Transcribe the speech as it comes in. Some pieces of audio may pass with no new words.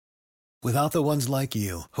Without the ones like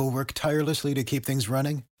you, who work tirelessly to keep things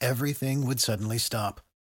running, everything would suddenly stop.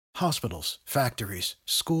 Hospitals, factories,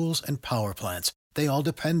 schools, and power plants, they all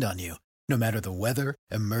depend on you. No matter the weather,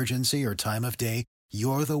 emergency, or time of day,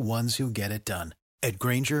 you're the ones who get it done. At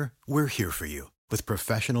Grainger, we're here for you with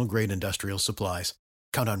professional-grade industrial supplies.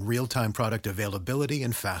 Count on real-time product availability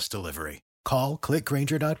and fast delivery. Call, click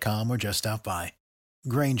Grainger.com, or just stop by.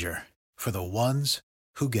 Grainger, for the ones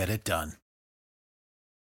who get it done.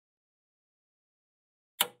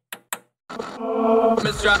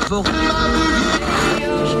 With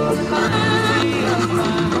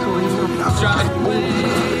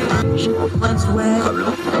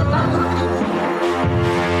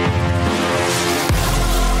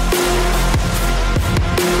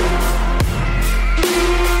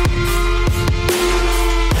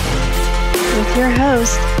your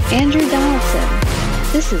host, Andrew Donaldson.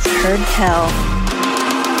 This is Heard Tell.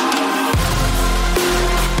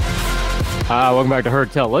 Welcome back to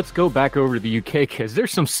Heard Tell. Let's go back over to the UK because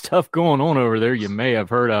there's some stuff going on over there you may have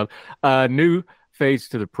heard of. New face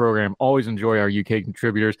to the program. Always enjoy our UK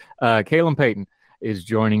contributors. Caleb Payton is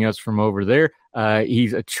joining us from over there.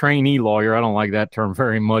 He's a trainee lawyer. I don't like that term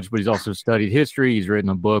very much, but he's also studied history. He's written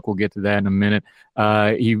a book. We'll get to that in a minute.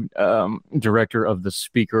 Director of The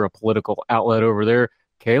Speaker, a political outlet over there.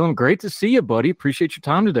 Caleb, great to see you, buddy. Appreciate your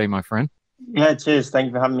time today, my friend. Yeah, cheers. Thank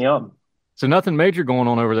you for having me on. So nothing major going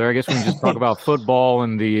on over there. I guess we can just talk about football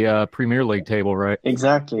and the Premier League table, right?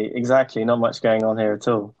 Exactly. Not much going on here at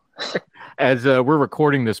all. As we're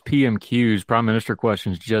recording this, PMQs, Prime Minister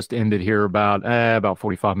questions, just ended here about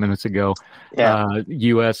 45 minutes ago,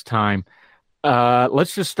 U.S. time.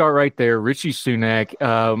 Let's just start right there. Rishi Sunak,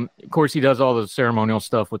 of course, he does all the ceremonial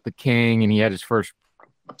stuff with the king, and he had his first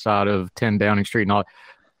side of 10 Downing Street and all that.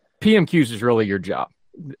 PMQs is really your job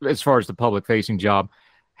as far as the public-facing job.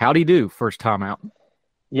 How'd he do first time out?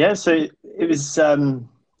 Yeah, so it was,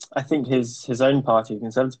 I think his own party, the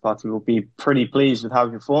Conservative Party, will be pretty pleased with how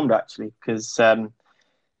he performed, actually, because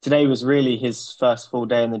today was really his first full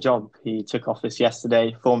day in the job. He took office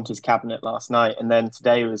yesterday, formed his cabinet last night, and then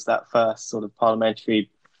today was that first sort of parliamentary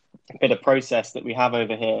bit of process that we have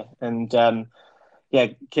over here. And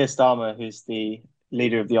Keir Starmer, who's the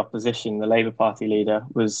leader of the opposition, the Labour Party leader,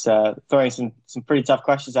 was throwing some pretty tough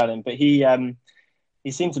questions at him, but he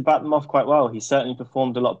seemed to bat them off quite well. He certainly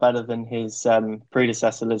performed a lot better than his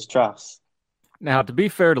predecessor, Liz Truss. Now, to be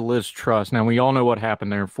fair to Liz Truss, now we all know what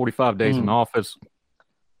happened there, 45 days in office.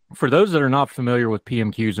 For those that are not familiar with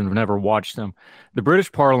PMQs and have never watched them, the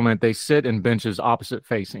British Parliament, they sit in benches opposite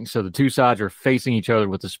facing. So the two sides are facing each other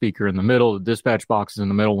with the speaker in the middle, the dispatch box is in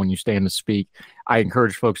the middle when you stand to speak. I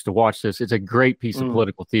encourage folks to watch this. It's a great piece of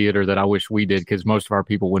political theater that I wish we did because most of our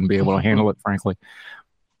people wouldn't be able to handle it, frankly.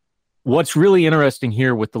 What's really interesting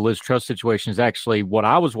here with the Liz Truss situation is actually what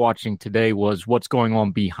I was watching today was what's going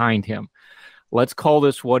on behind him. Let's call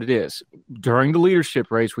this what it is. During the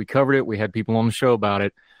leadership race, we covered it. We had people on the show about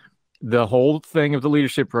it. The whole thing of the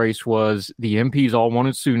leadership race was the MPs all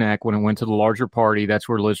wanted Sunak when it went to the larger party. That's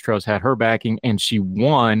where Liz Truss had her backing, and she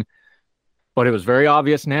won. But it was very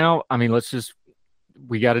obvious now. I mean,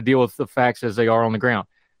 we got to deal with the facts as they are on the ground.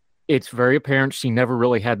 It's very apparent she never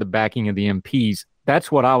really had the backing of the MPs.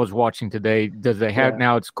 That's what I was watching today. Does they have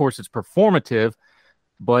now? Of course, it's performative,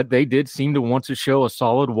 but they did seem to want to show a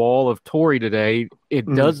solid wall of Tory today. It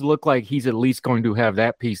does look like he's at least going to have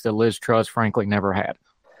that piece that Liz Truss, frankly, never had.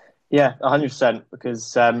 Yeah, 100%.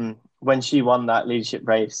 Because when she won that leadership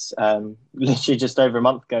race, literally just over a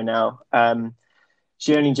month ago now,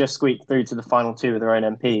 she only just squeaked through to the final two with her own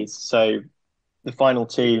MPs. So the final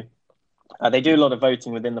two, they do a lot of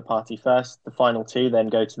voting within the party first. The final two then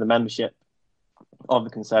go to the membership of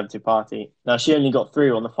the Conservative Party. Now, she only got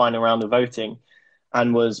through on the final round of voting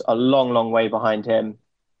and was a long, long way behind him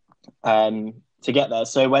to get there.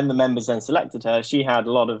 So when the members then selected her, she had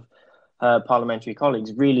a lot of her parliamentary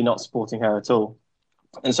colleagues really not supporting her at all.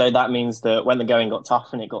 And so that means that when the going got tough,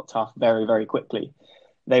 and it got tough very, very quickly,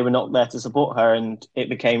 they were not there to support her, and it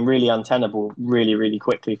became really untenable really, really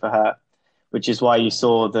quickly for her, which is why you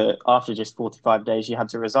saw that after just 45 days, she had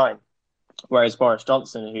to resign. Whereas Boris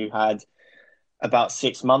Johnson, who had about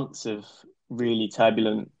 6 months of really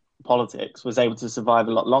turbulent politics, was able to survive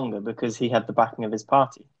a lot longer because he had the backing of his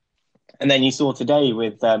party. And then you saw today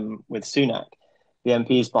with Sunak, the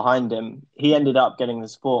MPs behind him, he ended up getting the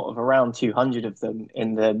support of around 200 of them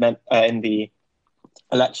in the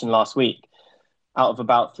election last week, out of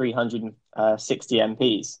about 360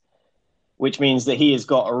 MPs, which means that he has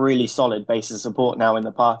got a really solid base of support now in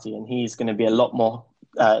the party, and he's going to be a lot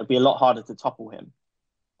harder to topple him.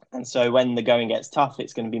 And so when the going gets tough,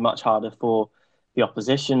 it's going to be much harder for the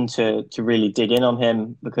opposition to really dig in on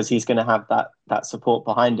him, because he's going to have that support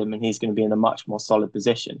behind him, and he's going to be in a much more solid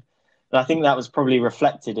position. And I think that was probably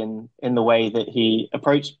reflected in the way that he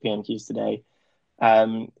approached PMQs today.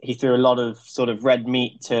 He threw a lot of sort of red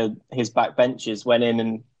meat to his backbenchers, went in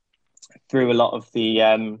and threw a lot of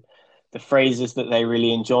the phrases that they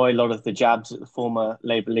really enjoy, a lot of the jabs at the former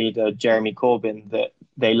Labour leader, Jeremy Corbyn, that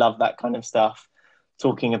they love that kind of stuff,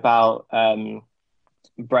 talking about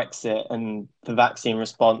Brexit and the vaccine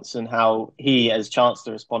response and how he, as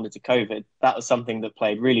Chancellor, responded to COVID. That was something that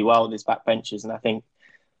played really well with his backbenchers. And I think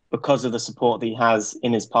because of the support that he has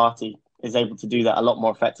in his party, is able to do that a lot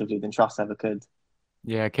more effectively than Truss ever could.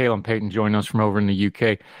 Yeah, Caleb Payton joining us from over in the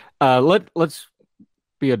UK. Let's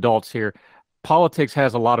be adults here. Politics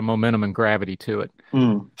has a lot of momentum and gravity to it.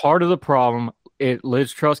 Part of the problem,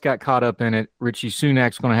 Liz Truss got caught up in it. Richie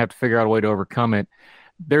Sunak's going to have to figure out a way to overcome it.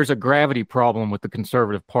 There's a gravity problem with the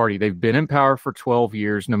Conservative Party. They've been in power for 12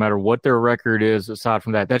 years, no matter what their record is. Aside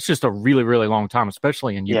from that, that's just a really, really long time,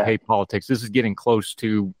 especially in UK politics. This is getting close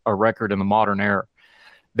to a record in the modern era.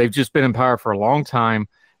 They've just been in power for a long time.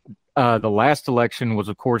 The last election was,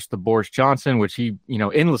 of course, the Boris Johnson, which he,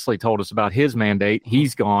 endlessly told us about his mandate.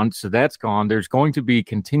 He's gone, so that's gone. There's going to be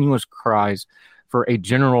continuous cries for a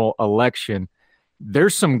general election.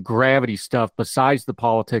 There's some gravity stuff besides the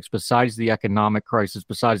politics, besides the economic crisis,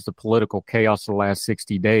 besides the political chaos of the last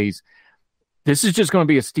 60 days. This is just going to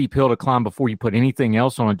be a steep hill to climb before you put anything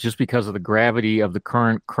else on it, just because of the gravity of the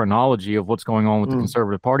current chronology of what's going on with the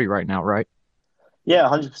Conservative Party right now, right? Yeah,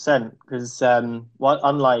 100%. Because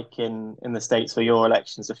unlike in the States where your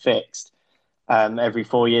elections are fixed every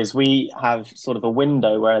 4 years, we have sort of a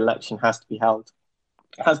window where election has to be held.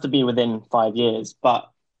 It has to be within 5 years,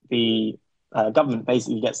 but the government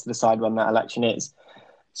basically gets to decide when that election is.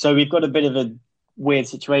 So we've got a bit of a weird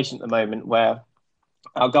situation at the moment where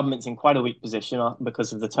our government's in quite a weak position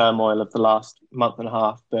because of the turmoil of the last month and a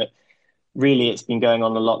half, but really it's been going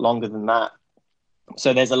on a lot longer than that.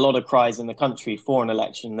 So there's a lot of cries in the country for an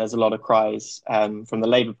election. There's a lot of cries from the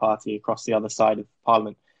Labour Party across the other side of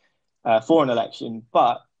Parliament for an election,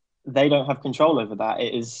 but they don't have control over that.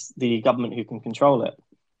 It is the government who can control it.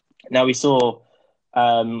 Now, we saw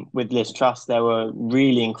with Liz Truss, there were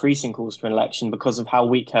really increasing calls for an election because of how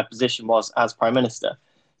weak her position was as Prime Minister.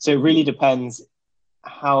 So it really depends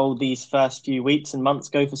how these first few weeks and months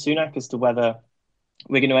go for Sunak as to whether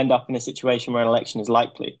we're going to end up in a situation where an election is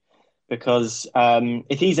likely. Because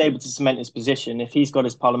if he's able to cement his position, if he's got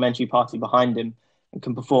his parliamentary party behind him and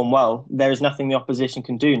can perform well, there is nothing the opposition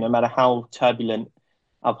can do. No matter how turbulent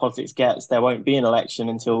our politics gets, there won't be an election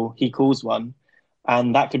until he calls one.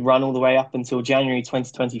 And that could run all the way up until January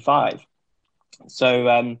 2025.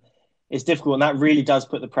 So it's difficult. And that really does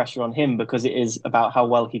put the pressure on him, because it is about how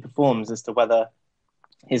well he performs as to whether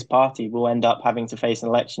his party will end up having to face an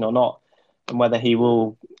election or not, and whether he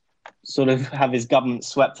will sort of have his government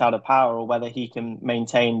swept out of power, or whether he can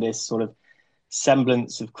maintain this sort of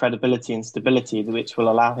semblance of credibility and stability which will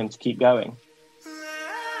allow him to keep going.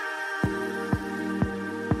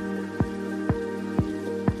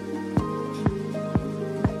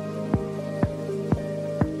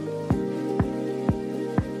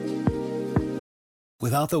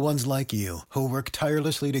 Without the ones like you, who work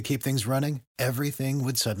tirelessly to keep things running, everything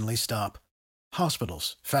would suddenly stop.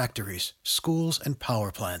 Hospitals, factories, schools, and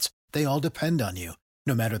power plants, they all depend on you.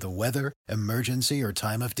 No matter the weather, emergency, or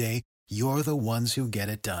time of day, you're the ones who get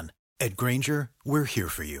it done. At Grainger, we're here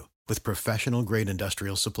for you with professional-grade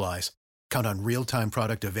industrial supplies. Count on real-time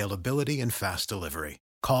product availability and fast delivery.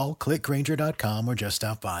 Call, click Grainger.com, or just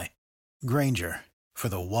stop by. Grainger, for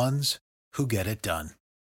the ones who get it done.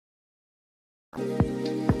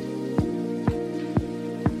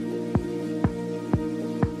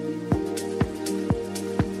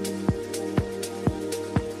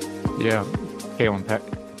 Yeah, Caleb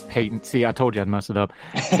Payton. See, I told you I'd mess it up.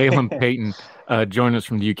 Caleb Payton joined us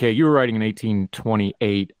from the UK. You were writing in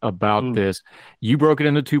 1828 about this. You broke it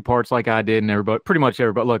into two parts like I did, and everybody, pretty much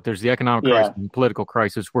everybody. Look, there's the economic crisis and political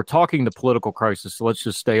crisis. We're talking the political crisis, so let's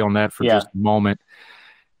just stay on that for just a moment.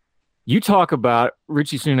 You talk about,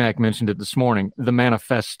 Richie Sunak mentioned it this morning, the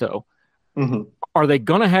manifesto. Are they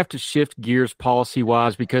going to have to shift gears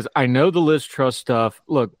policy-wise? Because I know the Liz Truss stuff,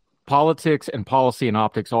 look, politics and policy and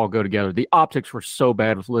optics all go together. The optics were so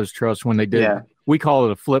bad with Liz Truss when they did. We call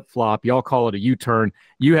it a flip-flop. Y'all call it a U-turn.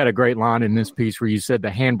 You had a great line in this piece where you said the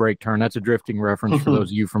handbrake turn. That's a drifting reference for those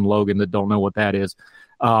of you from Logan that don't know what that is.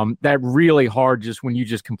 That really hard, just when you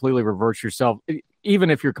just completely reverse yourself. Even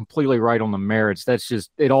if you're completely right on the merits, that's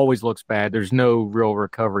just, it always looks bad. There's no real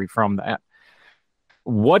recovery from that.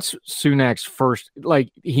 What's Sunak's first? Like,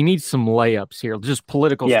 he needs some layups here, just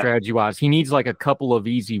political strategy wise. He needs like a couple of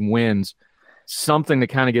easy wins, something to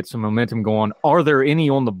kind of get some momentum going. Are there any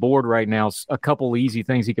on the board right now? A couple easy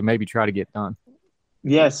things he can maybe try to get done.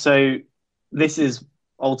 Yeah. So this is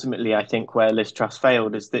ultimately, I think, where Liz Truss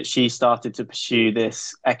failed, is that she started to pursue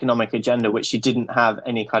this economic agenda, which she didn't have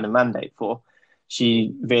any kind of mandate for.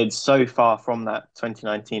 She veered so far from that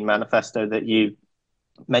 2019 manifesto that you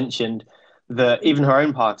mentioned that even her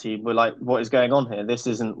own party were like, what is going on here? This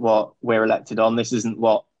isn't what we're elected on. This isn't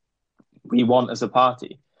what we want as a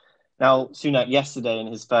party. Now, Sunak yesterday in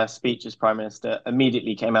his first speech as Prime Minister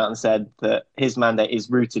immediately came out and said that his mandate is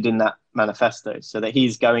rooted in that manifesto, so that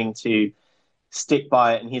he's going to stick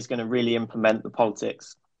by it and he's going to really implement the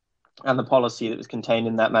politics and the policy that was contained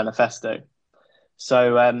in that manifesto.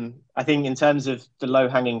 So I think in terms of the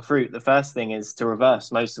low-hanging fruit, the first thing is to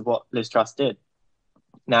reverse most of what Liz Truss did.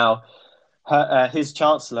 Now, his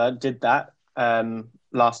Chancellor did that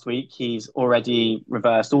last week. He's already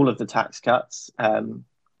reversed all of the tax cuts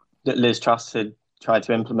that Liz Truss had tried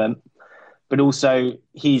to implement. But also,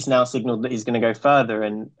 he's now signalled that he's going to go further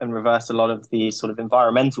and reverse a lot of the sort of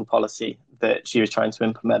environmental policy that she was trying to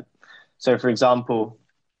implement. So, for example,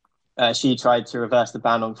 she tried to reverse the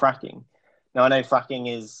ban on fracking. Now, I know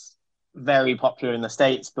fracking is very popular in the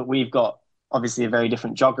States, but we've got obviously a very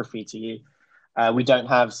different geography to you. We don't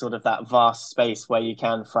have sort of that vast space where you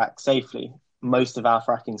can frack safely. Most of our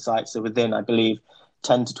fracking sites are within, I believe,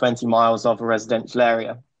 10 to 20 miles of a residential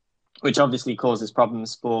area, which obviously causes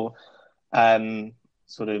problems for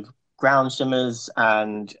sort of ground shimmers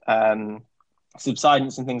and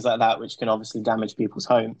subsidence and things like that, which can obviously damage people's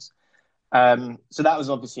homes. So that was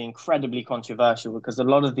obviously incredibly controversial because a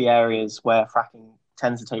lot of the areas where fracking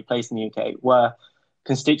tends to take place in the UK were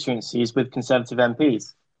constituencies with Conservative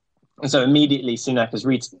MPs. And so immediately Sunak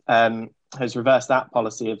has reversed that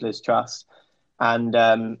policy of Liz Truss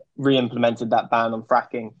and re-implemented that ban on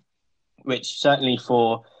fracking, which certainly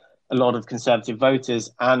for a lot of Conservative voters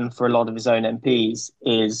and for a lot of his own MPs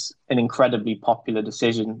is an incredibly popular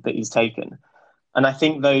decision that he's taken. And I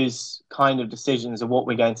think those kind of decisions are what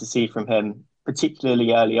we're going to see from him,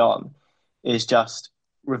 particularly early on, is just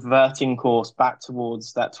reverting course back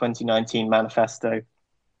towards that 2019 manifesto,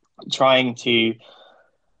 trying to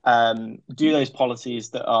do those policies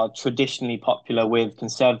that are traditionally popular with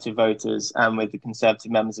Conservative voters and with the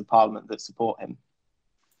Conservative members of Parliament that support him.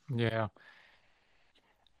 Yeah.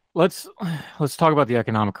 Let's talk about the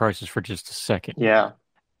economic crisis for just a second. Yeah.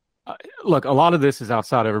 Look, a lot of this is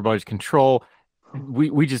outside everybody's control.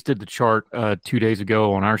 We just did the chart 2 days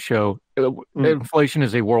ago on our show. Inflation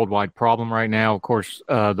is a worldwide problem right now. Of course,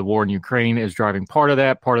 the war in Ukraine is driving part of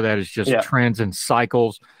that. Part of that is just trends and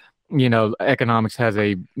cycles. You know, economics has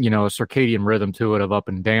a circadian rhythm to it of up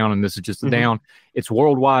and down, and this is just a down. It's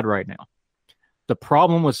worldwide right now. The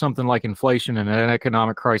problem with something like inflation and an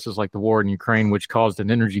economic crisis like the war in Ukraine, which caused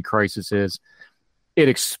an energy crisis, is it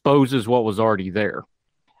exposes what was already there.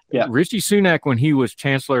 Yeah. Rishi Sunak, when he was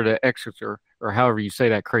Chancellor to Exeter, or however you say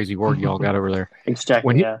that crazy word y'all got over there.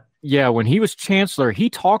 Exchequer, when he was Chancellor, he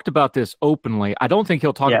talked about this openly. I don't think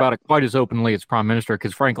he'll talk about it quite as openly as Prime Minister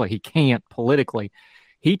because, frankly, he can't politically.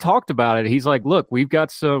 He talked about it. He's like, look, we've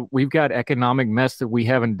got economic mess that we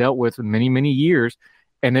haven't dealt with in many, many years.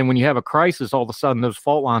 And then when you have a crisis, all of a sudden those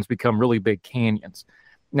fault lines become really big canyons.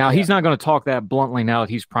 Now, he's not going to talk that bluntly now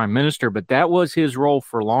that he's Prime Minister, but that was his role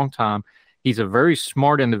for a long time. He's a very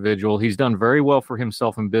smart individual. He's done very well for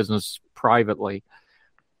himself in business privately.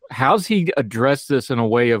 How's he addressed this in a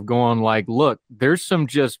way of going like, look, there's some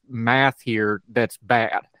just math here that's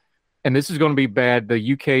bad. And this is going to be bad.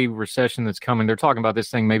 The UK recession that's coming, they're talking about this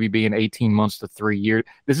thing maybe being 18 months to 3 years.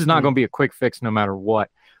 This is not going to be a quick fix no matter what.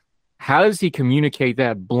 How does he communicate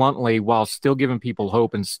that bluntly while still giving people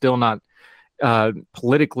hope and still not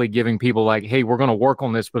politically giving people like, hey, we're going to work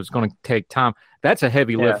on this, but it's going to take time? That's a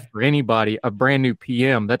heavy lift for anybody. A brand new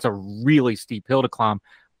PM, that's a really steep hill to climb.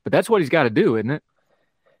 But that's what he's got to do, isn't it?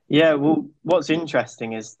 Yeah, well, what's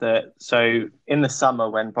interesting is that, so in the summer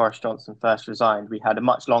when Boris Johnson first resigned, we had a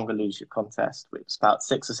much longer leadership contest, which was about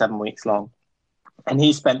 6 or 7 weeks long. And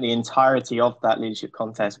he spent the entirety of that leadership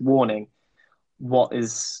contest warning what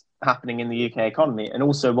is happening in the UK economy and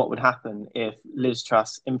also what would happen if Liz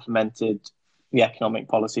Truss implemented the economic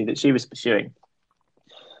policy that she was pursuing.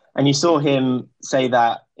 And you saw him say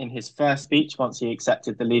that in his first speech once he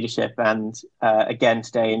accepted the leadership and again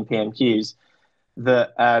today in PMQs,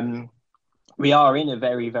 that we are in a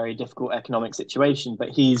very, very difficult economic situation, but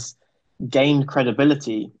he's gained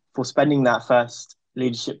credibility for spending that first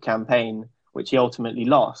leadership campaign, which he ultimately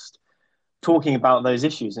lost, talking about those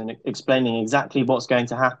issues and explaining exactly what's going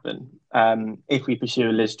to happen if we pursue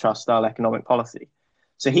a Liz Truss style economic policy.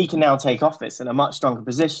 So he can now take office in a much stronger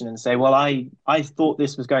position and say, well, I thought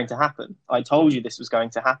this was going to happen. I told you this was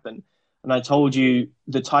going to happen. And I told you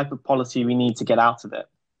the type of policy we need to get out of it.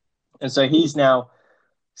 And so he's now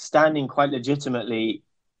standing quite legitimately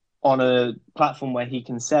on a platform where he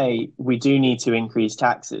can say, we do need to increase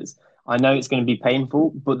taxes. I know it's going to be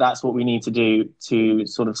painful, but that's what we need to do to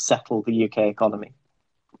sort of settle the UK economy.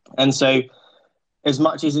 And so as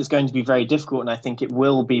much as it's going to be very difficult, and I think it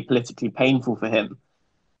will be politically painful for him,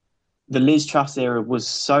 the Liz Truss era was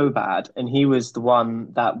so bad, and he was the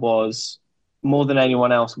one that was, more than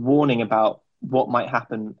anyone else, warning about what might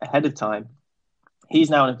happen ahead of time. He's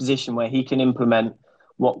now in a position where he can implement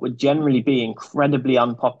what would generally be incredibly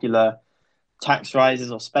unpopular tax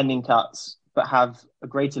rises or spending cuts, but have a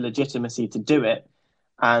greater legitimacy to do it,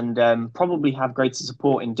 and probably have greater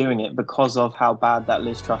support in doing it because of how bad that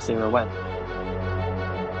Liz Truss era went.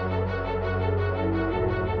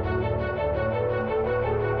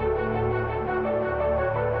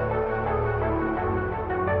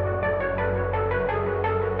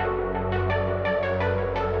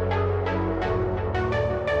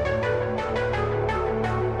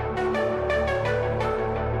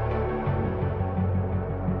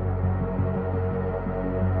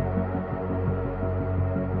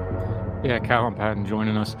 Yeah, Callum Patton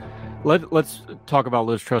joining us. Let's talk about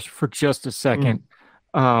Liz Truss for just a second.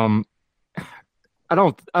 I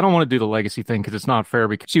don't want to do the legacy thing because it's not fair,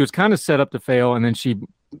 because she was kind of set up to fail, and then she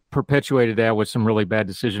perpetuated that with some really bad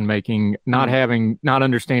decision making, not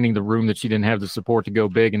understanding the room that she didn't have the support to go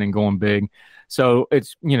big and then going big. So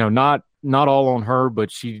it's, not all on her, but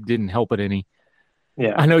she didn't help it any.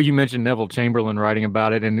 Yeah, I know you mentioned Neville Chamberlain writing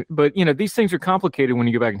about it, but these things are complicated when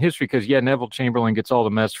you go back in history, because Neville Chamberlain gets all the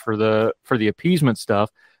mess for the appeasement stuff,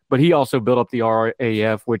 but he also built up the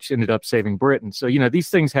RAF, which ended up saving Britain. So these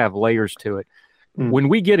things have layers to it. When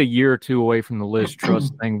we get a year or two away from the Liz Truss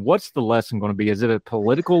thing, what's the lesson going to be? Is it a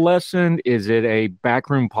political lesson? Is it a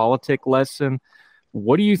backroom politic lesson?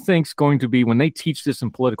 What do you think is going to be, when they teach this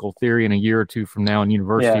in political theory in a year or two from now in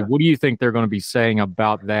university, what do you think they're going to be saying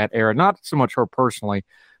about that era? Not so much her personally,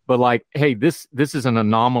 but like, hey, this is an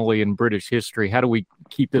anomaly in British history. How do we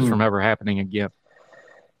keep this from ever happening again?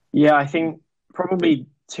 Yeah, I think probably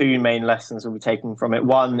two main lessons we'll be taking from it.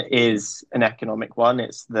 One is an economic one.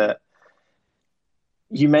 It's that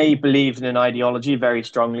you may believe in an ideology very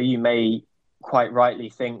strongly. You may quite rightly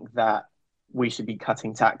think that we should be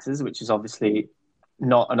cutting taxes, which is obviously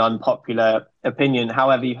not an unpopular opinion.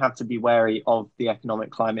 However, you have to be wary of the economic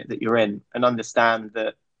climate that you're in and understand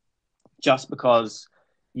that just because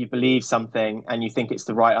you believe something and you think it's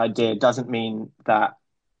the right idea doesn't mean that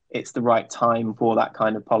it's the right time for that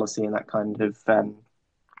kind of policy and that kind of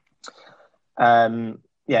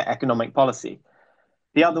economic policy.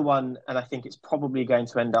 The other one, and I think it's probably going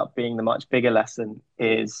to end up being the much bigger lesson,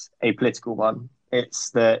 is a political one. It's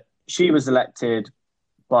that she was elected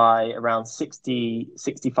by around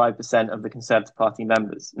 65% of the Conservative Party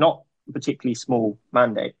members, not a particularly small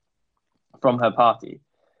mandate from her party.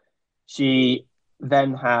 She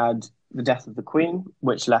then had the death of the Queen,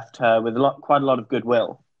 which left her with quite a lot of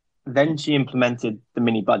goodwill. Then she implemented the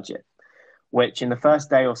mini budget, which in the first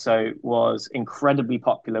day or so was incredibly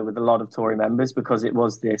popular with a lot of Tory members, because it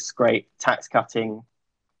was this great tax-cutting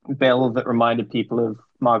bill that reminded people of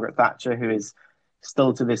Margaret Thatcher, who is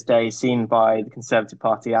still to this day seen by the Conservative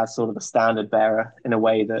Party as sort of a standard bearer in a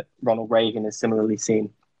way that Ronald Reagan is similarly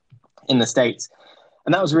seen in the States.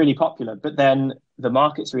 And that was really popular. But then the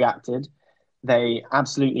markets reacted. They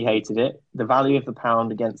absolutely hated it. The value of the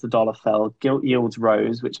pound against the dollar fell. Gilt yields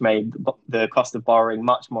rose, which made the cost of borrowing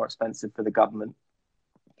much more expensive for the government.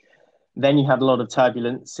 Then you had a lot of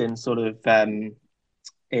turbulence in sort of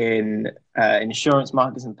insurance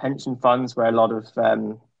markets and pension funds, where a lot of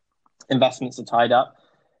investments are tied up.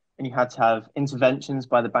 And you had to have interventions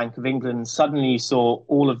by the Bank of England. Suddenly you saw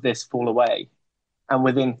all of this fall away. And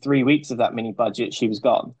within 3 weeks of that mini budget, she was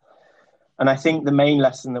gone. And I think the main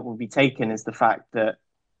lesson that will be taken is the fact that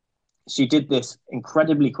she did this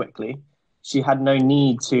incredibly quickly. She had no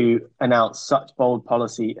need to announce such bold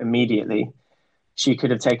policy immediately. She could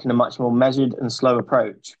have taken a much more measured and slow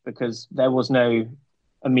approach, because there was no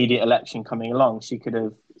immediate election coming along. She could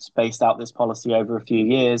have spaced out this policy over a few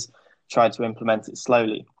years, tried to implement it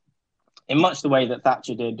slowly. In much the way that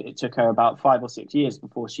Thatcher did, it took her about 5 or 6 years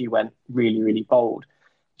before she went really, really bold.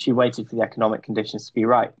 She waited for the economic conditions to be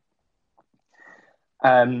right.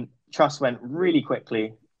 Truss went really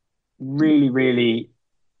quickly, really, really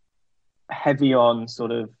heavy on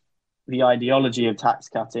sort of the ideology of tax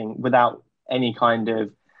cutting without any kind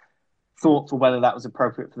of thought for whether that was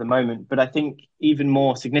appropriate for the moment. But I think even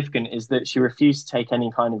more significant is that she refused to take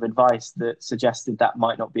any kind of advice that suggested that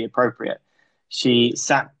might not be appropriate. She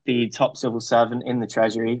sacked the top civil servant in the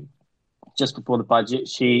Treasury just before the budget.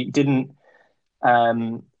 She didn't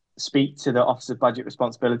speak to the Office of Budget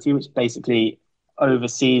Responsibility, which basically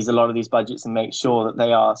oversees a lot of these budgets and makes sure that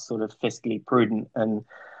they are sort of fiscally prudent and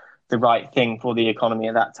the right thing for the economy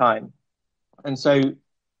at that time. And so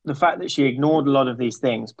the fact that she ignored a lot of these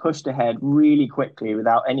things, pushed ahead really quickly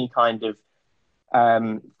without any kind of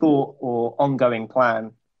thought or ongoing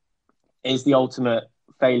plan, is the ultimate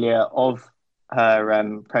failure of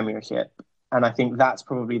her premiership. And I think that's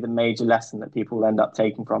probably the major lesson that people end up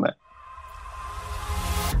taking from it.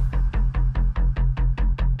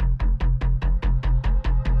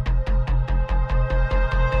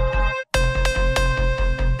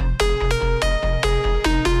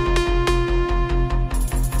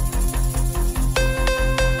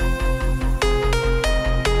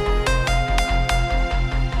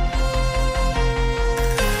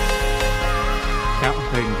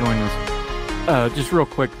 Just real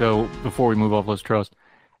quick, though, before we move off Liz Truss,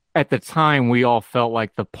 at the time, we all felt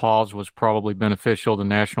like the pause was probably beneficial, the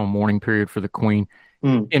national mourning period for the Queen.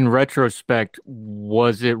 In retrospect,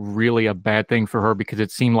 was it really a bad thing for her? Because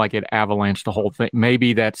it seemed like it avalanched the whole thing.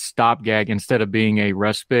 Maybe that stopgag, instead of being a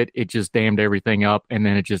respite, it just dammed everything up, and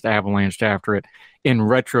then it just avalanched after it. In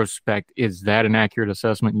retrospect, is that an accurate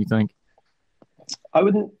assessment, you think? I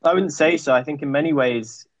wouldn't say so. I think in many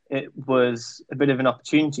ways it was a bit of an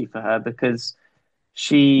opportunity for her, because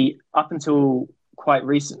she, up until quite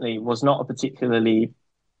recently, was not a particularly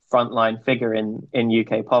frontline figure in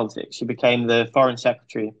UK politics. She became the Foreign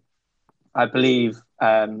Secretary, I believe,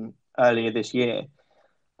 earlier this year.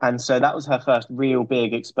 And so that was her first real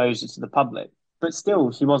big exposure to the public. But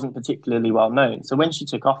still, she wasn't particularly well known. So when she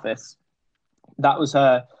took office, that was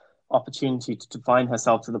her opportunity to define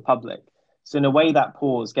herself to the public. So in a way, that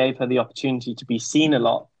pause gave her the opportunity to be seen a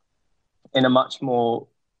lot in a much more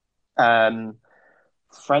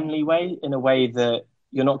friendly way, in a way that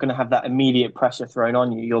you're not going to have that immediate pressure thrown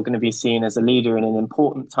on you. You're going to be seen as a leader in an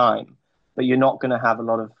important time, but you're not going to have a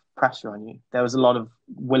lot of pressure on you. There was a lot of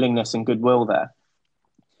willingness and goodwill there.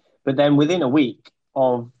 But then within a week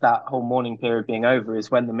of that whole mourning period being over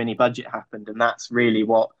is when the mini budget happened, and that's really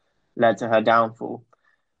what led to her downfall.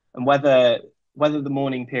 And whether the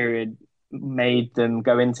mourning period made them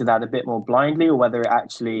go into that a bit more blindly, or whether it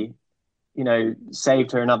actually,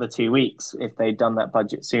 saved her another 2 weeks if they'd done that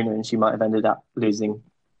budget sooner, and she might have ended up losing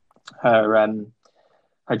her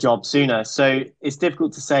job sooner. So it's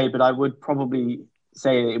difficult to say, but I would probably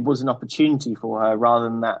say it was an opportunity for her rather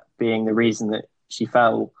than that being the reason that she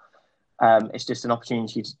fell. It's just an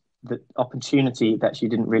opportunity that she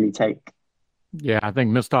didn't really take. Yeah, I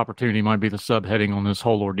think missed opportunity might be the subheading on this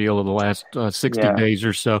whole ordeal of the last 60 days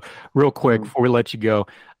or so. Real quick, before we let you go,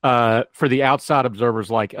 for the outside observers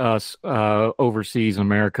like us overseas in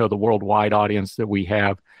America, the worldwide audience that we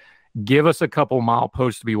have, give us a couple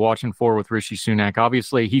mileposts to be watching for with Rishi Sunak.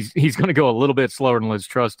 Obviously, he's going to go a little bit slower than Liz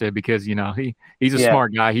Truss did because, he's a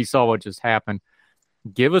smart guy. He saw what just happened.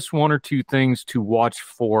 Give us one or two things to watch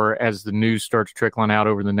for as the news starts trickling out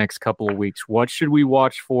over the next couple of weeks. What should we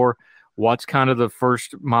watch for? What's kind of the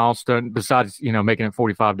first milestone besides, making it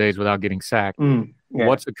 45 days without getting sacked?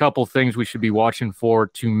 What's a couple things we should be watching for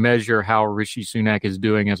to measure how Rishi Sunak is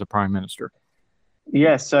doing as a prime minister?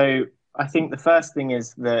 Yeah, so I think the first thing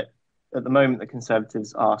is that at the moment, the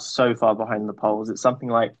Conservatives are so far behind the polls. It's something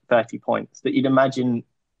like 30 points that you'd imagine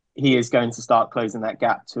he is going to start closing that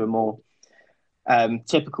gap to a more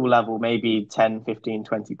typical level, maybe 10, 15,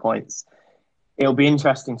 20 points. It'll be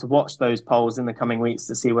interesting to watch those polls in the coming weeks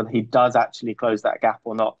to see whether he does actually close that gap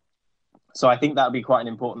or not. So I think that'll be quite an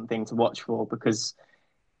important thing to watch for, because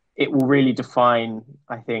it will really define,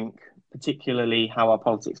 I think, particularly how our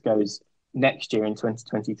politics goes next year in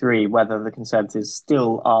 2023, whether the Conservatives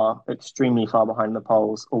still are extremely far behind the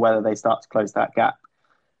polls or whether they start to close that gap.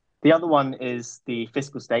 The other one is the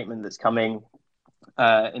fiscal statement that's coming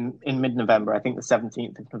in mid-November, I think the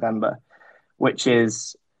 17th of November, which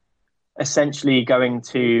is essentially going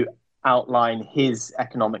to outline his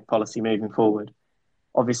economic policy moving forward.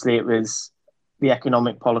 Obviously, it was the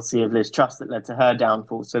economic policy of Liz Truss that led to her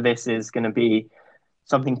downfall. So this is going to be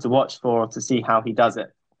something to watch for to see how he does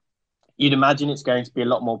it. You'd imagine it's going to be a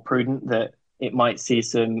lot more prudent, that it might see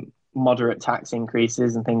some moderate tax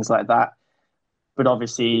increases and things like that. But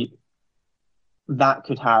obviously, that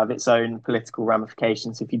could have its own political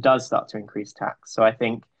ramifications if he does start to increase tax. So I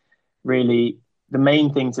think really the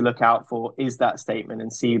main thing to look out for is that statement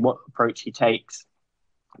and see what approach he takes,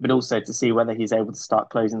 but also to see whether he's able to start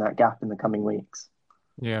closing that gap in the coming weeks.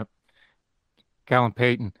 Yeah. Callum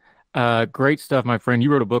Payton. Great stuff, my friend.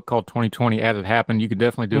 You wrote a book called 2020 As It Happened. You could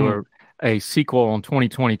definitely do a sequel on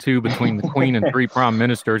 2022 between the Queen and three prime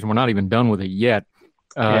ministers, and we're not even done with it yet.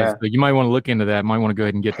 So you might want to look into that. Might want to go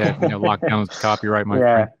ahead and get that locked down as copyright, my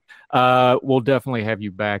friend. We'll definitely have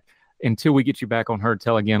you back. Until we get you back on Heard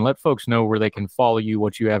Tell again, let folks know where they can follow you,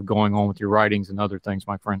 what you have going on with your writings and other things,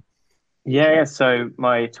 my friend. Yeah. So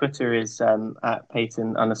my Twitter is at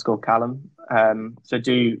Peyton_Callum. So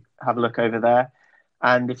do have a look over there.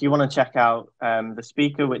 And if you want to check out The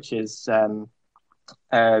Speaker, which is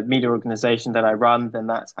a media organization that I run, then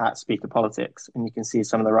that's at Speaker Politics. And you can see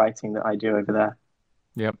some of the writing that I do over there.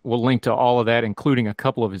 Yep. We'll link to all of that, including a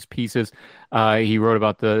couple of his pieces. He wrote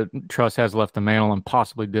about the Truss has left the mantle and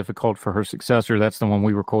possibly difficult for her successor. That's the one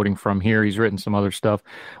we were quoting from here. He's written some other stuff.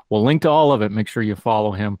 We'll link to all of it. Make sure you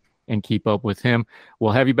follow him and keep up with him.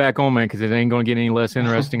 We'll have you back on, man, because it ain't going to get any less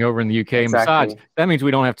interesting over in the UK. Exactly. And besides, that means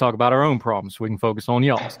we don't have to talk about our own problems. We can focus on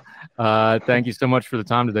y'all's. Thank you so much for the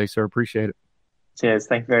time today, sir. Appreciate it. Cheers.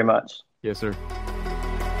 Thank you very much. Yes, sir.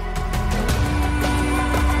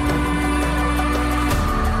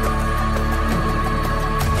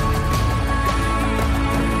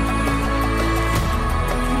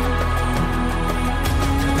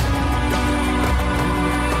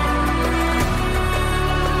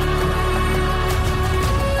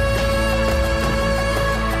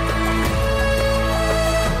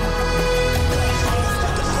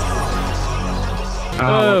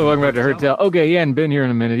 Welcome back to Heard Tell. Okay, he hadn't been here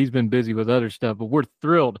in a minute. He's been busy with other stuff, but we're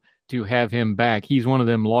thrilled to have him back. He's one of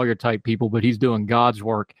them lawyer type people, but he's doing God's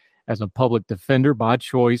work as a public defender by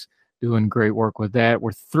choice, doing great work with that.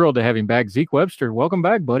 We're thrilled to have him back. Zeke Webster, welcome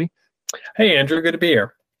back, buddy. Hey, Andrew, good to be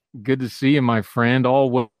here. Good to see you, my friend.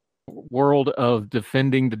 All world of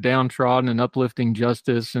defending the downtrodden and uplifting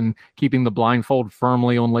justice and keeping the blindfold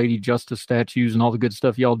firmly on Lady Justice statues and all the good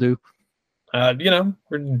stuff y'all do. We're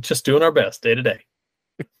just doing our best day to day.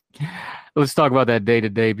 Let's talk about that day to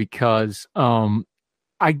day because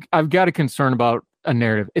I've got a concern about a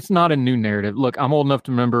narrative. It's not a new narrative. Look, I'm old enough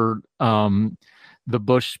to remember the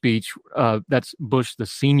Bush speech. That's Bush the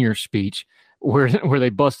senior speech where they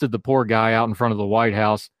busted the poor guy out in front of the White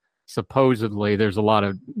House. Supposedly, there's a lot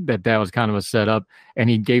of that was kind of a setup, and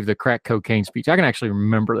he gave the crack cocaine speech. I can actually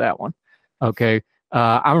remember that one. Okay,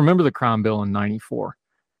 I remember the crime bill in '94.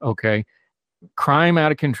 Okay. Crime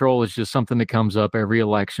out of control is just something that comes up every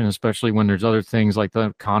election, especially when there's other things like the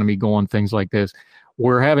economy going, things like this.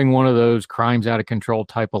 We're having one of those crimes out of control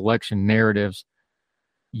type election narratives.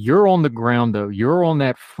 You're on the ground, though. You're on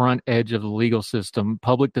that front edge of the legal system,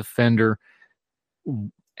 public defender.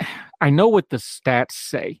 I know what the stats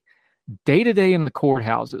say. Day to day in the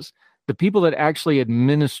courthouses, the people that actually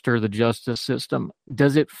administer the justice system,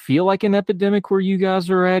 does it feel like an epidemic where you guys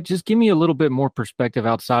are at? Just give me a little bit more perspective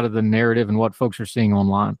outside of the narrative and what folks are seeing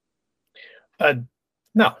online.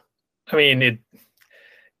 No, I mean,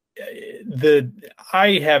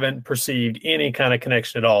 I haven't perceived any kind of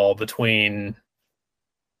connection at all between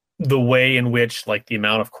the way in which like the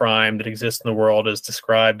amount of crime that exists in the world is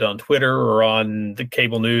described on Twitter or on the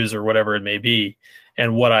cable news or whatever it may be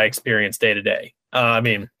and what I experience day to day.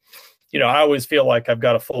 I always feel like I've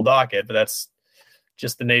got a full docket, but that's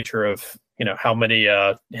just the nature of, how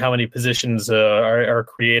many positions are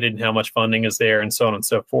created and how much funding is there and so on and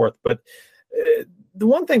so forth. But the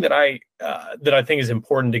one thing that I think is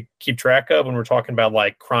important to keep track of when we're talking about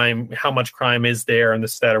like crime, how much crime is there and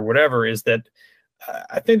this, that, or whatever, is that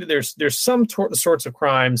I think that there's some sorts of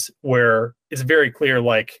crimes where it's very clear,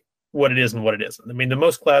 like what it is and what it isn't. I mean, the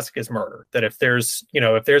most classic is murder, that if there's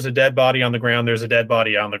a dead body on the ground, there's a dead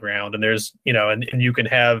body on the ground. And there's, and you can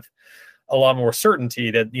have a lot more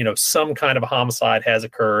certainty that, some kind of a homicide has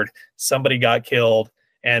occurred. Somebody got killed,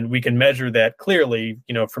 and we can measure that clearly,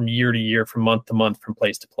 from year to year, from month to month, from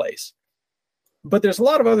place to place. But there's a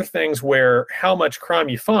lot of other things where how much crime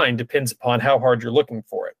you find depends upon how hard you're looking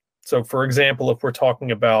for it. So, for example, if we're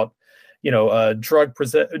talking about, drug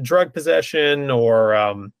possession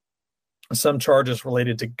or some charges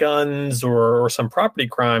related to guns or some property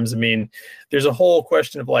crimes, I mean, there's a whole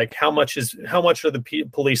question of like how much are the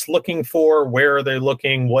police looking for? Where are they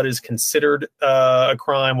looking? What is considered a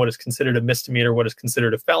crime? What is considered a misdemeanor? What is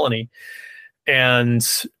considered a felony? And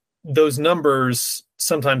those numbers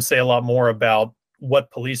sometimes say a lot more about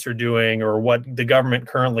what police are doing or what the government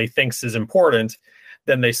currently thinks is important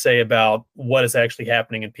than they say about what is actually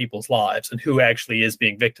happening in people's lives and who actually is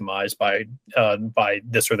being victimized by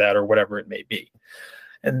this or that or whatever it may be.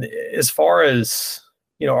 And as far as,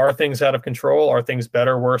 are things out of control? Are things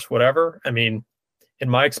better, worse, whatever? I mean, in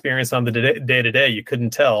my experience on the day to day, you couldn't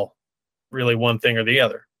tell really one thing or the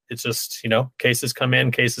other. It's just, cases come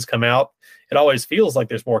in, cases come out. It always feels like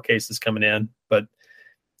there's more cases coming in, but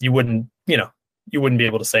you wouldn't be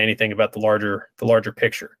able to say anything about the larger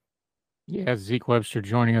picture. Yeah, Zeke Webster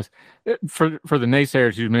joining us. For the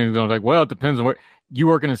naysayers who's maybe going like, well, it depends on where you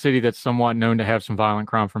work in a city that's somewhat known to have some violent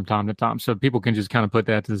crime from time to time. So people can just kind of put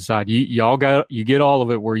that to the side. You get all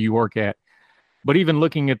of it where you work at. But even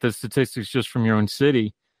looking at the statistics just from your own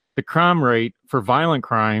city, the crime rate for violent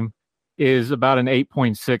crime is about an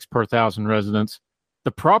 8.6 per thousand residents.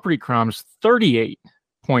 The property crime is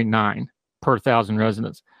 38.9 per thousand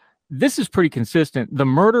residents. This is pretty consistent. The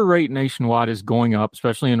murder rate nationwide is going up,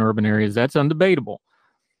 especially in urban areas. That's undebatable.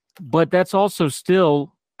 But that's also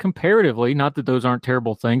still comparatively, not that those aren't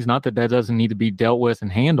terrible things, not that doesn't need to be dealt with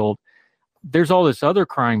and handled. There's all this other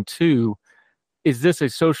crime too. Is this a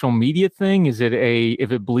social media thing? Is it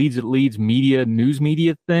if it bleeds, it leads news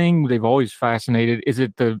media thing? They've always fascinated. Is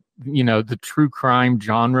it the true crime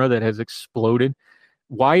genre that has exploded?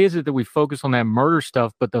 Why is it that we focus on that murder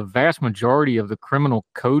stuff, but the vast majority of the criminal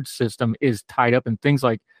code system is tied up in things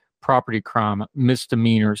like property crime,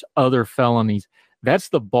 misdemeanors, other felonies? That's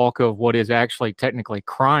the bulk of what is actually technically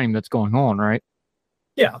crime that's going on, right?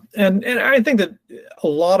 Yeah. And I think that a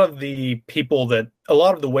lot of the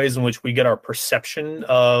ways in which we get our perception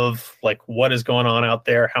of like what is going on out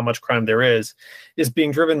there, how much crime there is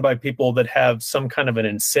being driven by people that have some kind of an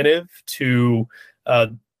incentive to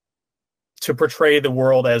portray the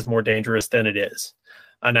world as more dangerous than it is.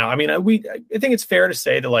 Now, I think it's fair to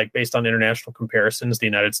say that, like, based on international comparisons, the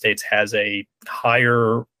United States has a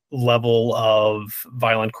higher level of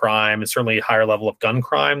violent crime and certainly a higher level of gun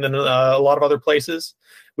crime than a lot of other places.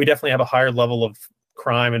 We definitely have a higher level of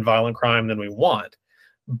crime and violent crime than we want.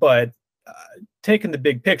 But taking the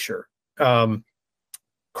big picture, crime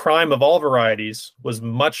of all varieties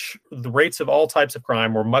the rates of all types of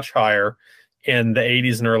crime were much higher in the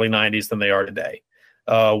 80s and early 90s than they are today.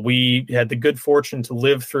 We had the good fortune to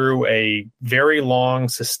live through a very long,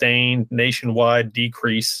 sustained nationwide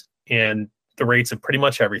decrease in the rates of pretty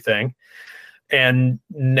much everything. And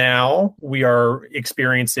now we are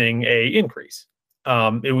experiencing a increase.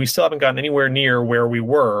 We still haven't gotten anywhere near where we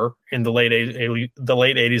were in the late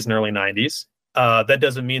 80s and early 90s. That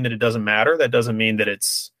doesn't mean that it doesn't matter. That doesn't mean that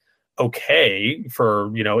it's okay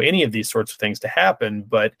for, any of these sorts of things to happen,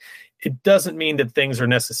 but it doesn't mean that things are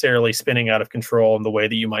necessarily spinning out of control in the way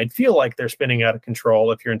that you might feel like they're spinning out of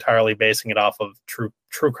control if you're entirely basing it off of true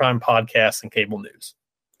crime podcasts and cable news.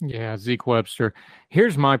 Yeah, Zeke Webster.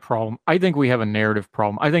 Here's my problem. I think we have a narrative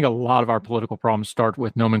problem. I think a lot of our political problems start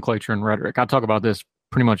with nomenclature and rhetoric. I talk about this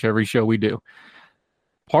pretty much every show we do.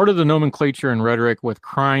 Part of the nomenclature and rhetoric with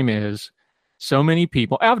crime is so many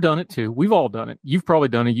people. I've done it too. We've all done it. You've probably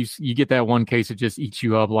done it. You get that one case that just eats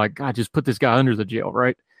you up like, God, just put this guy under the jail,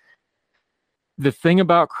 right? The thing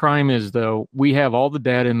about crime is, though, we have all the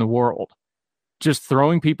data in the world. Just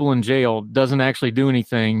throwing people in jail doesn't actually do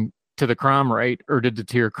anything to the crime rate or to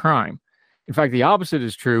deter crime. In fact, the opposite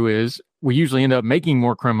is true, is we usually end up making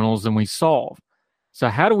more criminals than we solve. So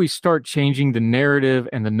how do we start changing the narrative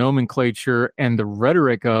and the nomenclature and the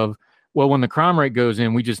rhetoric of, well, when the crime rate goes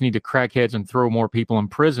in, we just need to crack heads and throw more people in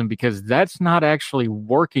prison, because that's not actually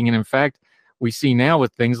working. And in fact, we see now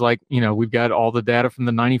with things like, we've got all the data from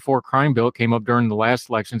the 94 crime bill. It came up during the last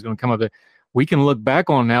election. It's going to come up that we can look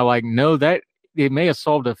back on now like, no, that it may have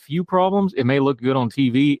solved a few problems. It may look good on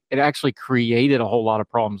TV. It actually created a whole lot of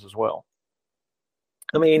problems as well.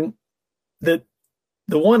 I mean, the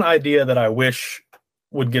one idea that I wish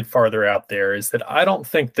would get farther out there is that I don't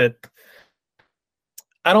think that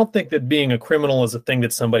being a criminal is a thing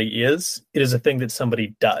that somebody is. It is a thing that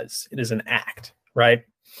somebody does. It is an act, right?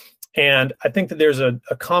 And I think that there's a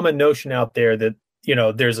common notion out there that,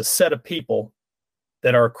 there's a set of people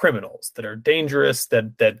that are criminals, that are dangerous,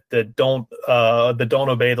 that don't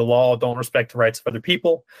obey the law, don't respect the rights of other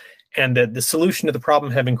people, and that the solution to the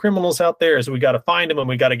problem of having criminals out there is we got to find them and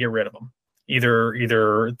we got to get rid of them,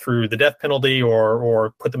 either through the death penalty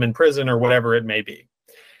or put them in prison or whatever it may be.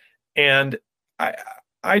 And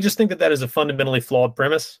I just think that is a fundamentally flawed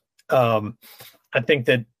premise. I think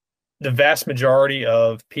that the vast majority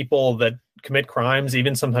of people that commit crimes,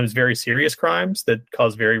 even sometimes very serious crimes that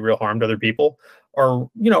cause very real harm to other people, are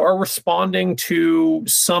responding to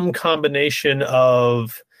some combination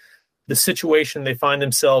of the situation they find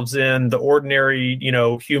themselves in, the ordinary,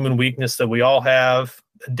 human weakness that we all have,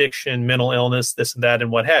 addiction, mental illness, this and that, and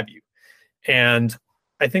what have you. And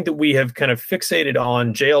I think that we have kind of fixated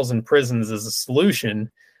on jails and prisons as a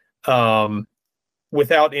solution,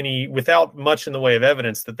 without much in the way of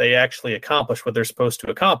evidence that they actually accomplish what they're supposed to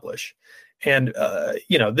accomplish. And,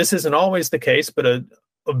 this isn't always the case, but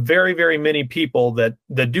very, very many people that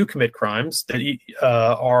do commit crimes that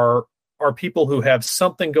are people who have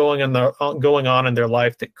something going on in their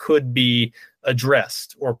life that could be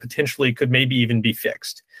addressed or potentially could maybe even be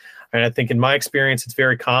fixed. And I think in my experience, it's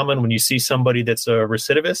very common when you see somebody that's a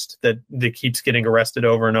recidivist that keeps getting arrested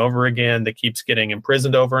over and over again, that keeps getting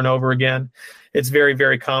imprisoned over and over again. It's very,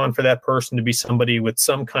 very common for that person to be somebody with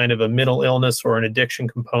some kind of a mental illness or an addiction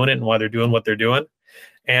component and why they're doing what they're doing.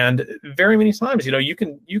 And very many times, you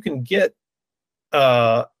can get,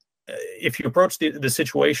 if you approach the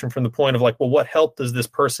situation from the point of like, well, what help does this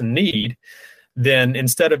person need? Then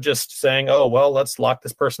instead of just saying, oh, well, let's lock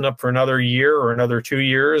this person up for another year or another 2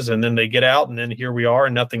 years, and then they get out and then here we are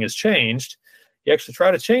and nothing has changed, you actually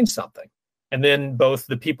try to change something. And then both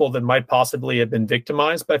the people that might possibly have been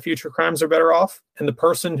victimized by future crimes are better off, and the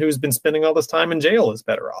person who's been spending all this time in jail is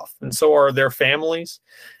better off. And so are their families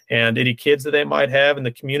and any kids that they might have in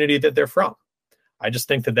the community that they're from. I just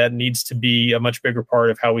think that needs to be a much bigger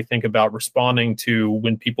part of how we think about responding to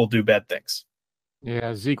when people do bad things.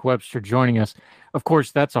 Yeah, Zeke Webster joining us. Of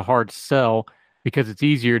course, that's a hard sell because it's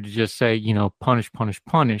easier to just say, punish, punish,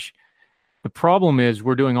 punish. The problem is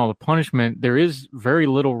we're doing all the punishment. There is very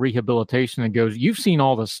little rehabilitation that goes. You've seen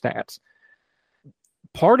all the stats.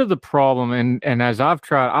 Part of the problem, and as I've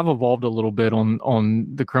evolved a little bit on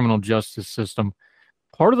the criminal justice system.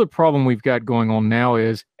 Part of the problem we've got going on now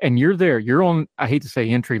is, and you're on, I hate to say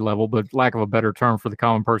entry level, but lack of a better term for the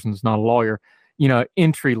common person that's not a lawyer,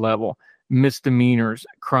 entry level. Misdemeanors,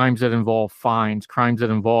 crimes that involve fines, crimes that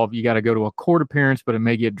involve you got to go to a court appearance, but it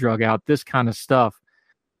may get drug out, this kind of stuff.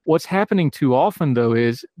 What's happening too often, though,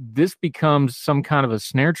 is this becomes some kind of a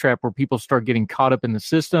snare trap where people start getting caught up in the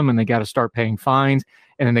system and they got to start paying fines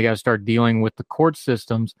and then they got to start dealing with the court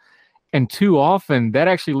systems. And too often that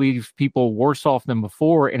actually leaves people worse off than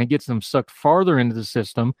before, and it gets them sucked farther into the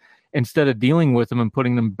system instead of dealing with them and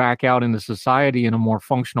putting them back out into society in a more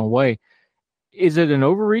functional way. Is it an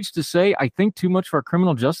overreach to say I think too much of our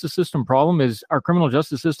criminal justice system problem is our criminal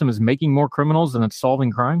justice system is making more criminals than it's solving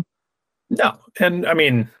crime? No. And I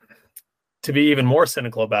mean, to be even more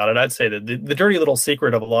cynical about it, I'd say that the dirty little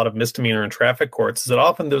secret of a lot of misdemeanor and traffic courts is that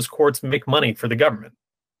often those courts make money for the government.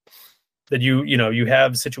 That you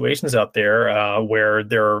have situations out there where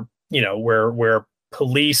there, where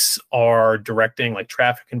police are directing like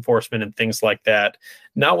traffic enforcement and things like that,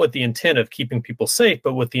 not with the intent of keeping people safe,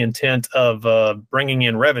 but with the intent of bringing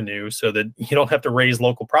in revenue so that you don't have to raise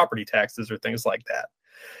local property taxes or things like that.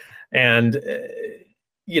 And,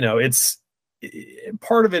 it's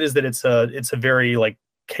part of it is that it's a very like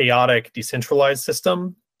chaotic, decentralized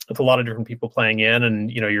system with a lot of different people playing in. And,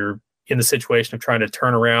 you're in the situation of trying to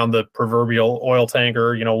turn around the proverbial oil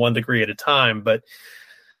tanker, 1 degree at a time. But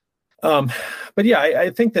yeah, I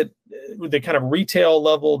think that the kind of retail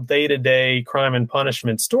level day-to-day crime and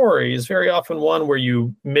punishment story is very often one where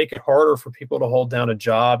you make it harder for people to hold down a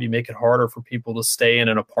job. You make it harder for people to stay in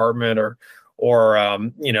an apartment or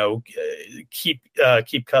keep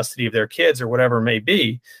custody of their kids or whatever it may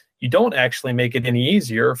be. You don't actually make it any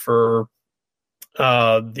easier for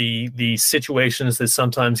the situations that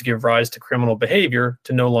sometimes give rise to criminal behavior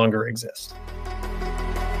to no longer exist.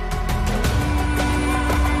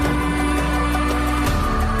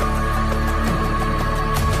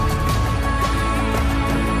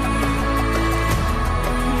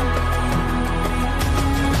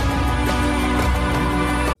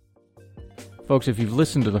 Folks, if you've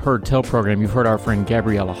listened to the Heard Tell program, you've heard our friend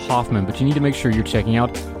Gabriella Hoffman, but you need to make sure you're checking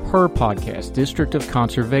out her podcast, District of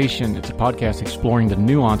Conservation. It's a podcast exploring the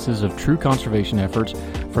nuances of true conservation efforts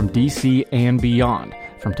from D.C. and beyond.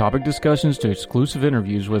 From topic discussions to exclusive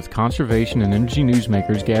interviews with conservation and energy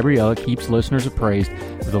newsmakers, Gabriella keeps listeners appraised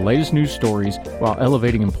of the latest news stories while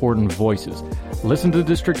elevating important voices. Listen to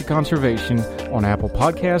District of Conservation on Apple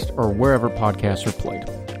Podcasts or wherever podcasts are played.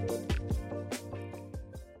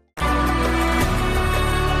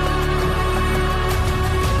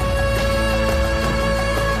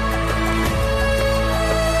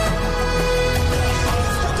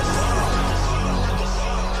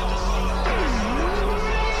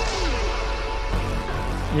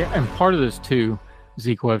 Yeah, and part of this too,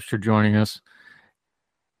 Zeke Webster joining us,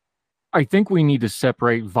 I think we need to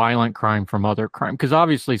separate violent crime from other crime, because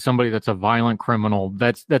obviously somebody that's a violent criminal,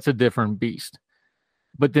 that's a different beast.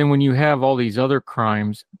 But then when you have all these other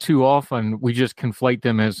crimes, too often we just conflate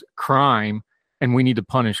them as crime and we need to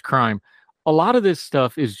punish crime. A lot of this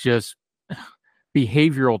stuff is just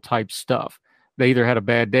behavioral type stuff. They either had a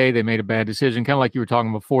bad day, they made a bad decision, kind of like you were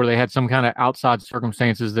talking before. They had some kind of outside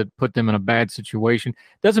circumstances that put them in a bad situation.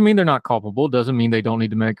 Doesn't mean they're not culpable. Doesn't mean they don't need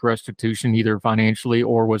to make restitution either financially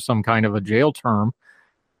or with some kind of a jail term.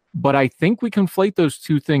 But I think we conflate those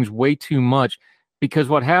two things way too much, because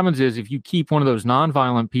what happens is if you keep one of those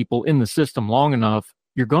nonviolent people in the system long enough,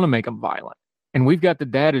 you're going to make them violent. And we've got the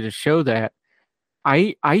data to show that.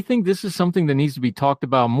 I think this is something that needs to be talked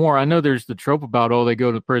about more. I know there's the trope about, oh, they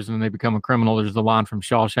go to prison and they become a criminal. There's the line from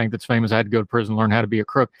Shawshank that's famous, I had to go to prison, learn how to be a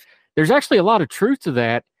crook. There's actually a lot of truth to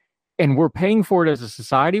that. And we're paying for it as a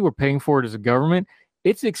society. We're paying for it as a government.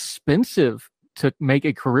 It's expensive to make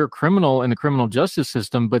a career criminal in the criminal justice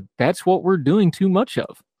system, but that's what we're doing too much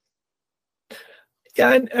of.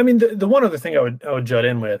 Yeah, and I mean, the one other thing I would jut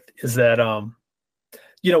in with is that,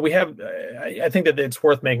 we have, I think that it's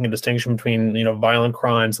worth making a distinction between, violent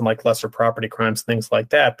crimes and like lesser property crimes, things like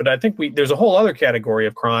that. But I think there's a whole other category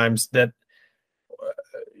of crimes that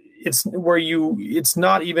it's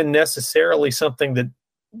not even necessarily something that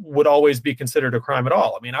would always be considered a crime at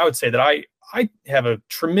all. I mean, I would say that I have a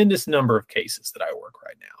tremendous number of cases that I work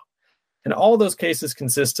right now. And all those cases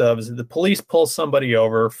consist of is that the police pull somebody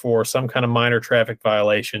over for some kind of minor traffic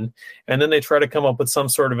violation, and then they try to come up with some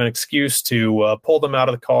sort of an excuse to pull them out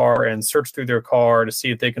of the car and search through their car to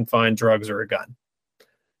see if they can find drugs or a gun.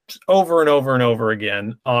 Just over and over and over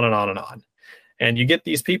again, on and on and on. And you get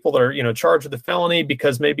these people that are, charged with a felony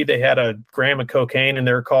because maybe they had a gram of cocaine in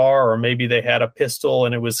their car, or maybe they had a pistol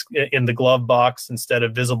and it was in the glove box instead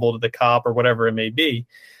of visible to the cop, or whatever it may be.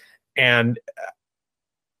 And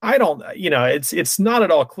I don't, it's not at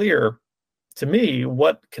all clear to me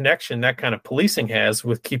what connection that kind of policing has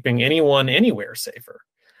with keeping anyone anywhere safer.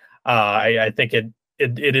 I think it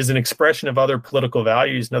is an expression of other political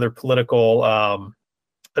values and other political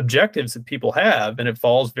objectives that people have, and it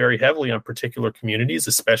falls very heavily on particular communities,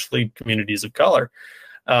 especially communities of color.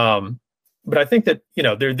 But I think that,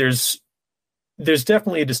 there's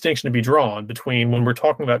definitely a distinction to be drawn between when we're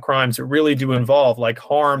talking about crimes that really do involve like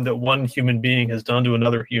harm that one human being has done to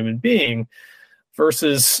another human being,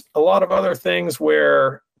 versus a lot of other things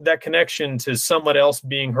where that connection to someone else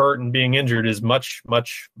being hurt and being injured is much,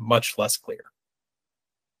 much, much less clear.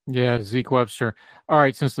 Yeah, Zeke Webster. All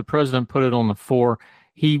right, since the president put it on the floor,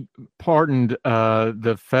 he pardoned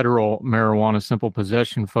the federal marijuana simple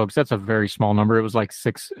possession folks. That's a very small number. It was like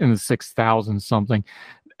 6,000 something.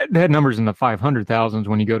 That number's in the 500,000s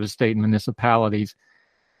when you go to state and municipalities.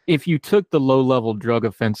 If you took the low-level drug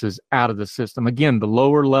offenses out of the system, again, the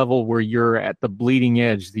lower level where you're at the bleeding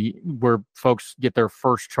edge, where folks get their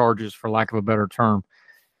first charges, for lack of a better term,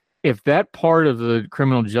 if that part of the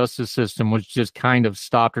criminal justice system was just kind of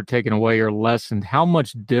stopped or taken away or lessened, how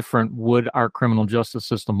much different would our criminal justice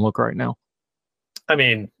system look right now? I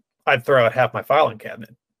mean, I'd throw out half my filing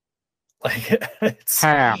cabinet. Like it's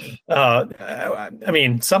half. I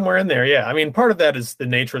mean, somewhere in there, yeah. I mean, part of that is the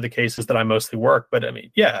nature of the cases that I mostly work, but I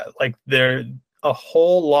mean, yeah, like a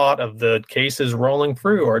whole lot of the cases rolling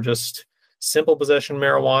through are just simple possession of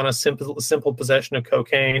marijuana, simple possession of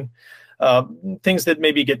cocaine, things that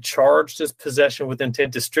maybe get charged as possession with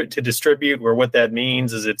intent to distribute, where what that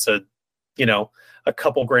means is it's a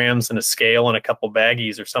couple grams in a scale and a couple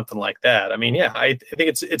baggies or something like that. I mean, yeah, I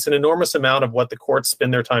think it's an enormous amount of what the courts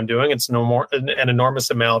spend their time doing. It's an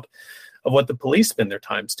enormous amount of what the police spend their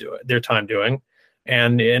time doing.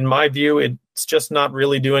 And in my view, it's just not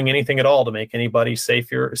really doing anything at all to make anybody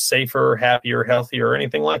safer, happier, healthier, or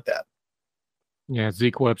anything like that. Yeah,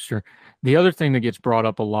 Zeke Webster. The other thing that gets brought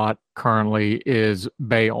up a lot currently is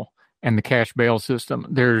bail and the cash bail system.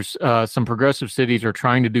 There's some progressive cities are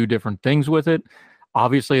trying to do different things with it.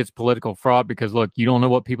 Obviously, it's political fraud because, look, you don't know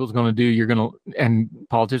what people's going to do. And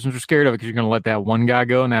politicians are scared of it because you're going to let that one guy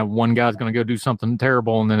go, and that one guy's going to go do something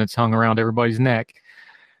terrible, and then it's hung around everybody's neck.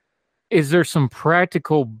 Is there some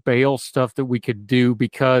practical bail stuff that we could do?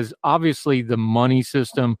 Because obviously the money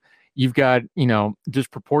system, you've got,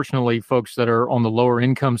 disproportionately folks that are on the lower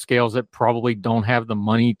income scales that probably don't have the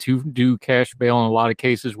money to do cash bail in a lot of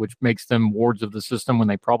cases, which makes them wards of the system when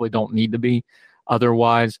they probably don't need to be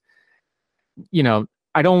otherwise.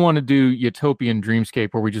 I don't want to do utopian dreamscape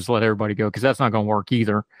where we just let everybody go, because that's not going to work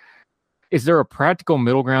either. Is there a practical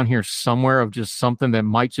middle ground here somewhere of just something that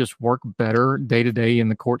might just work better day to day in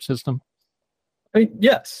the court system? I mean,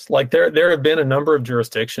 yes, like there have been a number of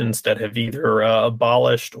jurisdictions that have either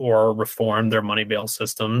abolished or reformed their money bail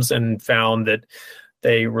systems and found that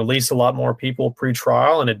they release a lot more people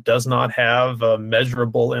pre-trial, and it does not have a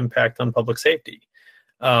measurable impact on public safety.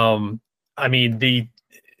 I mean, the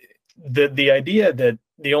idea that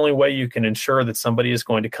the only way you can ensure that somebody is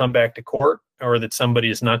going to come back to court, or that somebody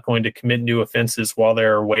is not going to commit new offenses while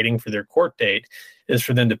they're waiting for their court date, is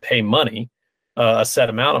for them to pay money. A set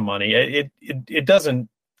amount of money. It doesn't,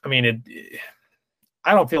 I mean,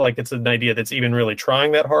 I don't feel like it's an idea that's even really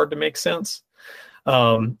trying that hard to make sense.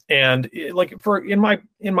 Like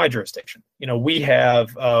in my jurisdiction, we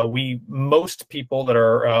have most people that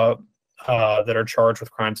are charged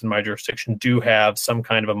with crimes in my jurisdiction do have some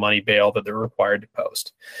kind of a money bail that they're required to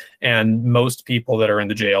post. And most people that are in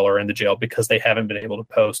the jail are in the jail because they haven't been able to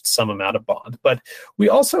post some amount of bond. But we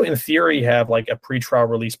also, in theory, have like a pretrial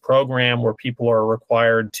release program where people are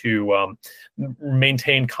required to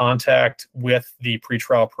maintain contact with the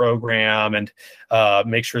pretrial program and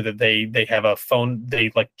make sure that they have a phone,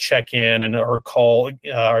 they like check in and or call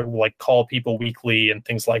people weekly and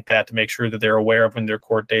things like that to make sure that they're aware of when their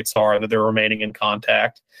court dates are, that they're remaining in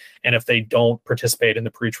contact. And if they don't participate in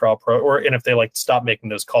the pretrial and if they like stop making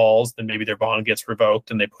those calls, then maybe their bond gets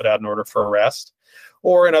revoked and they put out an order for arrest.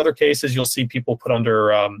 Or in other cases, you'll see people put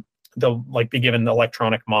under they'll like be given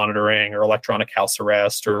electronic monitoring or electronic house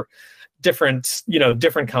arrest or different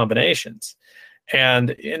combinations.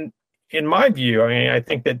 And in my view, I mean, I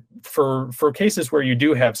think that for cases where you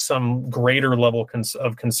do have some greater level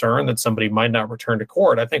of concern that somebody might not return to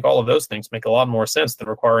court, I think all of those things make a lot more sense than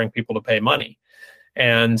requiring people to pay money.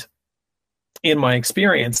 And in my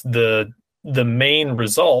experience, the main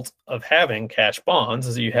result of having cash bonds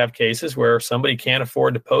is that you have cases where somebody can't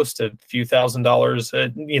afford to post a few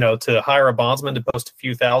 $1,000s, to hire a bondsman to post a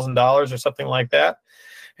few $1,000s or something like that.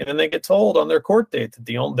 And then they get told on their court date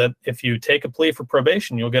that if you take a plea for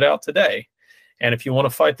probation, you'll get out today. And if you want to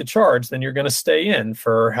fight the charge, then you're going to stay in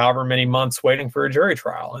for however many months waiting for a jury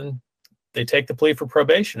trial. And they take the plea for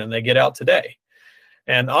probation and they get out today.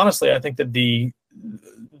 And honestly, I think that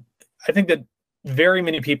very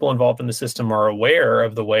many people involved in the system are aware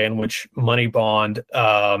of the way in which money bond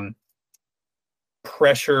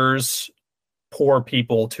pressures poor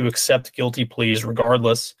people to accept guilty pleas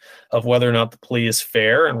regardless of whether or not the plea is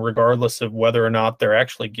fair and regardless of whether or not they're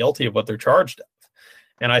actually guilty of what they're charged of.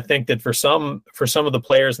 And I think that for some of the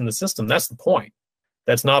players in the system, that's the point.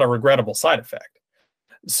 That's not a regrettable side effect.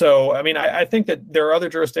 So, I mean, I think that there are other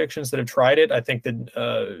jurisdictions that have tried it. I think that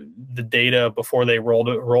the data before they rolled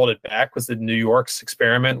it back was that New York's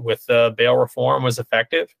experiment with bail reform was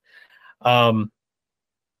effective.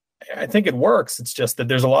 I think it works. It's just that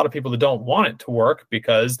there's a lot of people that don't want it to work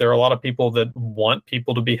because there are a lot of people that want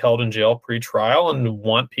people to be held in jail pre-trial and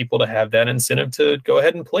want people to have that incentive to go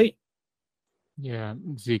ahead and plea. Yeah,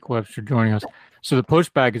 Zeke Webster joining us. So the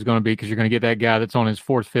pushback is going to be because you're going to get that guy that's on his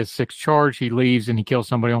fourth, fifth, sixth charge. He leaves and he kills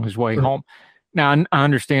somebody on his way home. Now, I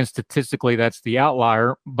understand statistically that's the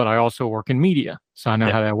outlier, but I also work in media, so I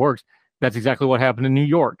know how that works. That's exactly what happened in New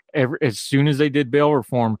York. As soon as they did bail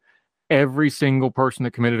reform, every single person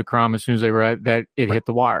that committed a crime, as soon as they were at that, it hit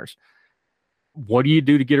the wires. What do you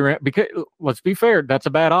do to get around? Because let's be fair, that's a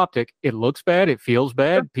bad optic. It looks bad. It feels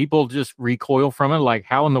bad. People just recoil from it. Like,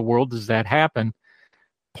 how in the world does that happen?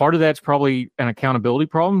 Part of that's probably an accountability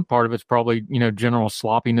problem. Part of it's probably, general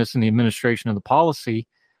sloppiness in the administration of the policy.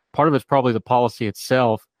 Part of it's probably the policy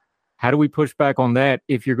itself. How do we push back on that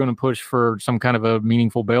if you're going to push for some kind of a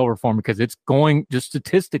meaningful bail reform? Because it's going, just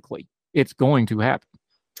statistically, it's going to happen.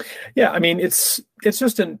 Yeah, I mean, it's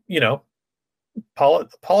just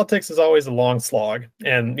politics is always a long slog,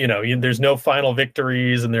 and there's no final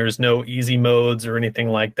victories and there's no easy modes or anything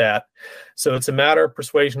like that. So it's a matter of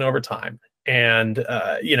persuasion over time. And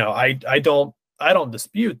I don't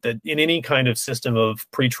dispute that in any kind of system of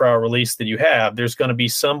pretrial release that you have, there's going to be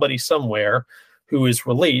somebody somewhere who is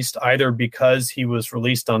released either because he was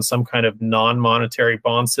released on some kind of non-monetary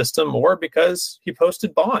bond system or because he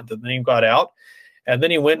posted bond and then he got out. And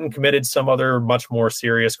then he went and committed some other much more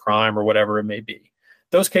serious crime or whatever it may be.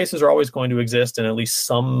 Those cases are always going to exist in at least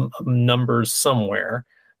some numbers somewhere.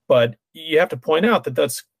 But you have to point out that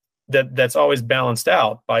that's always balanced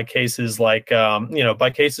out by cases like,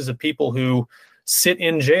 by cases of people who sit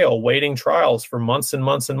in jail waiting trials for months and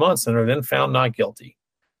months and months and are then found not guilty.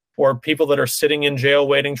 Or people that are sitting in jail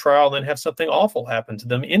waiting trial and then have something awful happen to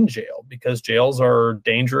them in jail because jails are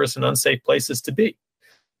dangerous and unsafe places to be.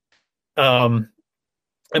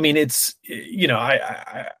 I mean, it's,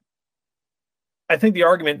 I think the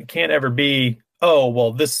argument can't ever be, oh,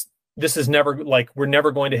 well, this is never we're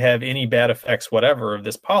never going to have any bad effects, whatever, of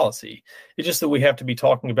this policy. It's just that we have to be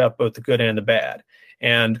talking about both the good and the bad.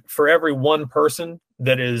 And for every one person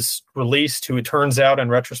that is released who it turns out in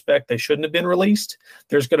retrospect they shouldn't have been released,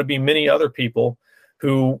 there's going to be many other people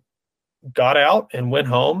who got out and went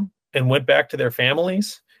home and went back to their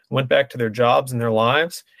families, went back to their jobs and their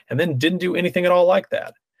lives, and then didn't do anything at all like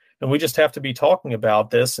that. And we just have to be talking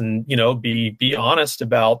about this and, be honest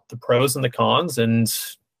about the pros and the cons and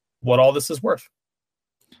what all this is worth.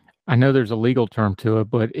 I know there's a legal term to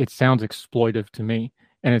it, but it sounds exploitive to me.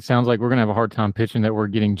 And it sounds like we're going to have a hard time pitching that we're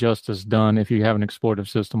getting justice done if you have an exploitive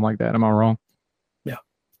system like that. Am I wrong?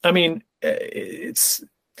 I mean, it's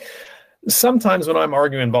sometimes when I'm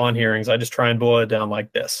arguing bond hearings, I just try and boil it down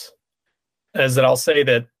like this, is that I'll say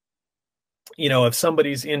that, if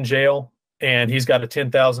somebody's in jail and he's got a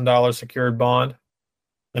 $10,000 secured bond,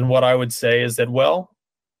 then what I would say is that, well,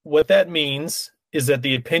 what that means is that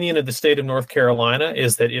the opinion of the state of North Carolina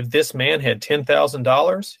is that if this man had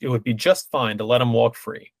 $10,000, it would be just fine to let him walk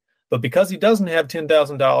free. But because he doesn't have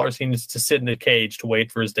 $10,000, he needs to sit in a cage to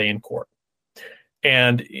wait for his day in court.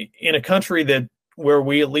 And in a country where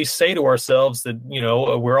we at least say to ourselves that,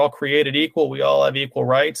 we're all created equal, we all have equal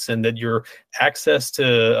rights, and that your access to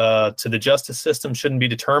the justice system shouldn't be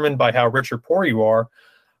determined by how rich or poor you are,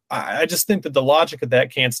 I just think that the logic of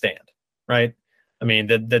that can't stand, right? I mean,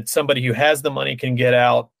 that somebody who has the money can get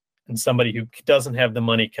out and somebody who doesn't have the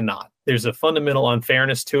money cannot. There's a fundamental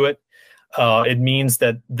unfairness to it. It means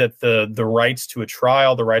that the rights to a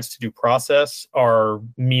trial, the rights to due process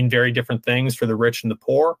mean very different things for the rich and the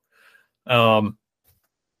poor.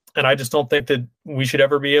 And I just don't think that we should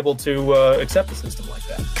ever be able to accept a system like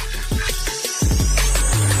that.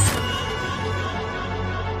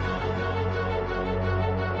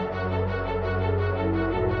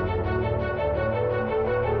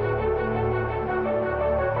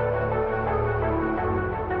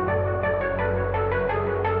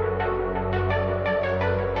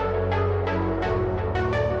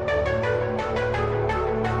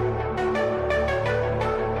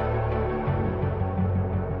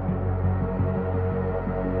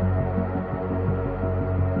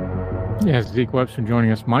 Yeah, Zeke Webster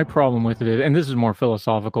joining us. My problem with it is, and this is more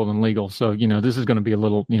philosophical than legal, so, this is going to be a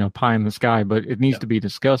little, pie in the sky, but it needs to be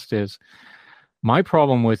discussed, is my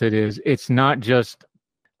problem with it is it's not just,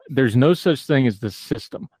 there's no such thing as the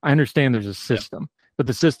system. I understand there's a system, but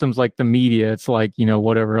the system's like the media. It's like,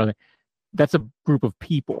 whatever other, that's a group of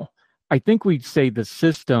people. I think we'd say the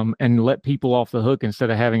system and let people off the hook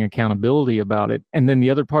instead of having accountability about it. And then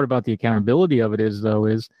the other part about the accountability of it is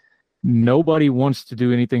nobody wants to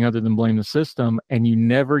do anything other than blame the system, and you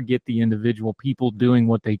never get the individual people doing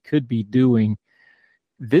what they could be doing.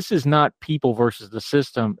 This is not people versus the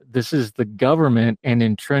system. This is the government and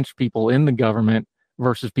entrenched people in the government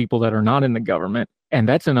versus people that are not in the government. And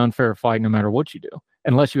that's an unfair fight no matter what you do,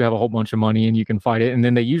 unless you have a whole bunch of money and you can fight it. And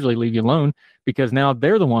then they usually leave you alone because now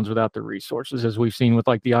they're the ones without the resources, as we've seen with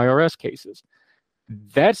like the IRS cases.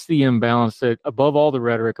 That's the imbalance that, above all the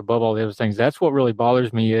rhetoric, above all the other things, that's what really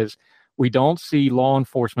bothers me is we don't see law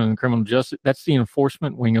enforcement and criminal justice. That's the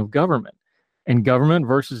enforcement wing of government. And government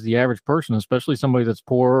versus the average person, especially somebody that's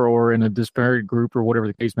poor or in a disparate group or whatever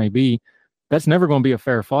the case may be, that's never going to be a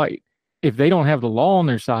fair fight. If they don't have the law on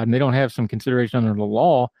their side and they don't have some consideration under the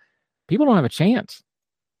law, people don't have a chance.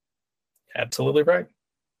 Absolutely right.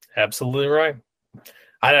 Absolutely right.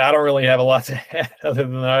 I don't really have a lot to add other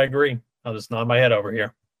than I agree. I'll just nod my head over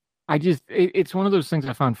here. It's one of those things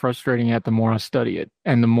I find frustrating the more I study it.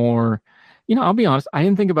 And the more, I'll be honest, I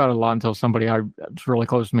didn't think about it a lot until somebody was really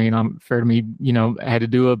close to me and I'm fair to me, had to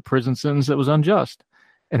do a prison sentence that was unjust.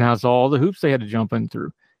 And I saw all the hoops they had to jump in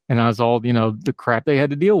through. And I saw all, the crap they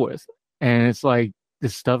had to deal with. And it's like,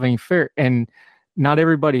 this stuff ain't fair. And not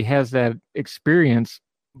everybody has that experience,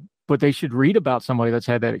 but they should read about somebody that's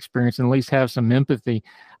had that experience and at least have some empathy.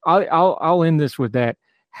 I'll end this with that.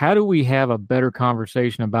 How do we have a better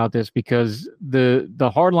conversation about this? Because the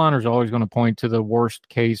hardliners are always going to point to the worst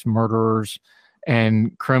case murderers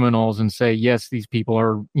and criminals and say, yes, these people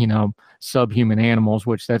are, subhuman animals,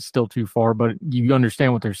 which that's still too far, but you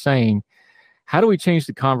understand what they're saying. How do we change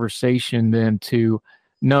the conversation then to,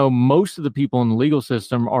 no, most of the people in the legal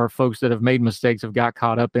system are folks that have made mistakes, have got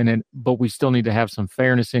caught up in it, but we still need to have some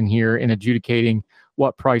fairness in here in adjudicating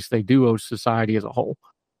what price they do owe society as a whole?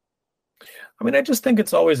 I mean, I just think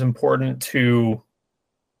it's always important to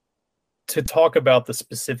talk about the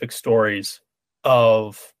specific stories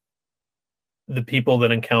of the people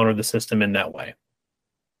that encounter the system in that way.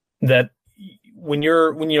 That when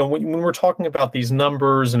we're talking about these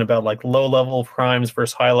numbers and about like low level crimes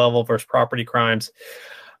versus high level versus property crimes,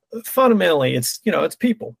 fundamentally it's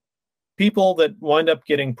people that wind up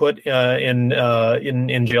getting put in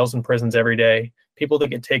jails and prisons every day. People that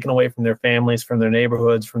get taken away from their families, from their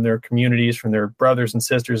neighborhoods, from their communities, from their brothers and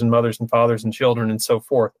sisters and mothers and fathers and children and so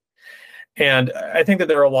forth. And I think that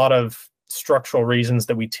there are a lot of structural reasons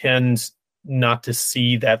that we tend not to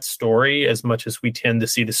see that story as much as we tend to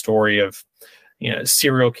see the story of,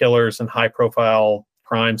 serial killers and high profile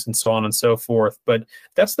crimes and so on and so forth. But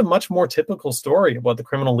that's the much more typical story of what the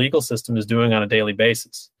criminal legal system is doing on a daily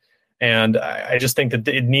basis. And I just think that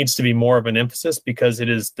it needs to be more of an emphasis because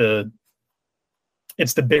it's the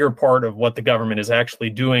bigger part of what the government is actually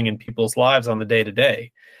doing in people's lives on the day to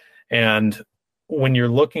day. And when you're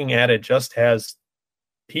looking at it just as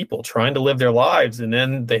people trying to live their lives, and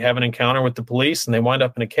then they have an encounter with the police and they wind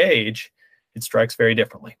up in a cage, it strikes very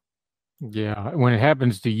differently. Yeah, when it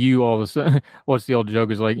happens to you, all of a sudden, what's the old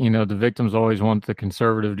joke is like, the victims always want the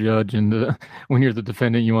conservative judge, and when you're the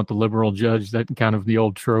defendant, you want the liberal judge. That kind of the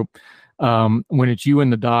old trope. When it's you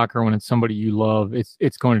in the dock, or when it's somebody you love,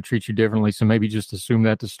 it's going to treat you differently. So maybe just assume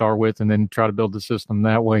that to start with, and then try to build the system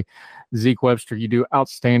that way. Zeke Webster, you do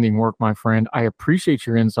outstanding work, my friend. I appreciate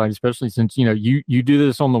your insight, especially since you do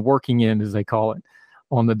this on the working end, as they call it,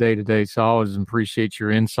 on the day-to-day. So I always appreciate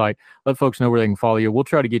your insight. Let folks know where they can follow you. We'll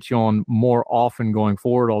try to get you on more often going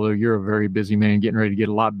forward, although you're a very busy man, getting ready to get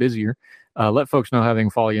a lot busier. Let folks know how they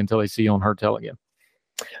can follow you until they see you on Heard Tell again.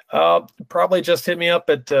 Probably just hit me up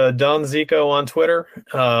at Don Zico on Twitter.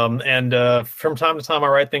 And from time to time, I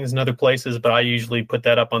write things in other places, but I usually put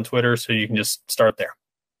that up on Twitter, so you can just start there.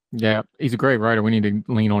 Yeah, he's a great writer. We need to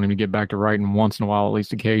lean on him to get back to writing once in a while, at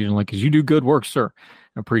least occasionally, because you do good work, sir.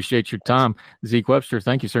 I appreciate your time. Zeke Webster,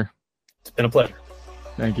 thank you, sir. It's been a pleasure.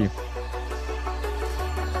 Thank you.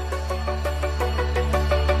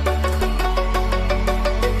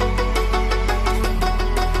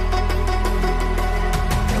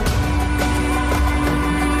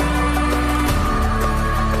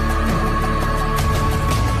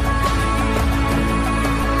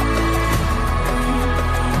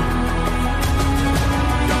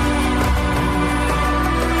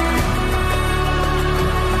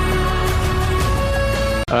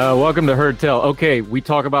 Welcome to Heard Tell. Okay, we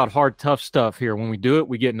talk about hard, tough stuff here. When we do it,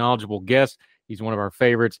 we get knowledgeable guests. He's one of our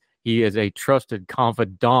favorites. He is a trusted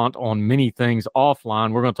confidant on many things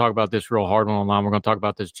offline. We're going to talk about this real hard one online. We're going to talk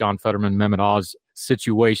about this John Fetterman, Mehmet Oz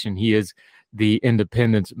situation. He is the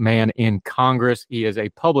independence man in Congress. He is a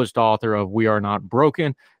published author of We Are Not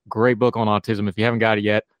Broken. Great book on autism. If you haven't got it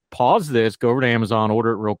yet, pause this, go over to Amazon,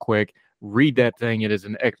 order it real quick. Read that thing. It is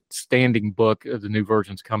an outstanding book. The new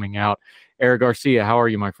version's coming out. Eric Garcia, how are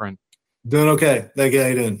you, my friend? Doing okay. Thank you. How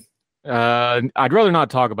you doing? I'd rather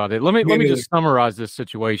not talk about it. Let me just summarize this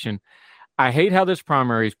situation. I hate how this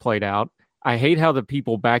primary is played out. I hate how the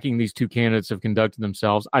people backing these two candidates have conducted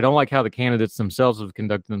themselves. I don't like how the candidates themselves have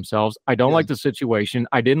conducted themselves. I don't like the situation.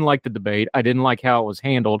 I didn't like the debate. I didn't like how it was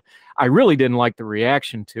handled. I really didn't like the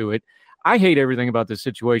reaction to it. I hate everything about this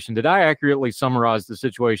situation. Did I accurately summarize the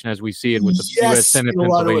situation as we see it with the U.S. Senate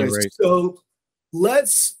Pennsylvania race? So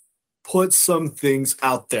let's put some things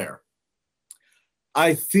out there.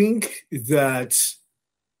 I think that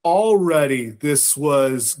already this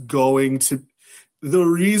was going to – the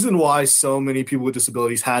reason why so many people with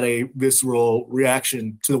disabilities had a visceral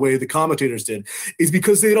reaction to the way the commentators did is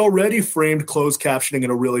because they'd already framed closed captioning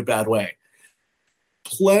in a really bad way.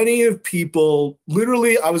 Plenty of people –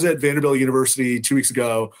 literally, I was at Vanderbilt University 2 weeks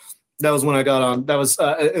ago. That was when I got on. That was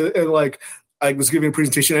I was giving a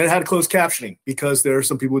presentation, and it had closed captioning because there are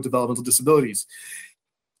some people with developmental disabilities.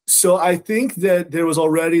 So I think that there was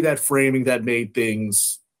already that framing that made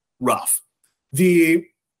things rough. I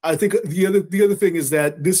think the other thing is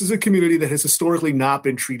that this is a community that has historically not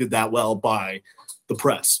been treated that well by the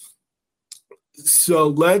press. So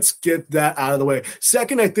let's get that out of the way.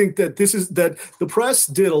 Second, I think that the press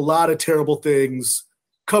did a lot of terrible things,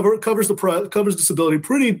 covers disability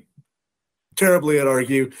pretty terribly, I'd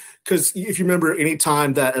argue, because if you remember, any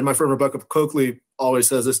time that, and my friend Rebecca Coakley always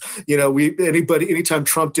says this, anytime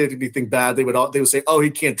Trump did anything bad, they would say, oh, he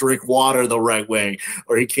can't drink water the right way,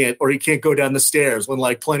 or he can't go down the stairs, when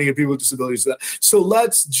like plenty of people with disabilities do that. So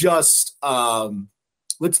let's just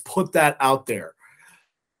let's put that out there.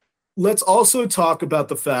 Let's also talk about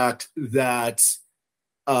the fact that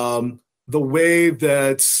the way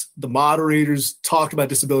that the moderators talked about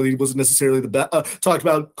disability wasn't necessarily the best, talked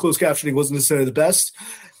about closed captioning wasn't necessarily the best.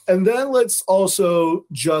 And then let's also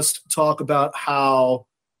just talk about how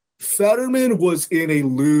Fetterman was in a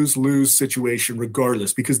lose-lose situation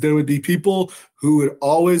regardless, because there would be people who would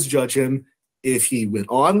always judge him if he went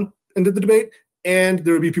on into the debate, and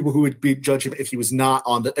there would be people who would judge him if he was not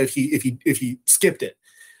on if he skipped it.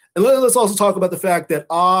 And let's also talk about the fact that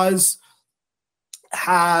Oz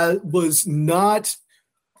was not,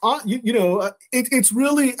 it's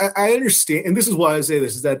really, I understand, and this is why I say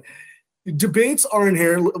this, is that debates are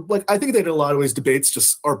inherently, like, I think that in a lot of ways debates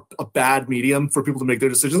just are a bad medium for people to make their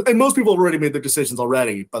decisions, and most people have already made their decisions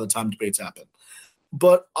already by the time debates happen.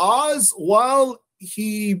 But Oz, while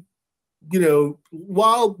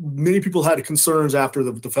many people had concerns after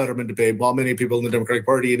the Fetterman debate, while many people in the Democratic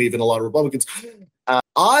Party and even a lot of Republicans,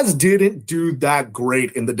 Oz didn't do that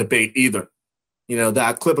great in the debate either.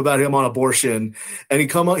 That clip about him on abortion, and he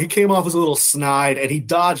came off as a little snide, and he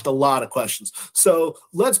dodged a lot of questions. So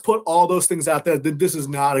let's put all those things out there. This is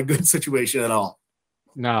not a good situation at all.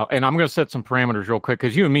 No, and I'm going to set some parameters real quick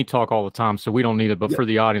because you and me talk all the time, so we don't need it. But for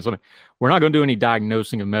the audience, we're not going to do any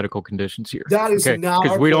diagnosing of medical conditions here. That is not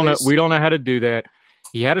because our we don't know. place. We don't know how to do that.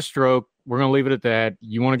 He had a stroke. We're going to leave it at that.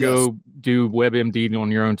 You want to go do WebMD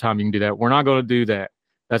on your own time, you can do that. We're not going to do that.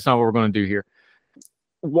 That's not what we're going to do here.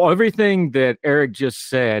 Well, everything that Eric just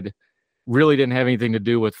said really didn't have anything to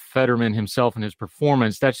do with Fetterman himself and his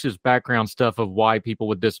performance. That's just background stuff of why people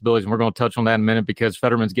with disabilities. And we're going to touch on that in a minute because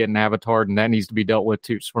Fetterman's getting avatared and that needs to be dealt with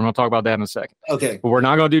too. So we're going to talk about that in a second. Okay. But we're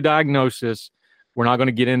not going to do diagnosis. We're not going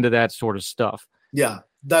to get into that sort of stuff. Yeah.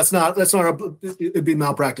 It'd be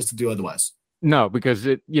malpractice to do otherwise. No, because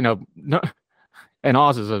and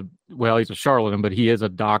Oz is he's a charlatan, but he is a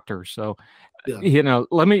doctor. So,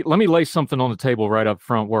 let me lay something on the table right up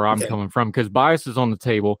front where I'm coming from, because bias is on the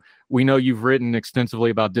table. We know you've written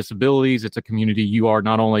extensively about disabilities. It's a community you are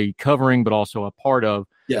not only covering, but also a part of.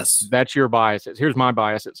 Yes. That's your biases. Here's my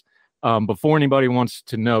biases. Before anybody wants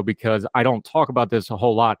to know, because I don't talk about this a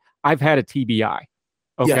whole lot, I've had a TBI.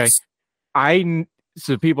 Okay. Yes.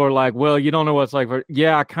 So people are like, well, you don't know what it's like.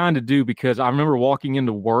 Yeah, I kind of do, because I remember walking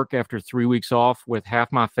into work after 3 weeks off with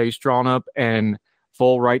half my face drawn up and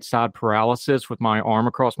full right side paralysis with my arm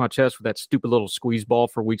across my chest with that stupid little squeeze ball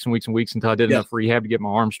for weeks and weeks and weeks until I did enough rehab to get my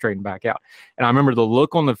arm straightened back out. And I remember the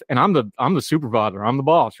look on and I'm the supervisor, I'm the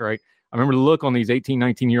boss, right? I remember the look on these 18,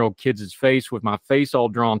 19-year-old kids' face with my face all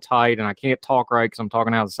drawn tight, and I can't talk right because I'm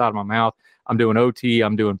talking out of the side of my mouth. I'm doing OT,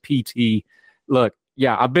 I'm doing PT. Look,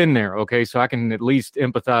 yeah, I've been there, okay? So I can at least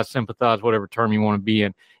empathize, sympathize, whatever term you want to be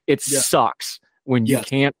in. It sucks when you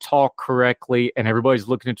can't talk correctly and everybody's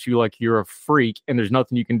looking at you like you're a freak and there's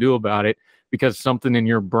nothing you can do about it because something in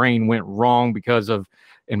your brain went wrong because of,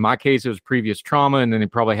 in my case, it was previous trauma, and then they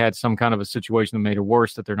probably had some kind of a situation that made it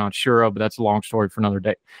worse that they're not sure of, but that's a long story for another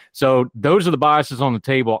day. So those are the biases on the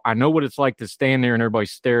table. I know what it's like to stand there and everybody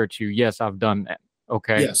stare at you. Yes, I've done that,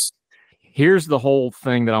 okay? Yes. Here's the whole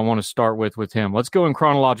thing that I want to start with him. Let's go in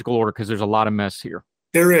chronological order because there's a lot of mess here.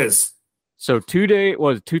 There is. So 3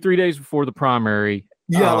 days before the primary.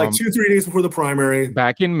 Yeah, like 2-3 days before the primary.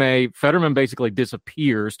 Back in May, Fetterman basically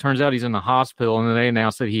disappears. Turns out he's in the hospital, and then they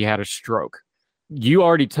announced that he had a stroke. You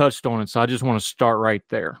already touched on it, so I just want to start right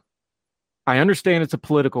there. I understand it's a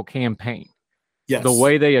political campaign. Yes. The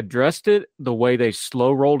way they addressed it, the way they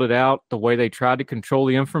slow rolled it out, the way they tried to control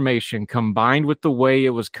the information, combined with the way it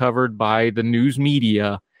was covered by the news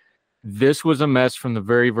media, this was a mess from the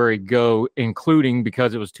very, very go, including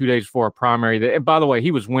because it was 2 days before a primary. And by the way,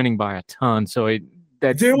 he was winning by a ton, so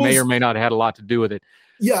may or may not have had a lot to do with it.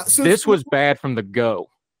 Yeah. So this was bad from the go.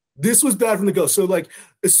 This was bad from the go. So, like,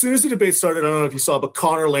 as soon as the debate started, I don't know if you saw, but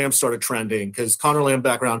Connor Lamb started trending because Connor Lamb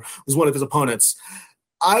background was one of his opponents.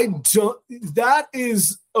 That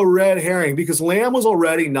is a red herring because Lamb was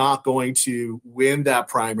already not going to win that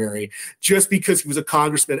primary just because he was a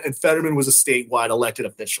congressman and Fetterman was a statewide elected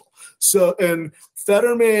official. So, and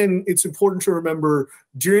Fetterman, it's important to remember,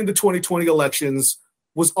 during the 2020 elections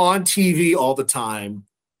was on TV all the time,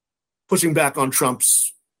 pushing back on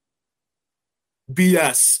Trump's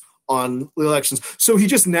BS on the elections. So he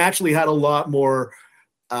just naturally had a lot more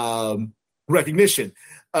recognition.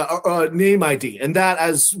 Name ID. And that,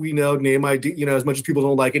 as we know, name ID, as much as people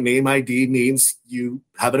don't like it, name ID means you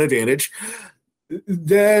have an advantage.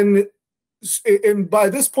 Then, and by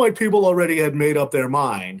this point, people already had made up their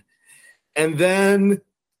mind. And then,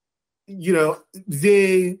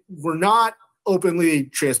 they were not openly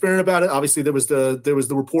transparent about it. Obviously, there was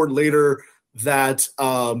the report later that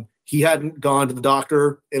he hadn't gone to the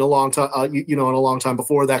doctor in a long time, in a long time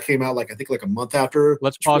before. That came out, I think a month after.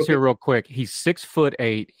 Let's pause here real quick. He's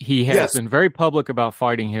 6'8". He has been very public about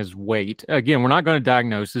fighting his weight. Again, we're not going to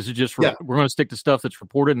diagnose. This is just, we're going to stick to stuff that's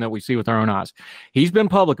reported and that we see with our own eyes. He's been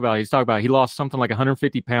public about it. He's talked about it. He lost something like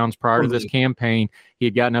 150 pounds prior to this campaign. He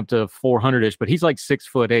had gotten up to 400-ish, but he's like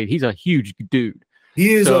 6'8". He's a huge dude.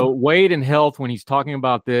 He is weight and health, when he's talking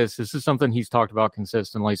about this is something he's talked about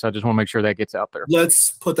consistently. So I just want to make sure that gets out there.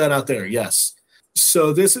 Let's put that out there. Yes.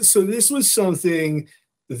 So this was something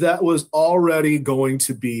that was already going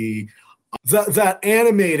to be that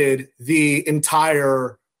animated the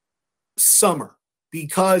entire summer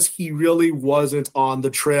because he really wasn't on the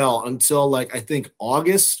trail until I think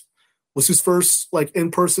August was his first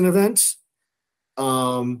in-person event.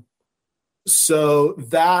 So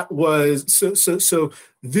that was so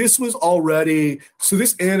this was already, so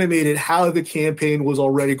this animated how the campaign was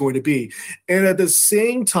already going to be. And at the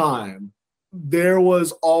same time, there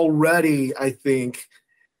was already, I think,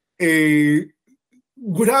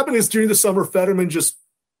 what happened is during the summer, Fetterman just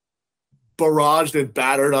barraged and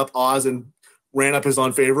battered up Oz and ran up his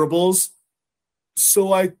unfavorables.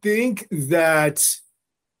 So I think that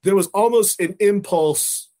there was almost an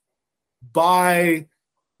impulse by,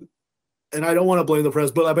 and I don't want to blame the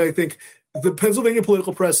press, but I think the Pennsylvania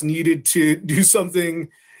political press needed to do something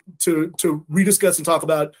to rediscuss and talk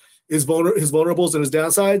about his vulnerables and his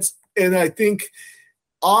downsides. And I think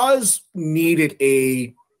Oz needed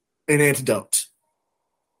an antidote,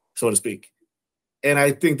 so to speak. And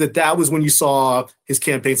I think that was when you saw his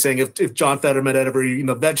campaign saying if John Fetterman had ever eaten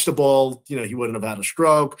a vegetable, he wouldn't have had a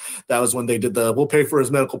stroke. That was when they did we'll pay for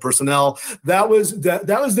his medical personnel. That was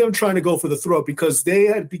them trying to go for the throat because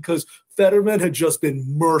Fetterman had just been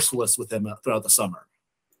merciless with him throughout the summer.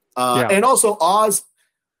 And also Oz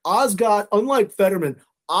got, unlike Fetterman,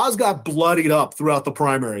 Oz got bloodied up throughout the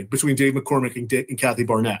primary between Dave McCormick and Kathy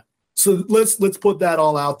Barnett. So let's put that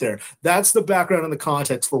all out there. That's the background and the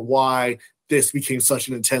context for why this became such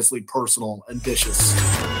an intensely personal and vicious.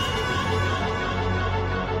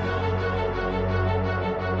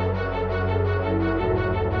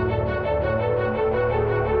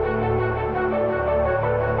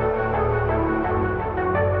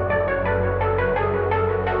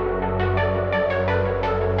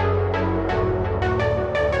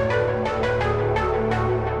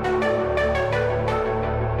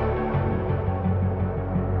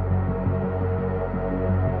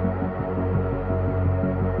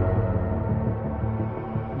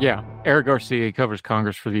 Yeah, Eric Garcia covers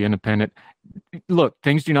Congress for The Independent. Look,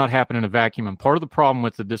 things do not happen in a vacuum. And part of the problem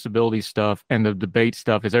with the disability stuff and the debate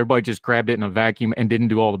stuff is everybody just grabbed it in a vacuum and didn't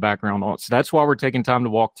do all the background on it. So that's why we're taking time to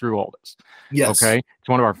walk through all this. Yes. Okay. It's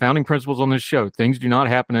one of our founding principles on this show. Things do not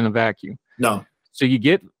happen in a vacuum. No. So you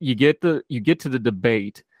get to the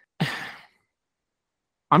debate.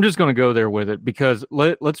 I'm just going to go there with it because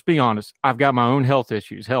let's be honest. I've got my own health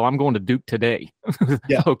issues. Hell, I'm going to Duke today.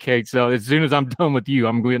 Yeah. Okay. So as soon as I'm done with you,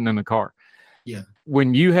 I'm getting in the car. Yeah.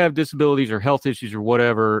 When you have disabilities or health issues or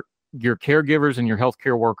whatever, your caregivers and your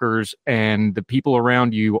healthcare workers and the people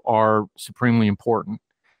around you are supremely important.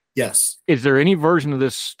 Yes. Is there any version of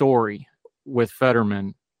this story with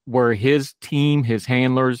Fetterman where his team, his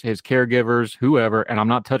handlers, his caregivers, whoever, and I'm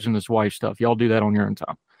not touching this wife stuff. Y'all do that on your own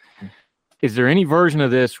time. Is there any version of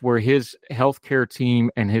this where his healthcare team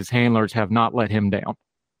and his handlers have not let him down?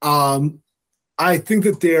 I think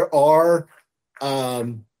that there are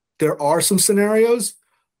some scenarios,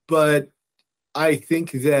 but I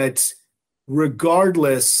think that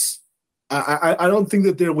regardless, I don't think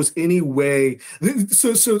that there was any way.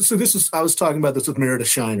 So this was, I was talking about this with Meredith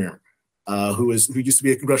Shiner, who used to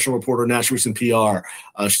be a congressional reporter, National Recent PR.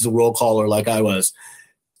 She's a roll caller like I was.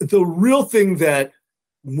 The real thing that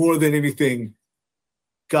more than anything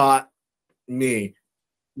got me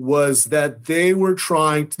was that they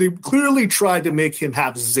clearly tried to make him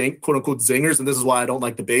have quote unquote zingers. And this is why I don't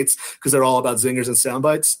like debates, because they're all about zingers and sound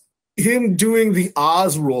bites. Him doing the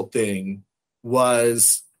Oz rule thing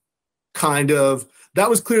was that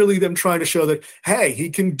was clearly them trying to show that, hey,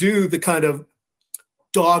 he can do the kind of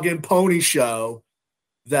dog and pony show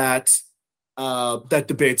that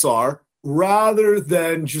debates are, rather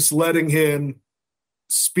than just letting him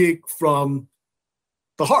speak from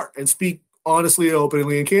the heart and speak honestly,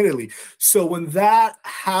 openly, and candidly. So when that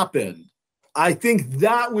happened, I think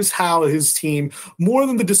that was how his team, more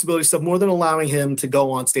than the disability stuff, more than allowing him to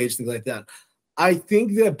go on stage, things like that, I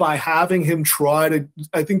think that by having him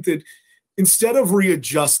I think that instead of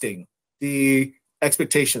readjusting the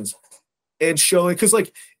expectations and showing, because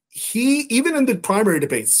he, even in the primary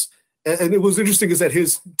debates, and it was interesting, is that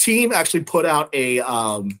his team actually put out a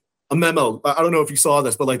memo. I don't know if you saw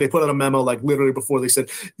this, but they put out a memo literally before. They said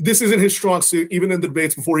this isn't his strong suit. Even in the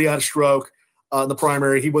debates before he had a stroke in the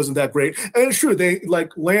primary, he wasn't that great. And it's true. They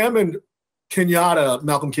Lamb and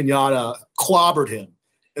Malcolm Kenyatta clobbered him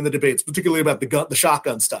in the debates, particularly about the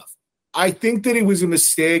shotgun stuff. I think that it was a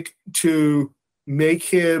mistake to make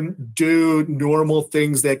him do normal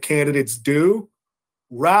things that candidates do,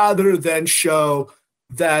 rather than show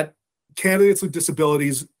that candidates with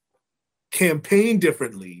disabilities campaign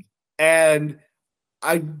differently. And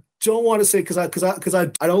I don't want to say, because I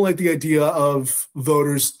don't like the idea of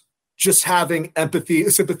voters just having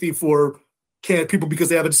sympathy for people because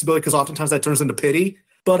they have a disability, because oftentimes that turns into pity.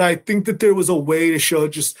 But I think that there was a way to show,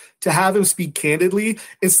 just to have him speak candidly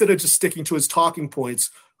instead of just sticking to his talking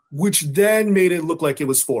points, which then made it look like it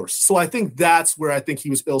was forced. So I think that's where I think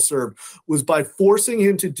he was ill-served, was by forcing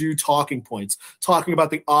him to do talking points, talking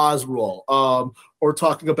about the Oz rule, or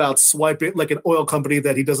talking about swiping, like an oil company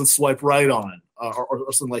that he doesn't swipe right on,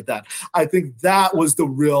 or something like that. I think that was the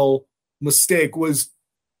real mistake, was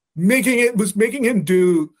making him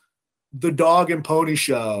do the dog and pony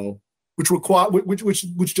show,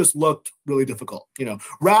 which just looked really difficult,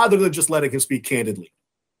 rather than just letting him speak candidly.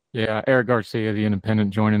 Yeah, Eric Garcia, the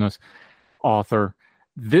Independent, joining us, author.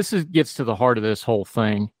 Gets to the heart of this whole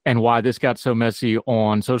thing and why this got so messy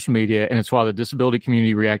on social media, and it's why the disability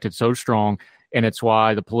community reacted so strong, and it's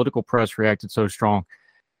why the political press reacted so strong.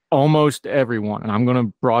 Almost everyone, and I'm going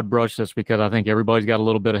to broad brush this because I think everybody's got a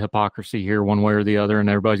little bit of hypocrisy here one way or the other, and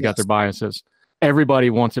everybody's got their biases. Everybody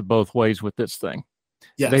wants it both ways with this thing.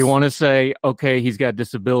 Yes. They want to say, okay, he's got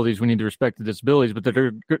disabilities, we need to respect the disabilities, but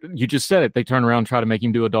you just said it, they turn around and try to make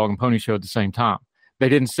him do a dog and pony show at the same time. They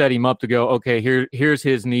didn't set him up to go, okay, here's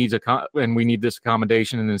his needs, and we need this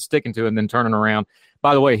accommodation, and then sticking to it, and then turning around.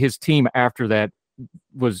 By the way, his team after that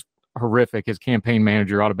was horrific. His campaign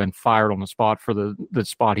manager ought to have been fired on the spot for the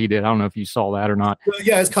spot he did. I don't know if you saw that or not.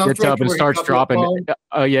 Yeah, his gets up and starts dropping.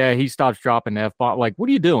 He stops dropping the F-bomb. Like, what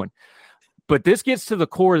are you doing? But this gets to the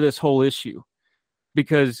core of this whole issue,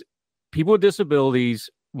 because people with disabilities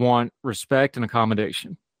want respect and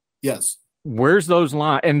accommodation. Yes. Where's those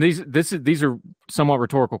lines? And these are somewhat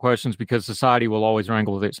rhetorical questions, because society will always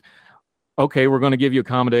wrangle with this. Okay, we're going to give you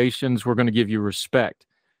accommodations. We're going to give you respect.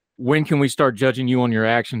 When can we start judging you on your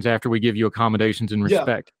actions after we give you accommodations and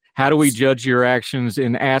respect? Yeah. How do we judge your actions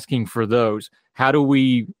in asking for those? How do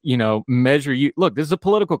we, measure you? Look, this is a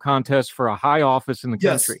political contest for a high office in the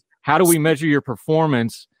country. How do we measure your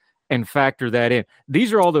performance and factor that in?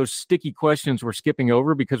 These are all those sticky questions we're skipping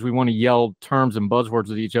over because we want to yell terms and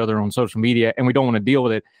buzzwords at each other on social media, and we don't want to deal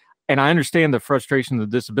with it. And I understand the frustration of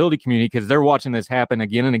the disability community because they're watching this happen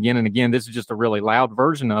again and again and again. This is just a really loud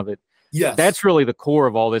version of it. Yes. That's really the core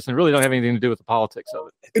of all this, and it really don't have anything to do with the politics of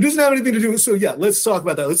it. It doesn't have anything to do with, so yeah, let's talk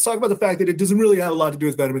about that. Let's talk about the fact that it doesn't really have a lot to do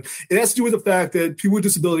with betterment. It has to do with the fact that people with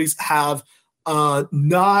disabilities have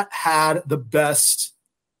not had the best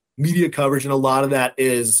media coverage, and a lot of that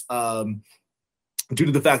is due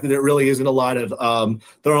to the fact that there really isn't a lot of,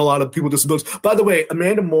 there are a lot of people with disabilities. By the way,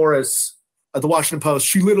 Amanda Morris at the Washington Post,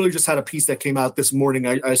 she literally just had a piece that came out this morning.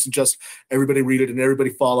 I suggest everybody read it and everybody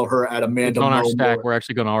follow her at Amanda. It's on our stack. We're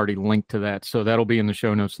actually going to already link to that, so that'll be in the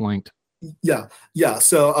show notes linked. Yeah.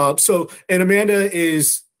 So and Amanda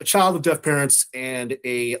is a child of deaf parents and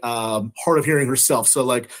a hard of hearing herself. So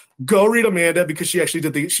like, go read Amanda because she actually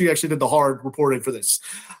did the hard reporting for this.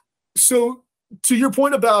 So to your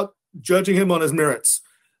point about judging him on his merits,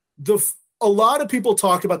 a lot of people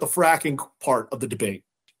talked about the fracking part of the debate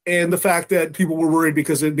and the fact that people were worried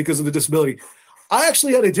because of the disability. I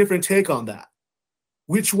actually had a different take on that,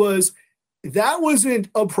 which was that wasn't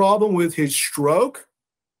a problem with his stroke.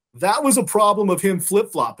 That was a problem of him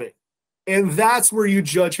flip-flopping. And that's where you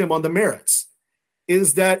judge him on the merits,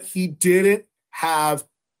 is that he didn't have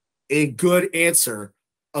a good answer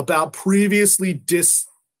about previously disliking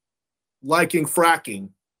fracking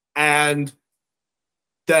and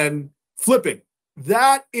then flipping.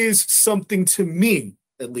 That is something, to me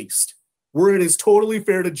at least, where it is totally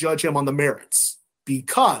fair to judge him on the merits,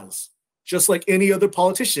 because just like any other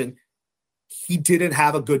politician, he didn't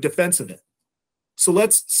have a good defense of it. So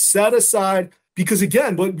let's set aside, because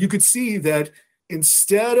again, what you could see that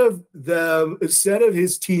instead of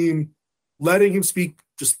his team letting him speak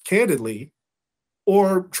just candidly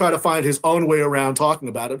or try to find his own way around talking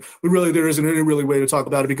about it, but really there isn't any really way to talk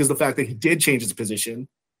about it because the fact that he did change his position,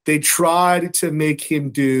 they tried to make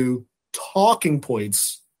him do talking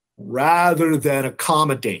points rather than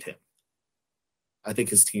accommodate him. I think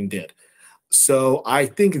his team did. So I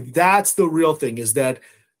think that's the real thing, is that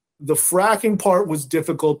the fracking part was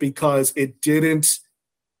difficult because it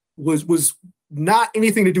was not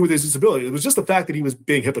anything to do with his disability. It was just the fact that he was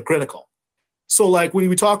being hypocritical. So like when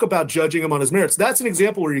we talk about judging him on his merits, that's an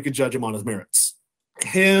example where you could judge him on his merits.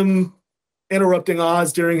 Him interrupting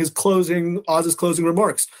Oz during Oz's closing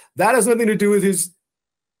remarks, that has nothing to do with his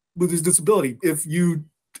disability. If you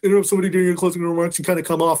interrupt somebody during your closing remarks, you kind of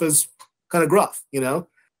come off as kind of gruff,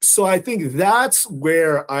 So I think that's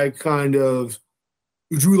where I kind of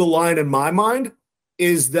drew the line in my mind,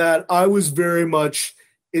 is that I was very much,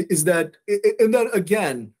 and then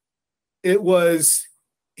again, it was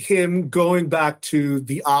him going back to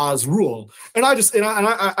the Oz rule. And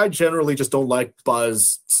I generally just don't like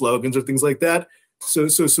buzz slogans or things like that. So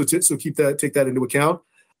take that into account.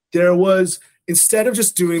 There was, instead of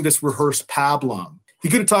just doing this rehearsed pablum, he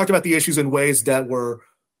could have talked about the issues in ways that were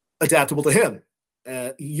adaptable to him.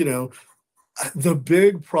 The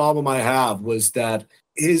big problem I have was that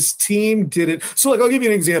his team didn't. So, like, I'll give you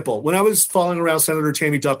an example. When I was following around Senator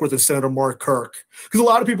Tammy Duckworth and Senator Mark Kirk, because a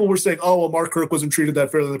lot of people were saying, "Oh, well, Mark Kirk wasn't treated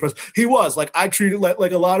that fairly in the press." He was. Like, I treated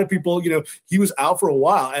like a lot of people. He was out for a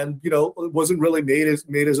while, and it wasn't really made as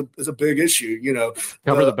a big issue.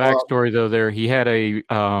 Cover the backstory though. There, he had a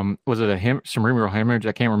was it a cerebral hemorrhage?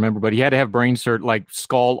 I can't remember, but he had to have brain like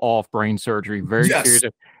skull off brain surgery. Very serious.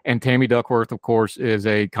 And Tammy Duckworth, of course, is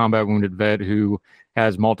a combat wounded vet who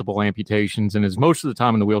has multiple amputations and is most of the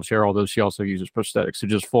time in the wheelchair, although she also uses prosthetics. So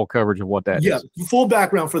just full coverage of what that is. Yeah, full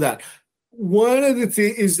background for that. One of the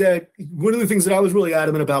things that I was really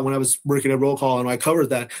adamant about when I was working at Roll Call and I covered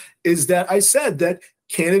that is that I said that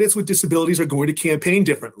candidates with disabilities are going to campaign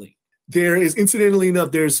differently. There is, incidentally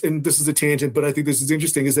enough, and this is a tangent, but I think this is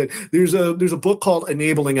interesting, is that there's a book called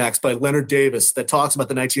Enabling Acts by Leonard Davis that talks about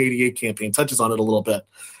the 1988 campaign, touches on it a little bit.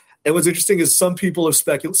 And what's interesting is some people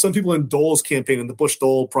in Dole's campaign, in the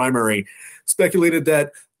Bush-Dole primary, speculated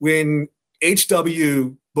that when George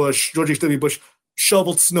H.W. Bush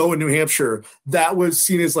shoveled snow in New Hampshire, that was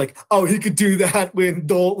seen as like, oh, he could do that when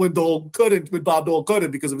Bob Dole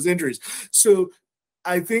couldn't because of his injuries. So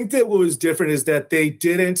I think that what was different is that they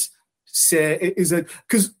didn't say, is that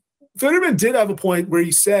because Fetterman did have a point where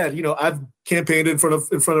he said, I've campaigned in front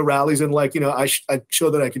of rallies and I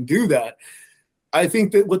show that I can do that. I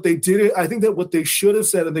think that what they should have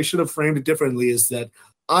said, and they should have framed it differently, is that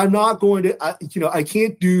I'm not going to, I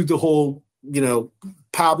can't do the whole,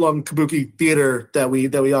 pablum kabuki theater that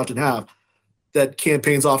we often have, that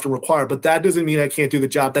campaigns often require. But that doesn't mean I can't do the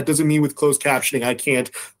job. That doesn't mean with closed captioning I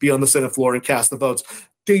can't be on the Senate floor and cast the votes.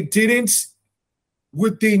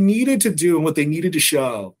 What they needed to do and what they needed to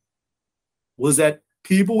show was that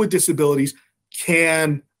people with disabilities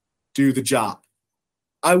can do the job.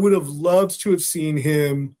 I would have loved to have seen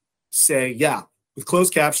him say, yeah, with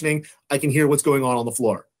closed captioning, I can hear what's going on the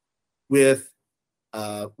floor. With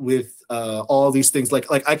all these things, like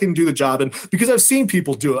I can do the job, and because I've seen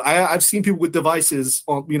people do it. I've seen people with devices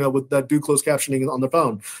on, that do closed captioning on their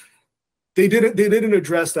phone. They didn't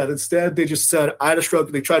address that. Instead, they just said, I had a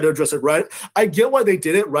stroke. They tried to address it right. I get why they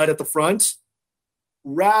did it right at the front,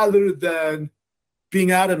 rather than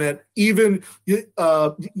being adamant, even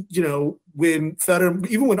when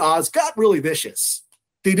Oz got really vicious,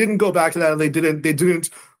 they didn't go back to that, and they didn't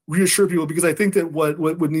reassure people, because I think that what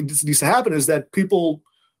needs to happen is that people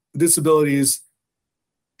with disabilities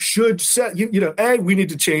should set, we need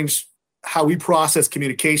to change how we process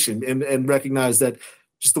communication and recognize that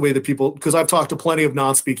just the way that people, because I've talked to plenty of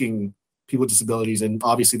non-speaking people with disabilities, and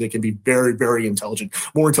obviously they can be very, very intelligent,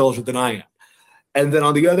 more intelligent than I am. And then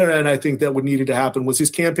on the other end, I think that what needed to happen was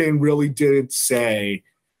his campaign really didn't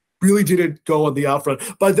go on the out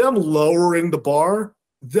front. By them lowering the bar,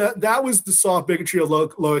 that was the soft bigotry of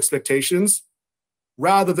low expectations,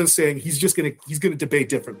 rather than saying he's gonna debate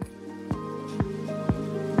differently.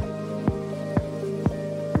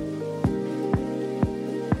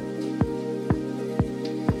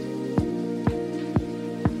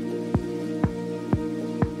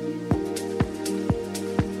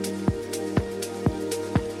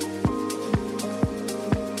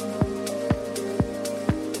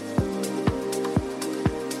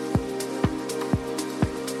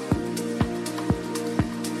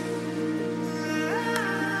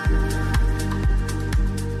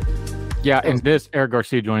 Yeah, and Eric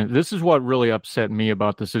Garcia joining. This is what really upset me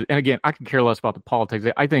about this. And again, I can care less about the politics.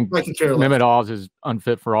 I think Mehmet Oz is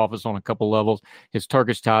unfit for office on a couple levels. His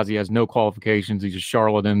Turkish ties, he has no qualifications. He's a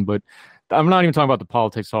charlatan. But I'm not even talking about the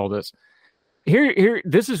politics of all this. Here,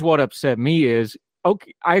 this is what upset me is,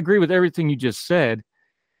 okay, I agree with everything you just said,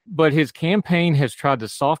 but his campaign has tried to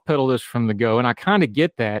soft pedal this from the go, and I kind of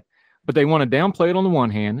get that. But they want to downplay it on the one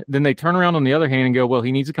hand. Then they turn around on the other hand and go, well,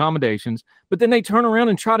 he needs accommodations. But then they turn around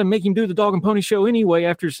and try to make him do the dog and pony show anyway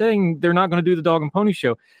after saying they're not going to do the dog and pony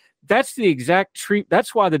show. That's the exact treat.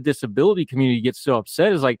 That's why the disability community gets so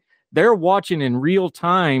upset, is like they're watching in real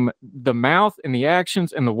time the mouth and the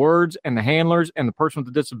actions and the words and the handlers and the person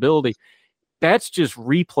with the disability. That's just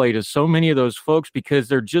replay to so many of those folks, because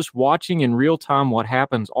they're just watching in real time what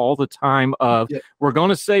happens all the time of, we're going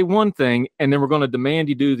to say one thing and then we're going to demand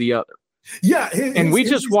you do the other. Yeah. And we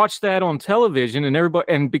just watched that on television, and everybody,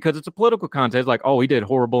 and because it's a political contest, like, oh, he did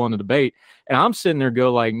horrible in the debate. And I'm sitting there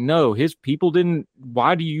go like, no, his people didn't.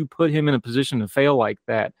 Why do you put him in a position to fail like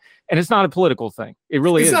that? And it's not a political thing. It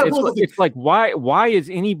really is. It's like, why is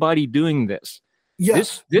anybody doing this? Yeah,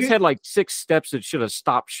 this had like 6 steps that should have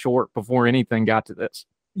stopped short before anything got to this.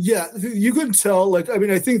 Yeah, you couldn't tell. Like, I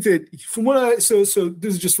mean, I think that from what I so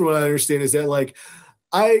this is just from what I understand, is that like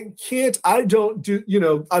I don't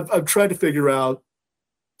do, I've tried to figure out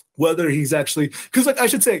whether he's actually, because like I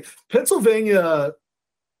should say, Pennsylvania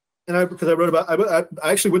and because I wrote about,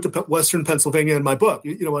 I actually went to Western Pennsylvania in my book,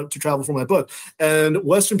 to travel for my book. And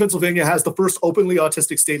Western Pennsylvania has the first openly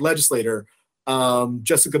autistic state legislator,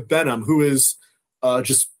 Jessica Benham, who is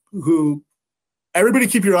who everybody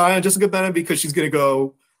keep your eye on Jessica Benham, because she's going to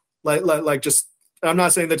go I'm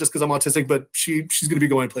not saying that just because I'm autistic, but she's going to be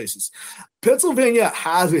going places. Pennsylvania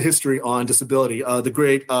has a history on disability. The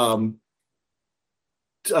great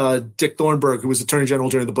Dick Thornburg, who was Attorney General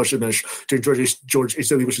during the Bush administration, during George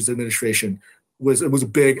H.W. Bush's administration, was a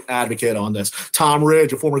big advocate on this. Tom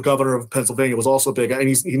Ridge, a former governor of Pennsylvania, was also big, and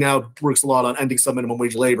he now works a lot on ending subminimum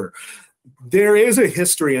wage labor. There is a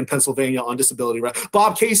history in Pennsylvania on disability rights.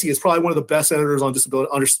 Bob Casey is probably one of the best senators on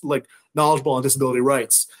disability, knowledgeable on disability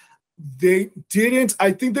rights. I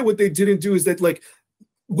think that what they didn't do is that,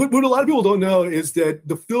 what a lot of people don't know is that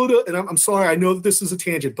the Philadelphia, and I'm sorry, I know that this is a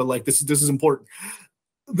tangent, but this is important.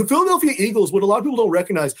 The Philadelphia Eagles, what a lot of people don't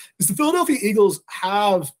recognize is the Philadelphia Eagles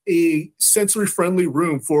have a sensory-friendly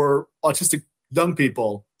room for autistic young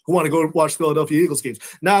people who want to go watch Philadelphia Eagles games.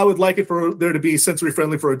 Now, I would like it for there to be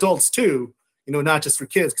sensory-friendly for adults too, not just for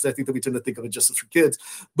kids, because I think that we tend to think of it just as for kids.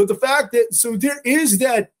 But the fact that, so there is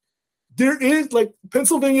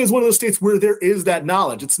Pennsylvania is one of those states where there is that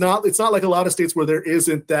knowledge. It's not like a lot of states where there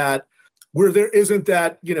isn't that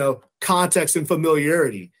context and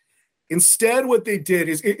familiarity. Instead, what they did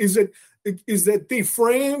is that they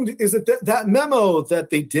framed that memo that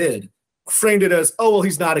they did framed it as, oh, well,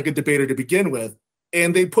 he's not a good debater to begin with.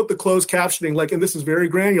 And they put the closed captioning, and this is very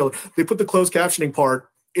granular, they put the closed captioning part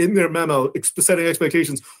in their memo, setting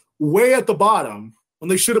expectations way at the bottom, when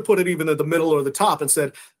they should have put it even at the middle or the top and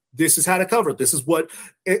said, this is how to cover it. This is what,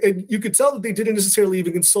 and you could tell that they didn't necessarily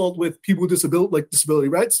even consult with people with disability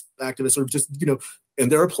rights activists, or just,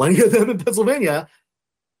 and there are plenty of them in Pennsylvania,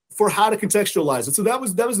 for how to contextualize it. So that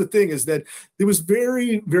was the thing, is that there was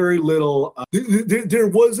very, very little, there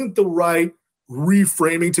wasn't the right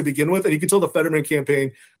reframing to begin with. And you can tell the Fetterman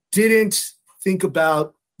campaign didn't think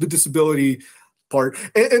about the disability part.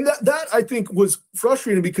 And that I think was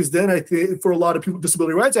frustrating, because then I think for a lot of people,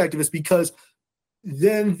 disability rights activists, because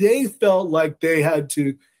then they felt like they had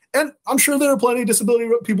to, and I'm sure there are plenty of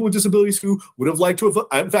people with disabilities who would have liked to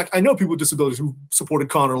have, in fact, I know people with disabilities who supported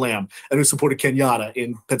Connor Lamb and who supported Kenyatta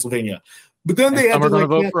in Pennsylvania. But then they had to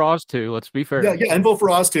vote for Oz too. Let's be fair. Yeah, and vote for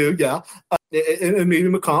Oz too. Yeah, and maybe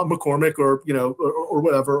McCormick, or or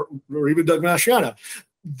whatever, or even Doug Mastriano.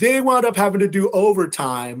 They wound up having to do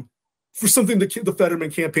overtime for something the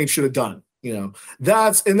Fetterman campaign should have done.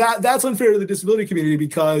 That's unfair to the disability community,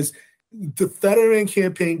 because the Fetterman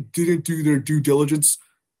campaign didn't do their due diligence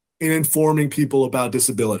in informing people about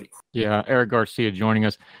disability. Yeah, Eric Garcia joining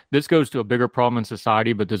us. This goes to a bigger problem in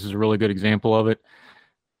society, but this is a really good example of it.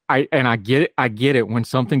 I get it. When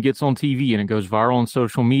something gets on TV and it goes viral on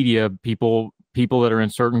social media, people that are in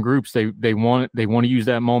certain groups, they want to use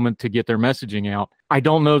that moment to get their messaging out. I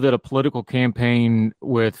don't know that a political campaign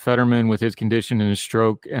with Fetterman, with his condition and his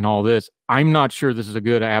stroke and all this, I'm not sure this is a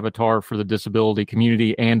good avatar for the disability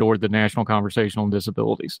community and or the national conversation on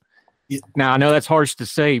disabilities. Yeah. Now, I know that's harsh to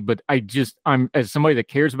say, but I'm as somebody that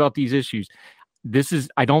cares about these issues,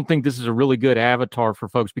 I don't think this is a really good avatar for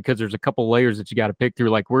folks, because there's a couple layers that you got to pick through,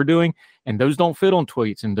 like we're doing, and those don't fit on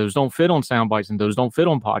tweets, and those don't fit on sound bites, and those don't fit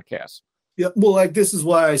on podcasts. Yeah, well, this is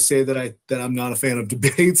why I say that I'm not a fan of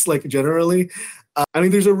debates, generally.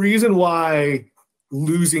 There's a reason why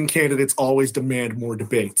losing candidates always demand more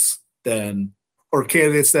debates or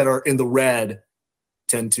candidates that are in the red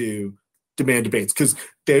tend to demand debates, because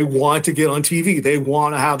they want to get on TV. They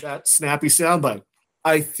want to have that snappy soundbite.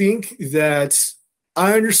 I think that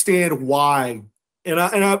I understand why, and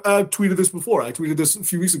I've tweeted this before. I tweeted this a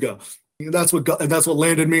few weeks ago. That's what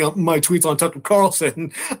landed me on my tweets on Tucker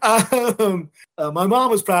Carlson. My mom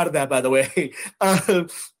was proud of that, by the way.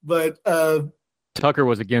 But Tucker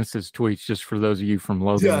was against his tweets, just for those of you from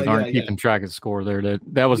Logan that aren't keeping track of the score there.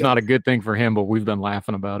 That was not a good thing for him, but we've been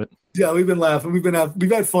laughing about it. Yeah, we've been laughing.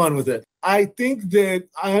 We've had fun with it. I think that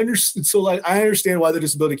I understand. So I understand why the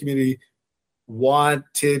disability community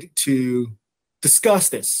wanted to discuss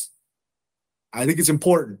this. I think it's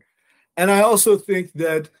important. And I also think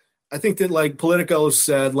that Politico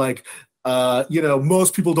said,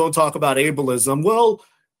 most people don't talk about ableism. Well,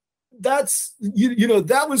 that's,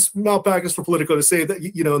 that was malpractice for Politico to say that,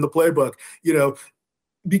 in the playbook,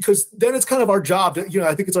 because then it's kind of our job to,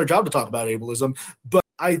 I think it's our job to talk about ableism, but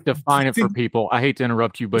I define it for people. I hate to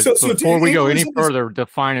interrupt you, but before we go any further,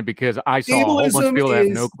 define it, because I saw a whole bunch of people that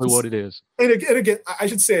have no clue what it is. And again, I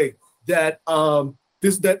should say that,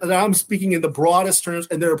 that I'm speaking in the broadest terms,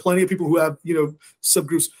 and there are plenty of people who have,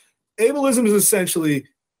 subgroups. Ableism is essentially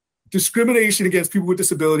discrimination against people with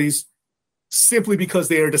disabilities simply because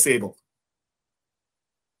they are disabled.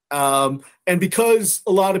 And because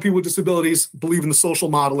a lot of people with disabilities believe in the social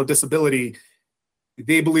model of disability,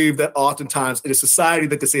 they believe that oftentimes it is society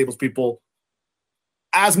that disables people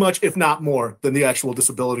as much, if not more, than the actual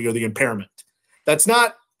disability or the impairment. That's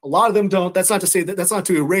not, a lot of them don't, that's not to say that, that's not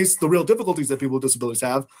to erase the real difficulties that people with disabilities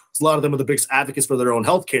have. A lot of them are the biggest advocates for their own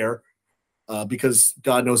health care because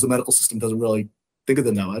God knows the medical system doesn't really think of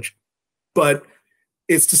them that much. But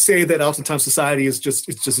it's to say that oftentimes society is just,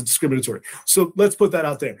 it's just discriminatory. So let's put that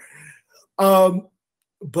out there.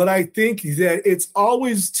 But I think that it's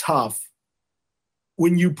always tough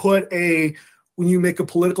when you make a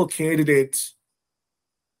political candidate,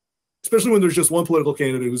 especially when there's just one political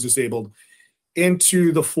candidate who's disabled,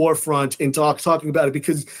 into the forefront and talking about it,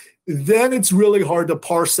 because then it's really hard to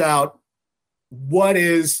parse out what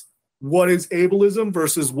is ableism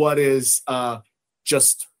versus what is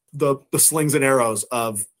just the slings and arrows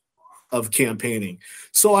of campaigning.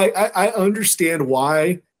 So I understand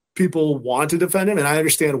why people want to defend him, and I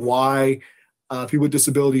understand why people with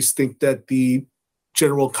disabilities think that the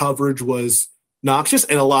general coverage was noxious,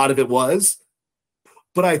 and a lot of it was.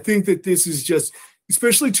 But I think that this is just,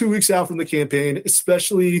 especially 2 weeks out from the campaign,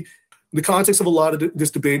 especially in the context of a lot of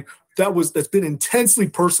this debate, that's been intensely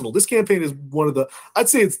personal. This campaign is one of the, I'd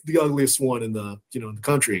say it's the ugliest one in the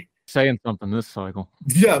country. Saying something this cycle.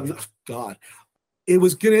 Yeah, God.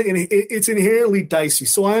 It's inherently dicey.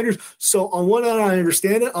 So on one hand, I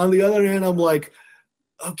understand it. On the other hand, I'm like,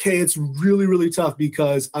 okay, it's really, really tough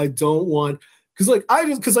because I don't want,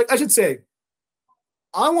 I should say,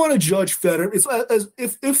 I want to judge Fetterman. It's as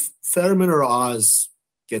if Fetterman or Oz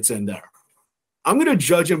gets in there, I'm going to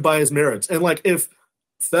judge him by his merits. And like, if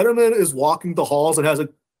Fetterman is walking the halls and has a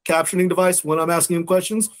captioning device when I'm asking him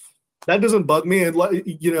questions, that doesn't bug me. And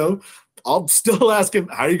I'll still ask him,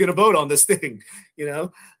 how are you going to vote on this thing?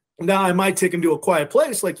 Now I might take him to a quiet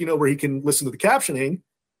place, where he can listen to the captioning,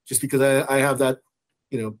 just because I have that,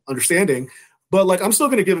 understanding. But I'm still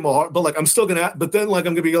going to give him a heart, but I'm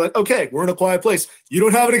going to be like, okay, we're in a quiet place. You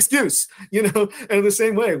don't have an excuse, and in the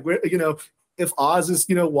same way, if Oz is,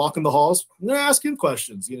 walking the halls, I'm going to ask him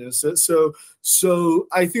questions, so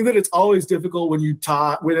I think that it's always difficult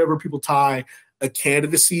whenever people tie a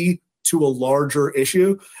candidacy to a larger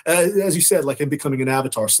issue, as you said, like him becoming an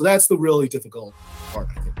avatar. So that's the really difficult part,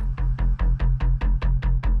 I think.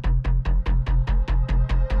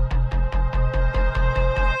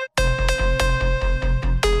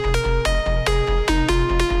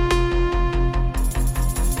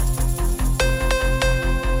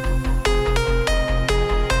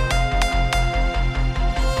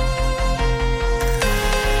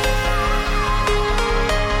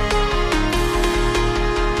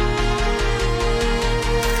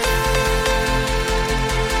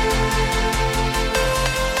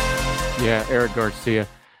 Yeah, Eric Garcia.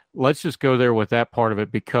 Let's just go there with that part of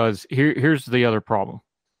it, because here's the other problem.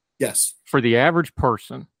 Yes. For the average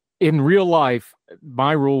person, in real life,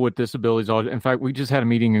 my rule with disabilities, in fact, we just had a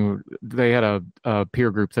meeting, they had a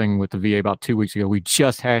peer group thing with the VA about 2 weeks ago. We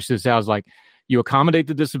just hashed this out. It's like, you accommodate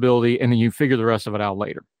the disability and then you figure the rest of it out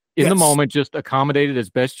later. In the moment, just accommodate it as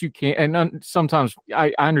best you can. And sometimes,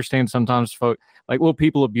 I understand sometimes folks,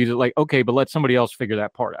 people abuse it. Like, okay, but let somebody else figure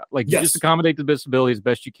that part out. You just accommodate the disability as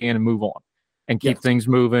best you can and move on and keep things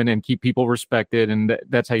moving and keep people respected. And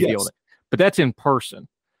that's how you deal with it. But that's in person.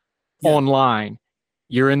 Online,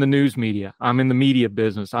 you're in the news media. I'm in the media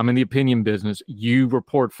business. I'm in the opinion business. You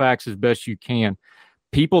report facts as best you can.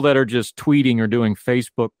 People that are just tweeting or doing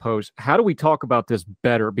Facebook posts, how do we talk about this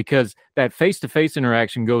better? Because that face-to-face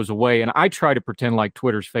interaction goes away, and I try to pretend like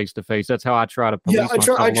Twitter's face-to-face. That's how I try to police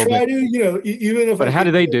myself I try to, even if. But how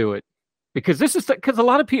do they do it? Because a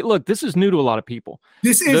lot of people, look, this is new to a lot of people.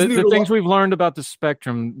 This is the things we've learned about the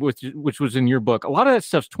spectrum, which was in your book. A lot of that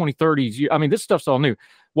stuff's 2030s. I mean, this stuff's all new.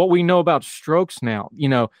 What we know about strokes now,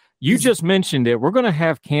 you just mentioned it. We're going to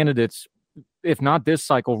have candidates, if not this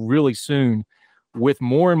cycle, really soon, with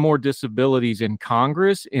more and more disabilities in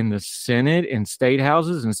Congress, in the Senate, in state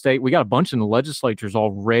houses, we got a bunch in the legislatures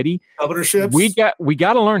already. Governorships. We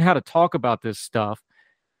got to learn how to talk about this stuff.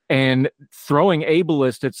 And throwing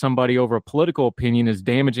ableist at somebody over a political opinion is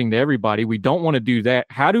damaging to everybody. We don't want to do that.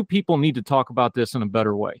 How do people need to talk about this in a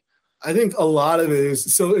better way? I think a lot of it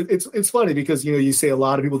is, so it's funny because, you say a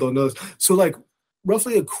lot of people don't know this. So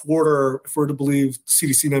roughly a quarter, if we're to believe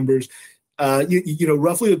CDC numbers,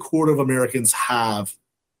 roughly a quarter of Americans have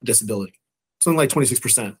a disability, something like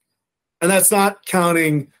 26%. And that's not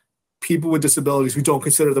counting people with disabilities who don't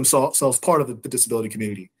consider themselves part of the disability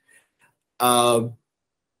community.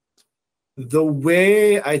 The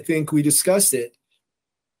way I think we discuss it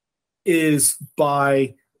is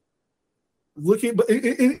by looking, but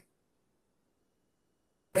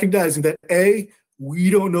recognizing that we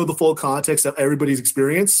don't know the full context of everybody's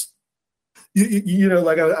experience. You know,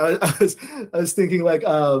 like I was thinking, like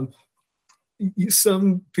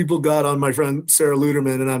some people got on my friend Sarah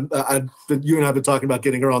Luderman, and you and I have been talking about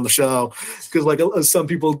getting her on the show because like some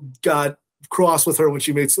people got cross with her when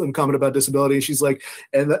she made some comment about disability. She's like,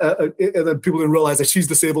 and then people didn't realize that she's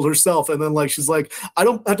disabled herself. And then like she's like, I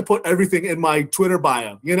don't have to put everything in my Twitter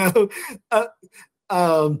bio, you know.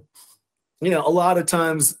 You know, a lot of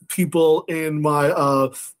times people in my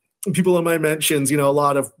mentions, you know, a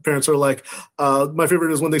lot of parents are like, my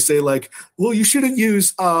favorite is when they say like, well, you shouldn't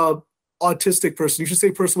use autistic person. You should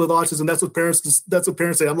say person with autism. That's what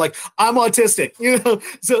parents say. I'm like, I'm autistic, you know.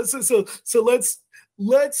 So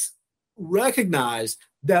let's recognize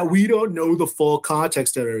that we don't know the full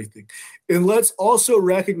context of everything. And let's also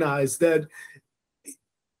recognize that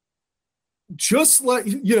just like,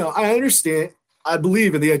 you know, I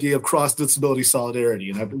believe in the idea of cross-disability solidarity,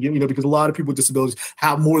 and you know, because a lot of people with disabilities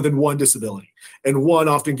have more than one disability, and one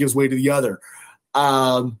often gives way to the other,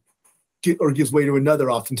 or gives way to another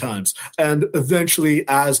oftentimes. And eventually,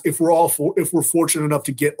 if we're fortunate enough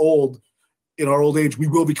to get old, in our old age, we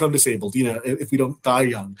will become disabled, you know, if we don't die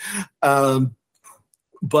young.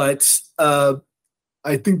 But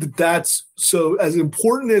I think that's so. As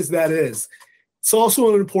important as that is, it's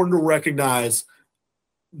also important to recognize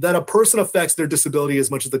that a person affects their disability as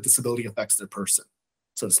much as the disability affects their person,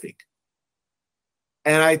 so to speak.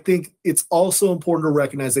 And I think it's also important to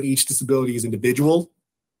recognize that each disability is individual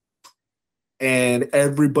and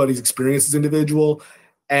everybody's experience is individual,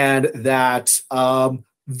 and that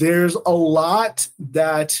there's a lot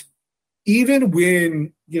that even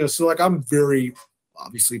when, you know, so like I'm very,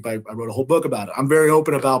 obviously I wrote a whole book about it. I'm very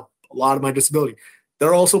open about a lot of my disability. There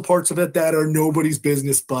are also parts of it that are nobody's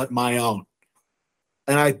business but my own.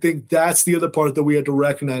 And I think that's the other part that we have to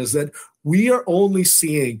recognize, that we are only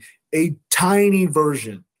seeing a tiny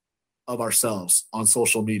version of ourselves on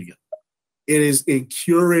social media. It is a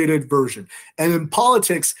curated version. And in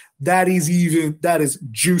politics, that is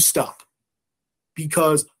juiced up,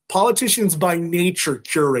 because politicians by nature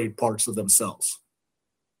curate parts of themselves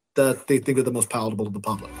that they think are the most palatable to the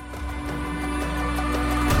public.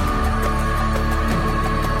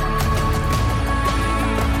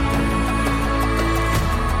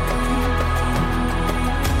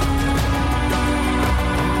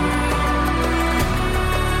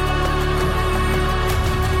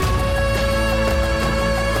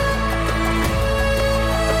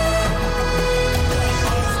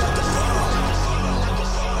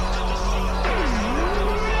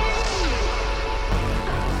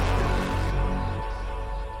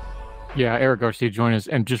 Yeah, Eric Garcia joined us,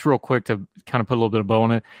 and just real quick to kind of put a little bit of bow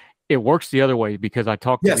on it. It works the other way, because I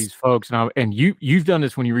talk to these folks, and you've done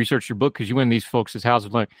this when you research your book, because you went in these folks'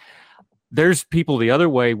 houses. Like, there's people the other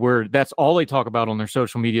way where that's all they talk about on their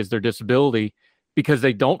social media is their disability, because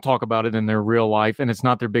they don't talk about it in their real life, and it's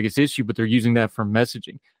not their biggest issue, but they're using that for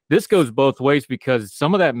messaging. This goes both ways, because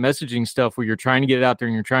some of that messaging stuff where you're trying to get it out there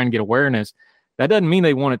and you're trying to get awareness, that doesn't mean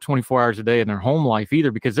they want it 24 hours a day in their home life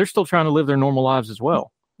either, because they're still trying to live their normal lives as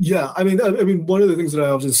well. Yeah, I mean, one of the things that I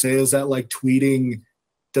often say is that like tweeting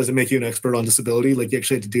doesn't make you an expert on disability. Like, you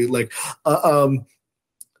actually have to do like, I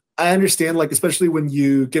understand, like, especially when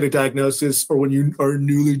you get a diagnosis or when you are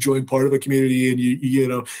newly joined part of a community and you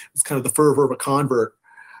know, it's kind of the fervor of a convert.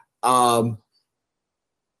 But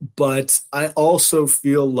I also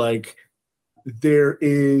feel like there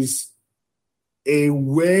is a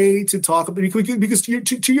way to talk about it, because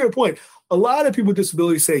to your point, a lot of people with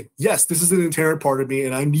disabilities say, yes, this is an inherent part of me,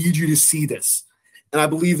 and I need you to see this. And I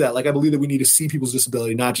believe that. Like, I believe that we need to see people's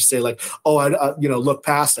disability, not just say like, oh, I you know, look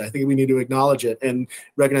past it. I think we need to acknowledge it and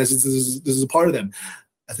recognize this is a part of them.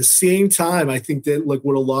 At the same time, I think that like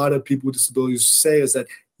what a lot of people with disabilities say is that,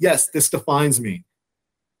 yes, this defines me.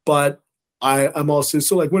 But I'm also,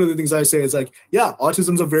 so like one of the things I say is like, yeah,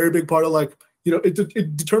 autism is a very big part of, like, you know, it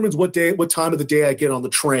determines what time of the day I get on the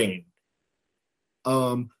train.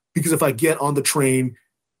 Because if I get on the train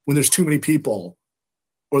when there's too many people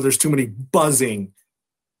or there's too many buzzing,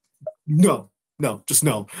 just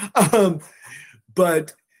no.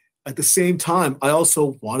 But at the same time, I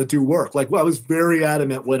also want to do work. Like, I was very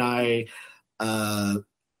adamant when I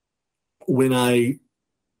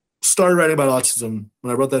started writing about autism,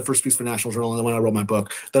 when I wrote that first piece for National Journal, and then when I wrote my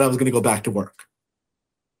book, that I was going to go back to work.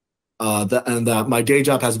 That my day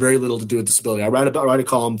job has very little to do with disability. I write a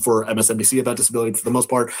column for MSNBC about disability. For the most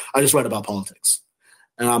part, I just write about politics,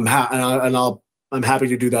 and I'm happy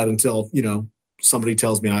to do that until, you know, somebody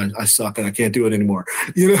tells me I suck and I can't do it anymore.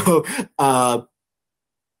 You know,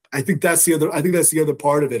 I think that's the other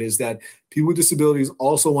part of it, is that people with disabilities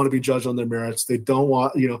also want to be judged on their merits. They don't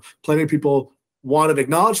want, plenty of people want it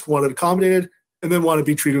acknowledged, want it accommodated, and then want to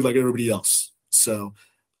be treated like everybody else. So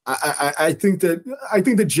I think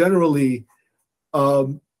that generally,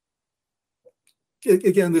 again,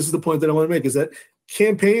 this is the point that I want to make, is that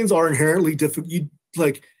campaigns are inherently difficult.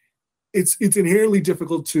 It's inherently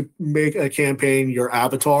difficult to make a campaign your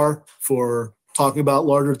avatar for talking about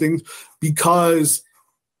larger things, because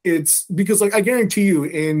I guarantee you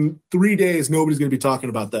in 3 days nobody's going to be talking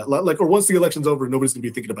about that. Or once the election's over, nobody's going to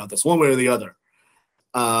be thinking about this one way or the other.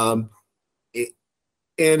 And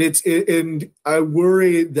I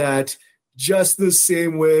worry that just the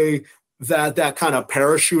same way that kind of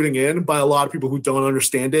parachuting in by a lot of people who don't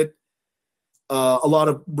understand it, a lot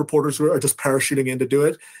of reporters who are just parachuting in to do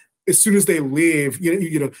it, as soon as they leave,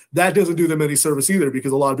 that doesn't do them any service either,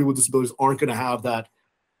 because a lot of people with disabilities aren't going to have that.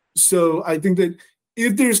 So I think that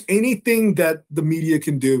if there's anything that the media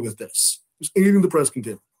can do with this, there's anything the press can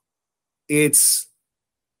do, it's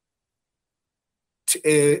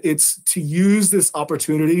to use this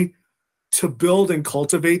opportunity to build and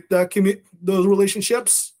cultivate those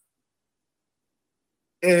relationships,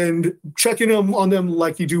 and checking on them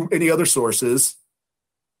like you do any other sources,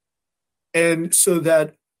 and so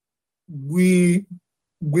that when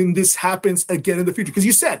this happens again in the future, because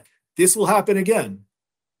you said this will happen again,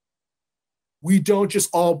 we don't just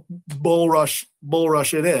all bull rush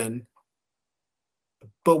it in,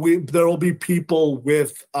 but there will be people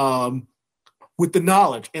with the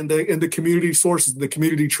knowledge and the community sources, the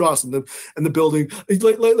community trust, and the building.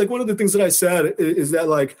 Like one of the things that I said is that,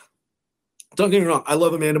 like, don't get me wrong, I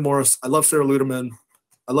love Amanda Morris, I love Sarah Ludeman,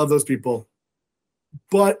 I love those people,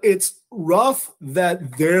 but it's rough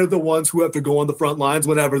that they're the ones who have to go on the front lines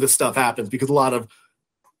whenever this stuff happens, because a lot of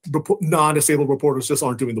non-disabled reporters just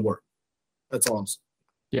aren't doing the work. That's all I'm saying.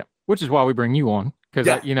 Yeah, which is why we bring you on, because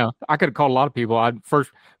I could have called a lot of people.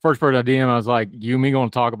 First person I DM, I was like, "You and me going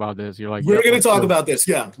to talk about this?" You're like, "We're going to talk about this."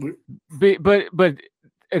 Yeah, but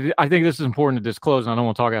I think this is important to disclose. And I don't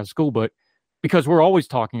want to talk out of school, but because we're always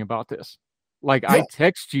talking about this. Like, I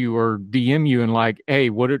text you or DM you and like,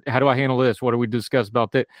 "Hey, how do I handle this? What do we discuss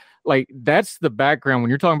about that?" Like, that's the background when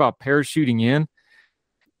you're talking about parachuting in.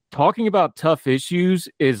 Talking about tough issues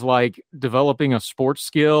is like developing a sports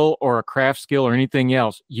skill or a craft skill or anything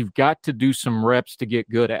else. You've got to do some reps to get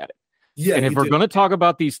good at it. Yeah, and if we're going to talk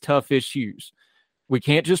about these tough issues, we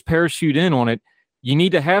can't just parachute in on it. You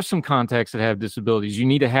need to have some contacts that have disabilities. You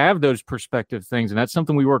need to have those perspective things. And that's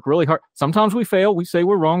something we work really hard. Sometimes we fail. We say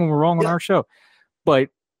we're wrong and we're wrong on our show. But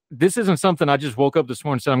this isn't something I just woke up this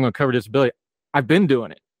morning and said, I'm going to cover disability. I've been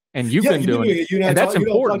doing it. And you've been doing it. And that's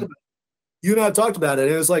important. You and I talked about it.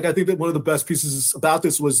 And it was like, I think that one of the best pieces about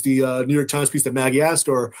this was the New York Times piece that Maggie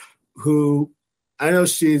Astor, who I know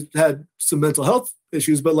she's had some mental health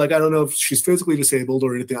issues, but like, I don't know if she's physically disabled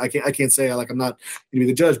or anything. I can't say, like, I'm not going to be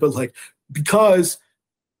the judge, but like, because,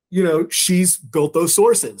 she's built those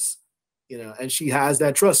sources, and she has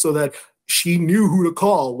that trust, so that she knew who to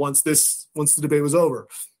call once the debate was over.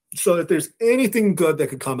 So if there's anything good that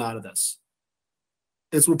could come out of this,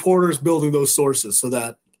 it's reporters building those sources, so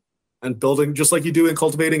that, and building, just like you do in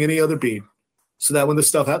cultivating any other beat, so that when this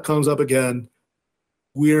stuff comes up again,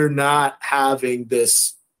 we're not having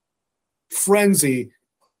this frenzy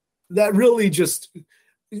that really just,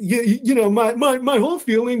 my whole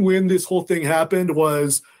feeling when this whole thing happened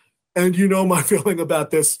was, and my feeling about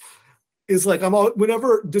this is like,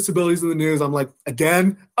 whenever disabilities in the news, I'm like,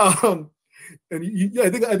 again, and I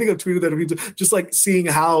think I've tweeted that, just like seeing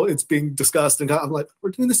how it's being discussed, and I'm like,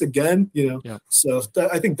 we're doing this again, Yeah. So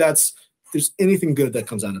I think if there's anything good that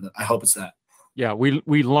comes out of it, I hope it's that. Yeah,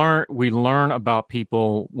 we learn about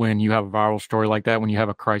people when you have a viral story like that, when you have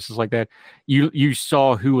a crisis like that. You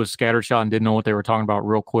saw who was scattershot and didn't know what they were talking about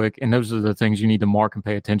real quick, and those are the things you need to mark and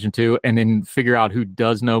pay attention to, and then figure out who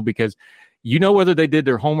does know, because whether they did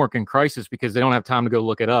their homework in crisis, because they don't have time to go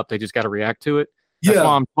look it up. They just got to react to it. That's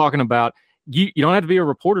why I'm talking about. You don't have to be a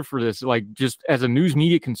reporter for this. Like, just as a news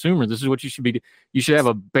media consumer, this is what you should be. You should have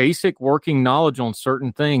a basic working knowledge on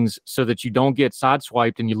certain things, so that you don't get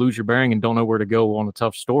sideswiped and you lose your bearing and don't know where to go on a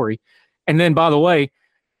tough story. And then, by the way,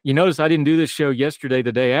 you notice I didn't do this show yesterday,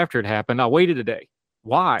 the day after it happened. I waited a day.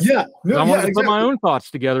 Why? Yeah. No, I wanted to put my own thoughts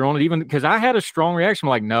together on it, even because I had a strong reaction. I'm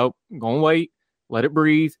like, nope, I'm going to wait, let it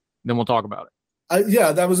breathe, then we'll talk about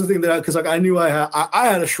it. That was the thing because I knew I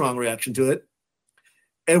had a strong reaction to it.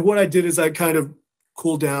 And what I did is I kind of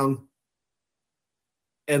cooled down.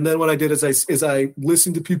 And then what I did is I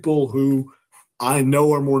listened to people who I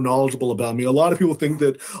know are more knowledgeable about me. A lot of people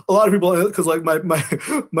because like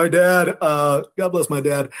my dad, God bless my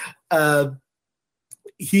dad,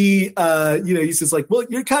 he, he says like, well,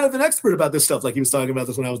 you're kind of an expert about this stuff. Like he was talking about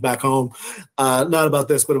this when I was back home, not about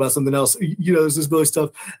this, but about something else, this disability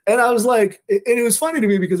stuff. And I was like, and it was funny to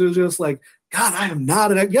me because it was just like, God, I am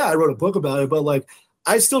not I wrote a book about it, but like,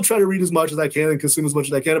 I still try to read as much as I can and consume as much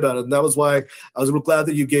as I can about it. And that was why I was real glad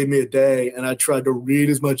that you gave me a day, and I tried to read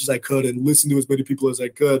as much as I could and listen to as many people as I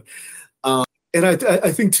could. And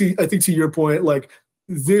I think to your point, like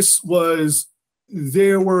there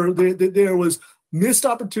was missed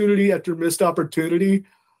opportunity after missed opportunity.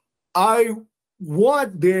 I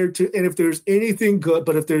want there to, and if there's anything good,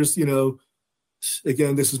 but if there's,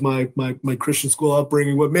 again, this is my Christian school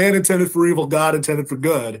upbringing, what man intended for evil, God intended for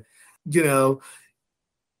good.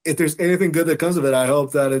 If there's anything good that comes of it, I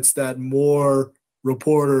hope that it's that more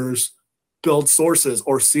reporters build sources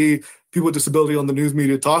or see people with disability on the news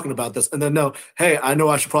media talking about this, and then know, hey, I know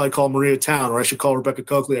I should probably call Maria Town, or I should call Rebecca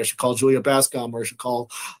Coakley, I should call Julia Bascom, or I should call,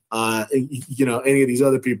 any of these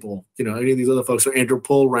other people, any of these other folks, or Andrew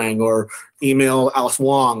Pulrang, or email Alice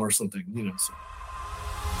Wong or something, So.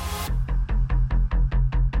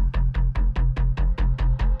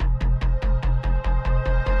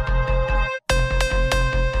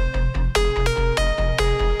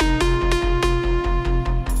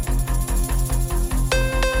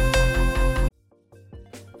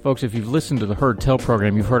 Folks, if you've listened to the Heard Tell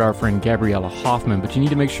program, you've heard our friend Gabriella Hoffman, but you need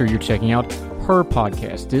to make sure you're checking out her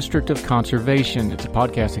podcast, District of Conservation. It's a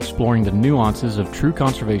podcast exploring the nuances of true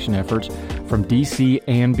conservation efforts from DC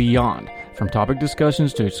and beyond. From topic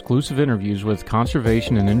discussions to exclusive interviews with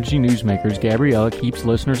conservation and energy newsmakers, Gabriella keeps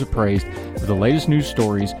listeners appraised of the latest news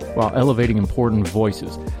stories while elevating important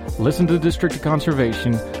voices. Listen to District of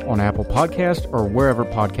Conservation on Apple Podcasts or wherever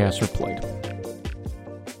podcasts are played.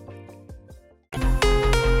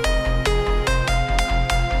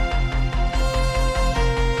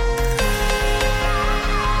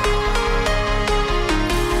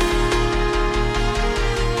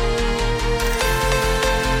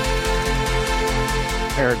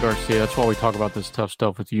 Eric Garcia, that's why we talk about this tough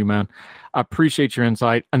stuff with you, man. I appreciate your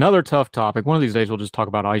insight. Another tough topic. One of these days we'll just talk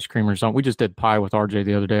about ice cream or something. We just did pie with RJ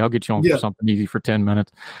the other day. I'll get you on for something easy for 10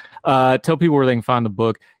 minutes. Tell people where they can find the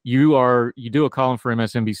book. You do a column for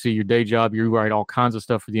MSNBC, your day job. You write all kinds of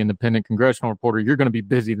stuff for the Independent, Congressional Reporter. You're going to be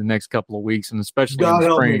busy the next couple of weeks, and especially in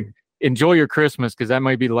the spring. Enjoy your Christmas, because that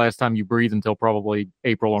might be the last time you breathe until probably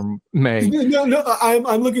April or May. No,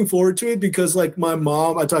 I'm looking forward to it because, like, my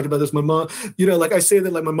mom, I talked about this. My mom, like I say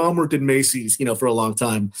that, like, my mom worked at Macy's, for a long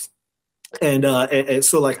time, and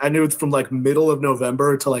so like I knew from like middle of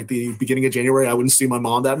November to like the beginning of January, I wouldn't see my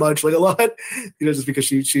mom that much, like a lot, just because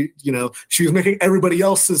she was making everybody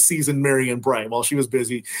else's season merry and bright while she was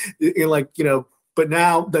busy, and But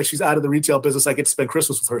now that she's out of the retail business, I get to spend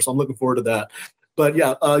Christmas with her, so I'm looking forward to that. But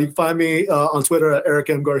yeah, you can find me on Twitter at Eric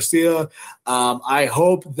M. Garcia. I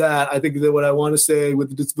think that what I want to say with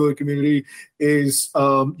the disability community is,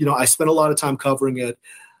 I spent a lot of time covering it.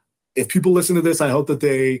 If people listen to this, I hope that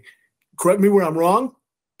they correct me where I'm wrong.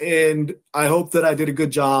 And I hope that I did a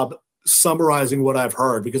good job summarizing what I've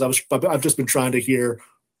heard, because I've just been trying to hear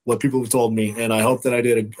what people have told me. And I hope that I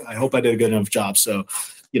did a good enough job. So,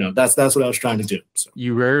 that's what I was trying to do. So.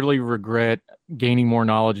 You rarely regret gaining more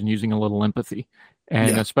knowledge and using a little empathy.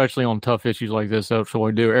 And especially on tough issues like this, that's what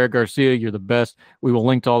we do. Eric Garcia, you're the best. We will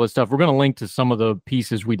link to all this stuff. We're going to link to some of the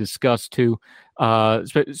pieces we discussed too.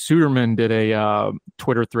 Suderman did a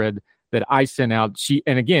Twitter thread that I sent out. She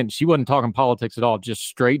wasn't talking politics at all, just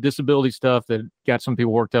straight disability stuff that got some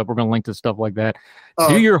people worked up. We're going to link to stuff like that.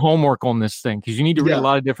 Do your homework on this thing, because you need to read a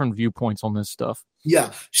lot of different viewpoints on this stuff.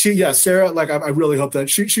 Yeah, Sarah, like I really hope that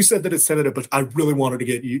she said that it's tentative, but I really wanted to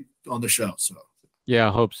get you on the show. So yeah,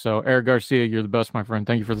 I hope so. Eric Garcia, you're the best, my friend.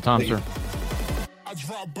 Thank you for the time, sir.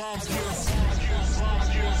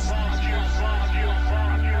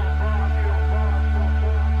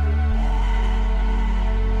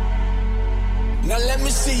 Now let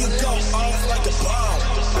me see you go off like a bomb.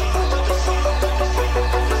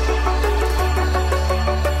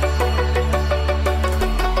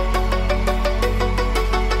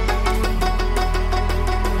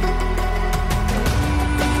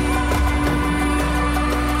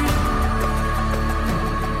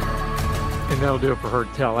 And that'll do it for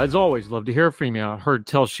Heard Tell. As always, love to hear from you.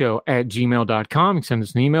 HeardTellShow@gmail.com. You can send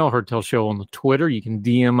us an email, Heard Tell Show on the Twitter. You can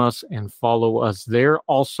DM us and follow us there.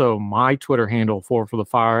 Also, my Twitter handle, for the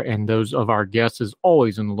Fire, and those of our guests is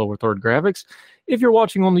always in the lower third graphics. If you're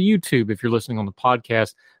watching on the YouTube, if you're listening on the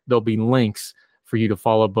podcast, there'll be links for you to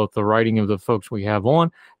follow both the writing of the folks we have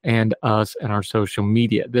on and us and our social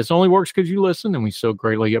media. This only works because you listen, and we so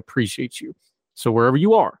greatly appreciate you. So wherever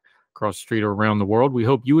you are, across the street or around the world, we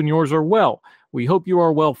hope you and yours are well. We hope you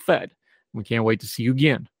are well fed. We can't wait to see you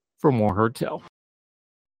again for more Heard Tell.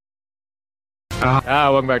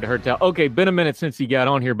 Welcome back to Heard Tell. Okay, been a minute since he got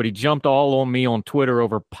on here, but he jumped all on me on Twitter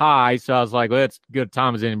over pie. So I was like, well, that's good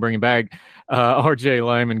time as in bringing back RJ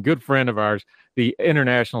Lehman, good friend of ours, the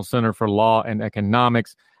International Center for Law and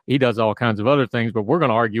Economics. He does all kinds of other things, but we're going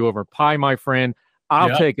to argue over pie, my friend.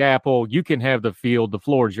 I'll take apple. You can have the field. The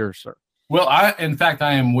floor is yours, sir. Well, in fact,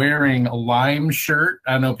 I am wearing a lime shirt.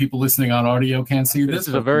 I know people listening on audio can't see this. This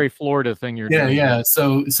is a very Florida thing you're doing. Yeah.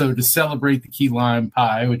 So to celebrate the key lime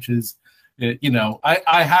pie, which is,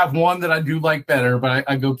 I have one that I do like better, but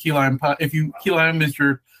I go key lime pie. If key lime is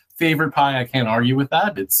your favorite pie, I can't argue with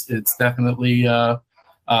that. It's definitely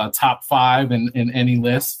top 5 in any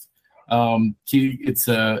list. It's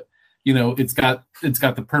got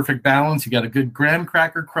the perfect balance. You got a good graham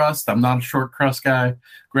cracker crust. I'm not a short crust guy.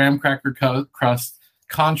 Graham cracker crust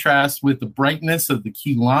contrasts with the brightness of the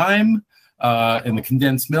key lime and the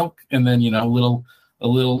condensed milk, and then a little.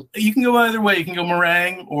 You can go either way. You can go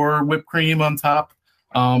meringue or whipped cream on top,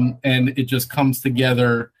 and it just comes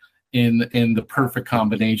together in the perfect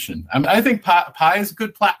combination. I think pie is a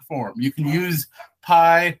good platform. You can use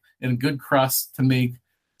pie and good crust to make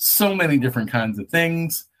so many different kinds of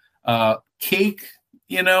things. Cake,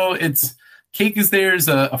 cake is there's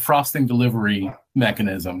a frosting delivery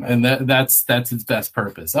mechanism, and that's its best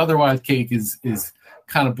purpose. Otherwise, cake is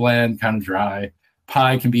kind of bland, kind of dry.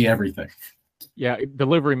 Pie can be everything. Yeah,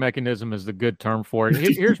 delivery mechanism is the good term for it.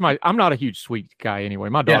 Here's I'm not a huge sweet guy anyway.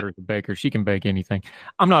 My daughter's a baker. She can bake anything.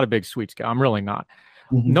 I'm not a big sweets guy. I'm really not.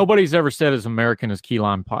 Mm-hmm. Nobody's ever said as American as key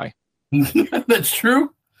lime pie. That's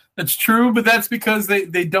true. That's true, but that's because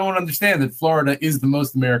they don't understand that Florida is the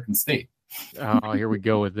most American state. Oh, here we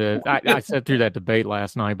go with it. I sat through that debate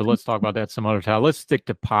last night, but let's talk about that some other time. Let's stick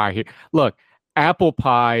to pie here. Look, apple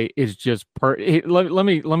pie is just let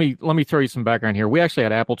me throw you some background here. We actually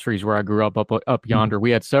had apple trees where I grew up yonder.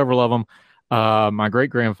 We had several of them. My great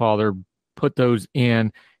grandfather put those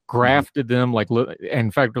in, grafted them.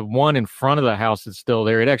 In fact, the one in front of the house is still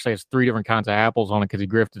there. It actually has 3 different kinds of apples on it because he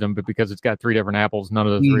grafted them, but because it's got 3 different apples, none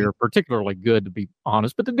of the 3 are particularly good, to be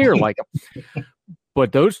honest. But the deer like them.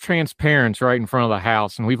 But those transparents right in front of the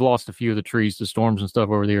house, and we've lost a few of the trees to storms and stuff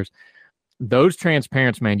over the years. Those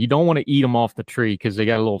transparents, man, you don't want to eat them off the tree because they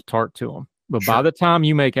got a little tart to them. But by the time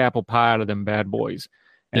you make apple pie out of them bad boys,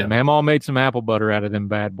 and Mamaw made some apple butter out of them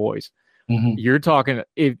bad boys, you're talking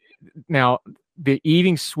now the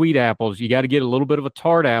eating sweet apples, you got to get a little bit of a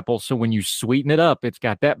tart apple. So when you sweeten it up, it's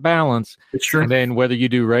got that balance. Sure. And then whether you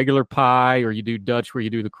do regular pie or you do Dutch where you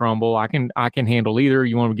do the crumble, I can handle either.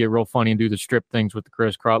 You want to get real funny and do the strip things with the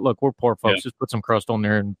crisscross. Look, we're poor folks. Just put some crust on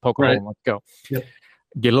there and poke a hole and let's go. Yep.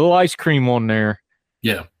 Get a little ice cream on there.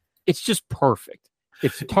 Yeah. It's just perfect.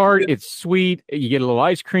 It's tart. It's sweet. You get a little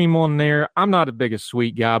ice cream on there. I'm not a biggest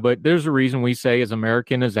sweet guy, but there's a reason we say as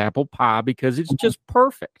American as apple pie because it's just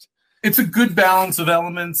perfect. It's a good balance of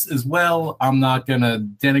elements as well. I'm not going to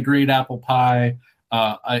denigrate apple pie.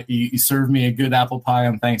 You serve me a good apple pie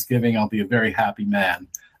on Thanksgiving, I'll be a very happy man.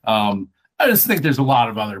 I just think there's a lot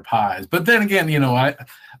of other pies. But then again,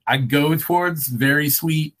 I go towards very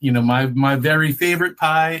sweet. My very favorite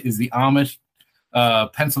pie is the Amish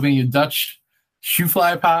Pennsylvania Dutch shoe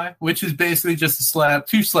fly pie, which is basically just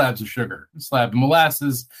 2 slabs of sugar, a slab of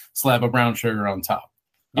molasses, slab of brown sugar on top.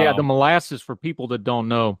 Yeah, the molasses, for people that don't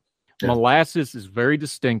know, molasses is very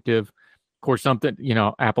distinctive. Of course, something,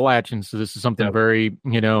 Appalachian, so this is something very,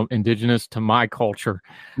 indigenous to my culture.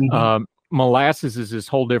 Molasses is this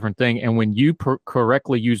whole different thing. And when you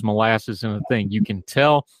correctly use molasses in a thing, you can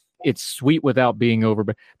tell it's sweet without being over.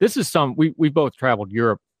 But this is we both traveled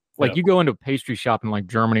Europe. Like you go into a pastry shop in like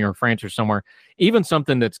Germany or France or somewhere, even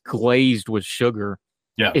something that's glazed with sugar.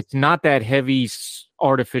 Yeah. It's not that heavy,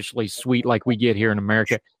 artificially sweet like we get here in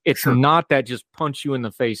America. It's not that just punch you in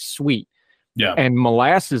the face sweet. Yeah. And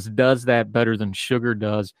molasses does that better than sugar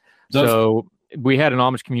does. So we had an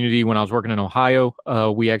Amish community when I was working in Ohio.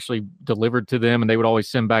 We actually delivered to them, and they would always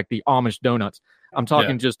send back the Amish donuts. I'm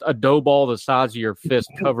talking just a dough ball the size of your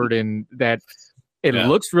fist covered in that. It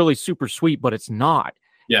looks really super sweet, but it's not.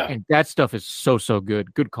 Yeah. And that stuff is so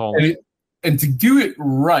good. Good call. And to do it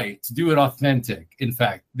right, to do it authentic, in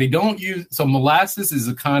fact, they don't use, so molasses is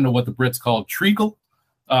a kind of what the Brits call treacle.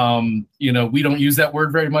 We don't use that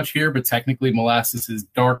word very much here, but technically molasses is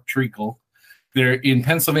dark treacle. They're in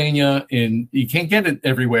Pennsylvania, you can't get it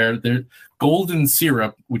everywhere. They're golden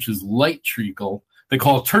syrup, which is light treacle. They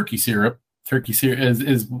call it turkey syrup. Turkey syrup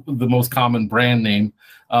is the most common brand name.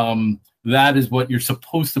 That is what you're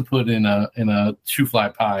supposed to put in a shoe fly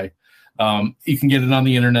pie. You can get it on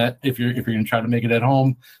the internet if you're going to try to make it at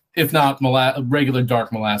home. If not, regular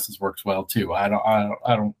dark molasses works well too. I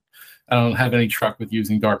don't I don't have any truck with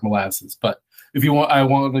using dark molasses. But if you want, I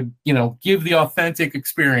want to, give the authentic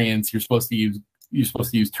experience, you're supposed to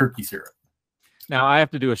use turkey syrup. Now, I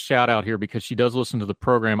have to do a shout out here because she does listen to the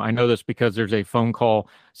program. I know this because there's a phone call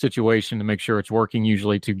situation to make sure it's working,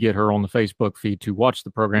 usually to get her on the Facebook feed to watch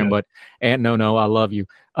the program. Yeah. But Aunt No, I love you.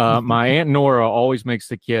 My Aunt Nora always makes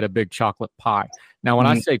the kid a big chocolate pie. Now, when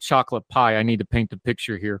I say chocolate pie, I need to paint the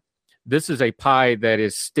picture here. This is a pie that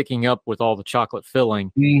is sticking up with all the chocolate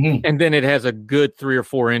filling. Mm-hmm. And then it has a good 3 or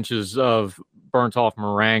 4 inches of burnt off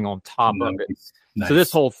meringue on top of it. Nice. So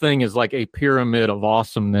this whole thing is like a pyramid of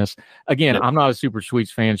awesomeness. Again, I'm not a super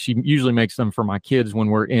sweets fan. She usually makes them for my kids when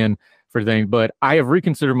we're in for things, but I have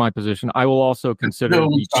reconsidered my position. I will also consider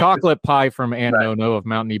the chocolate pie from Aunt No of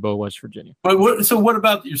Mount Nebo, West Virginia. But what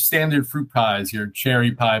about your standard fruit pies? Your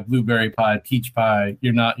cherry pie, blueberry pie, peach pie?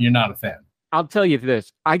 You're not a fan. I'll tell you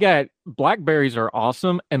this. Blackberries are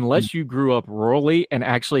awesome unless you grew up rurally and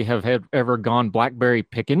actually have ever gone blackberry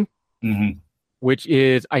picking. Mm-hmm. Which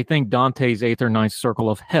is, I think, Dante's 8th or 9th circle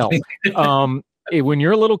of hell. When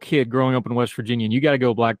you're a little kid growing up in West Virginia and you got to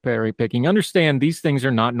go blackberry picking, understand these things are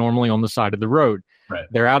not normally on the side of the road. Right.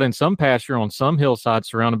 They're out in some pasture on some hillside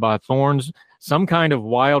surrounded by thorns, some kind of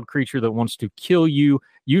wild creature that wants to kill you,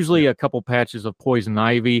 usually a couple patches of poison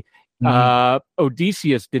ivy. Mm-hmm.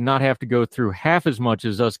 Odysseus did not have to go through half as much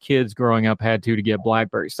as us kids growing up had to get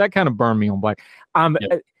blackberries. That kind of burned me on black.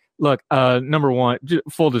 Look, number one,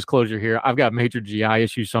 full disclosure here, I've got major GI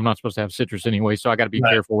issues, so I'm not supposed to have citrus anyway, so I got to be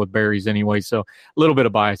careful with berries anyway, so a little bit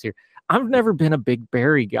of bias here. I've never been a big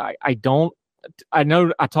berry guy. I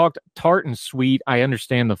know I talked tart and sweet. I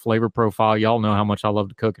understand the flavor profile. Y'all know how much I love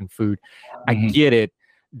to cook and food. I get it.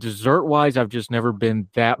 Dessert-wise, I've just never been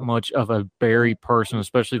that much of a berry person,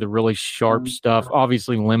 especially the really sharp stuff.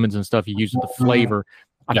 Obviously, lemons and stuff you use with the flavor.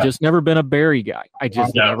 I've just never been a berry guy. I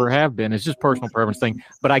just never have been. It's just personal preference thing.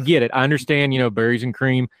 But I get it. I understand, berries and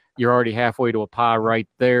cream, you're already halfway to a pie right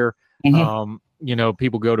there. Mm-hmm.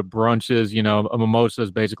 People go to brunches, a mimosa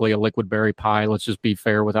is basically a liquid berry pie. Let's just be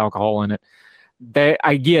fair with alcohol in it.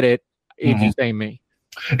 I get it. It just ain't me.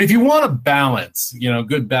 If you want a balance,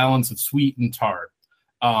 good balance of sweet and tart,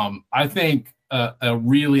 I think a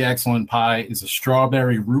really excellent pie is a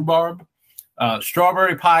strawberry rhubarb.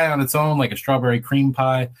 Strawberry pie on its own, like a strawberry cream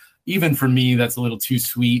pie, even for me, that's a little too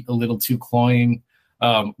sweet, a little too cloying.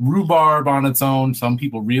 Rhubarb on its own, some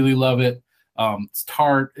people really love it. It's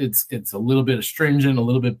tart, it's a little bit astringent, a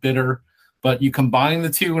little bit bitter, but you combine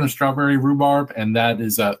the two in a strawberry rhubarb, and that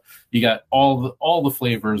is you got all the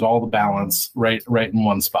flavors, all the balance right in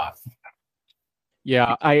one spot.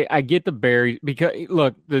 Yeah, I get the berries because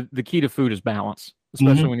look, the key to food is balance,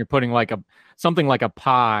 especially when you're putting something like a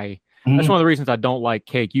pie. That's one of the reasons I don't like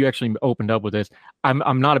cake. You actually opened up with this.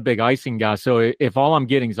 I'm not a big icing guy, so if all I'm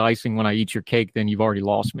getting is icing when I eat your cake, then you've already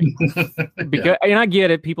lost me. And I get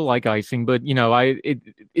it, people like icing, but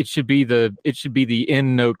it should be the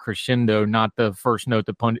end note crescendo, not the first note.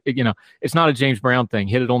 It's not a James Brown thing.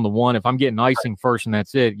 Hit it on the one. If I'm getting icing first and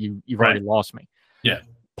that's it, you've already lost me. Yeah,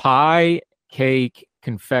 pie, cake,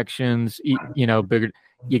 confections, bigger.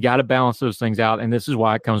 You got to balance those things out. And this is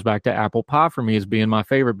why it comes back to apple pie for me as being my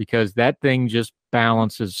favorite, because that thing just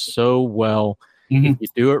balances so well. If you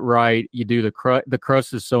do it right, you do the crust. The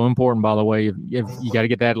crust is so important, by the way. You got to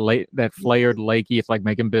get that flared lakey. It's like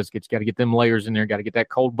making biscuits. You got to get them layers in there. Got to get that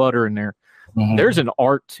cold butter in there. There's an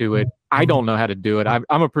art to it. I don't know how to do it.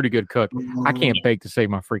 I'm a pretty good cook. I can't bake to save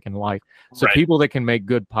my freaking life. So people that can make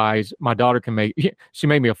good pies, my daughter can make. She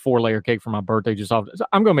made me a 4-layer cake for my birthday. I'm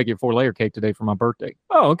going to make you a 4-layer cake today for my birthday.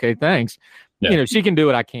 Oh, okay, thanks. Yeah. She can do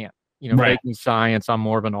it. I can't. Making science. I'm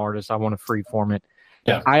more of an artist. I want to freeform it.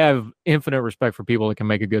 Yeah. I have infinite respect for people that can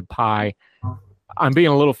make a good pie. I'm being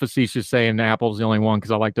a little facetious saying Apple's the only one because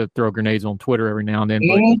I like to throw grenades on Twitter every now and then.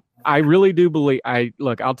 But I really do believe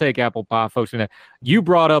I'll take apple pie, folks. You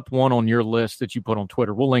brought up one on your list that you put on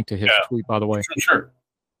Twitter. We'll link to his tweet, by the way. Sure.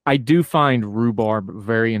 I do find rhubarb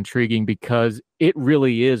very intriguing because it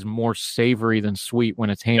really is more savory than sweet when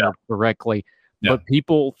it's handled correctly. Yeah. But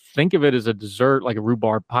people think of it as a dessert, like a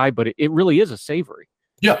rhubarb pie, but it really is a savory.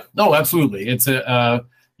 Yeah, no, absolutely. It's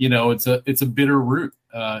it's a bitter root.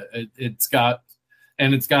 It's got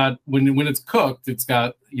when it's cooked, it's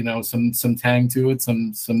got some tang to it,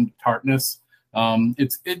 some tartness.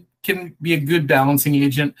 It can be a good balancing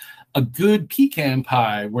agent. A good pecan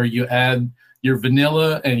pie where you add your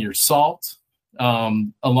vanilla and your salt,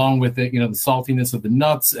 along with it, the saltiness of the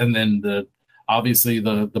nuts, and then obviously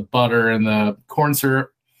the butter and the corn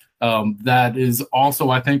syrup. That is also,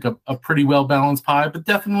 I think, a pretty well balanced pie, but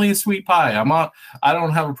definitely a sweet pie. I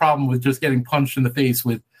don't have a problem with just getting punched in the face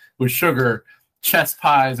with sugar. Chess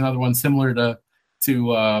pie is another one similar to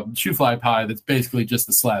to shoe fly pie that's basically just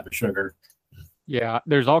a slab of sugar. Yeah,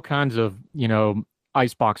 there's all kinds of,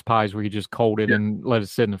 icebox pies where you just cold it and let it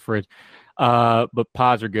sit in the fridge. But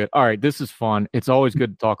pies are good. All right, this is fun. It's always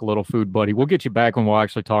good to talk a little food, buddy. We'll get you back when we'll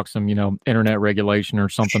actually talk some, internet regulation or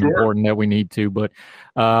something important that we need to. But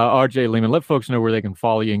RJ Lehman, let folks know where they can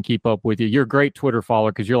follow you and keep up with you. You're a great Twitter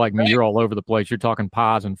follower because you're like me. You're all over the place. You're talking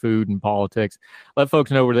pies and food and politics. Let folks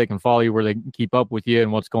know where they can follow you, where they can keep up with you,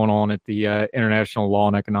 and what's going on at the International Law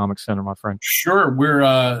and Economics Center, my friend. Sure.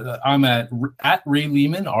 I'm at Ray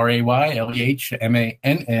Lehman,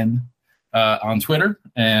 RayLehmann, on Twitter,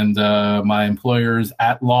 and my employer's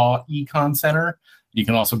at Law Econ Center. You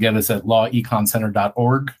can also get us at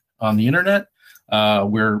laweconcenter.org on the internet.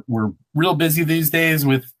 We're real busy these days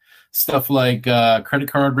with stuff like credit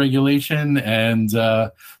card regulation and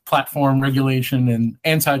platform regulation and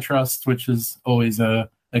antitrust, which is always a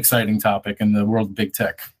exciting topic in the world of big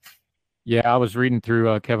tech. Yeah, I was reading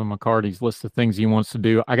through Kevin McCarty's list of things he wants to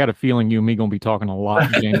do. I got a feeling you and me going to be talking a lot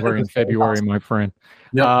in January and February, awesome. My friend.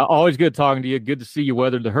 Yep. Always good talking to you. Good to see you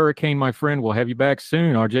weathered the hurricane, my friend. We'll have you back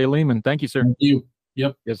soon. RJ Lehman, thank you, sir. Thank you.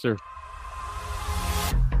 Yep. Yes, sir.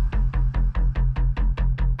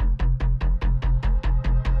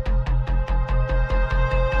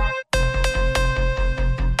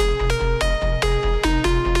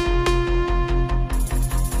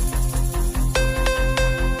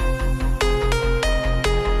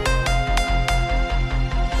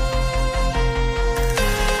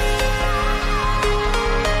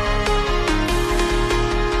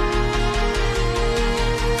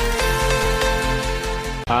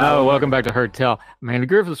 Welcome back to Heard Tell. Amanda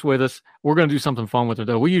Griffiths with us. We're going to do something fun with her,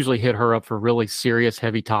 though. We usually hit her up for really serious,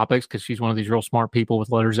 heavy topics because she's one of these real smart people with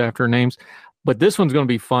letters after her names. But this one's going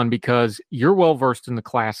to be fun because you're well-versed in the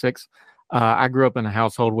classics. I grew up in a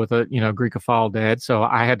household with a, Greekophile dad, so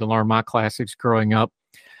I had to learn my classics growing up.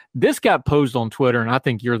 This got posed on Twitter, and I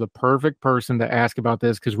think you're the perfect person to ask about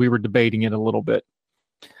this because we were debating it a little bit.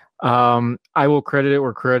 I will credit it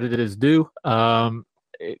where credit is due.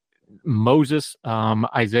 Moses,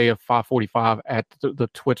 Isaiah 545 at the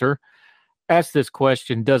Twitter, asked this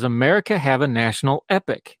question: does America have a national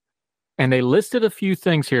epic? And they listed a few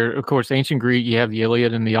things here. Of course, ancient Greek, you have the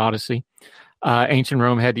Iliad and the Odyssey. Ancient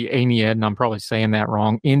Rome had the Aeneid, and I'm probably saying that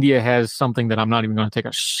wrong. India has something that I'm not even going to take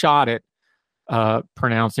a shot at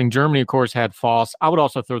pronouncing. Germany, of course, had Faust. I would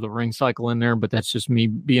also throw the Ring Cycle in there, but that's just me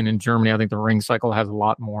being in Germany. I think the Ring Cycle has a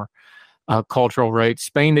lot more cultural weight.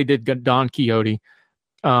 Spain, they did Don Quixote.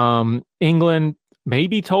 England,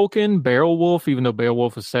 maybe Tolkien, Beowulf, even though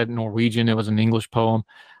Beowulf was set in Norwegian, it was an English poem.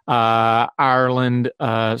 Ireland,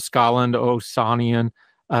 Scotland, Ossanian,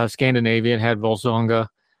 Scandinavian had Volsunga.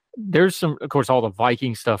 There's some, of course, all the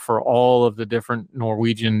Viking stuff for all of the different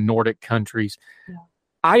Norwegian, Nordic countries. Yeah.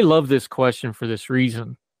 I love this question for this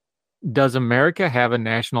reason. Does America have a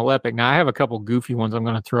national epic? Now, I have a couple goofy ones I'm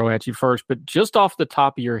going to throw at you first, but just off the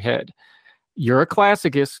top of your head, you're a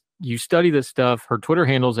classicist. You study this stuff. Her Twitter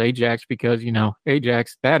handle's Ajax because,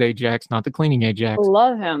 Ajax, not the cleaning Ajax.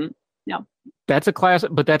 Love him. Yeah. That's a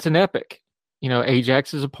classic, but that's an epic.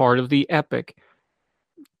 Ajax is a part of the epic.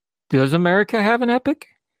 Does America have an epic?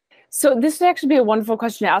 So this would actually be a wonderful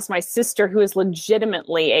question to ask my sister, who is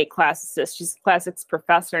legitimately a classicist. She's a classics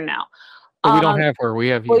professor now. But we don't have her. We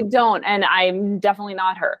have you. We don't, and I'm definitely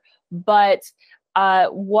not her. But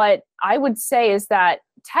what I would say is that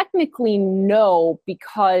technically no,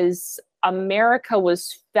 because America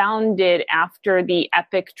was founded after the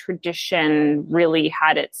epic tradition really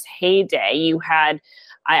had its heyday. You had,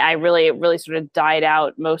 it really sort of died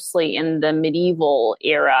out mostly in the medieval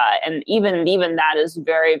era, and even that is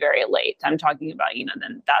very, very late. I'm talking about,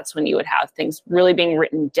 then that's when you would have things really being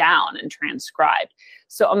written down and transcribed.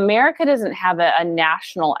 So America doesn't have a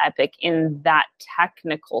national epic in that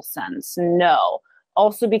technical sense, no.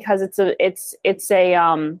 Also because it's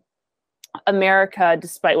a America,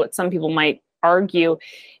 despite what some people might argue,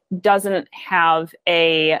 doesn't have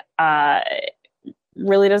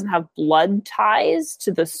really doesn't have blood ties to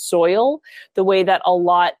the soil the way that a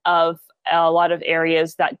lot of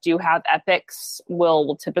areas that do have epics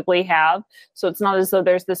will typically have. So it's not as though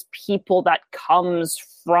there's this people that comes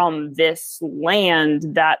from this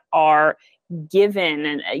land that are given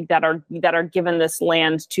and that are given this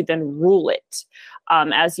land to then rule it.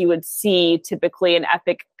 As you would see, typically an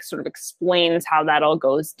epic sort of explains how that all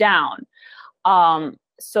goes down.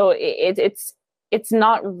 So it's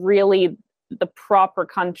not really the proper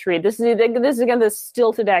country. This is again the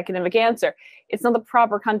stilted academic answer. It's not the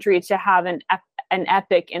proper country to have an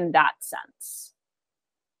epic in that sense.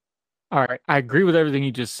 All right, I agree with everything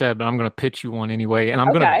you just said, but I'm going to pitch you one anyway, and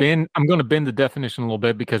I'm going to bend the definition a little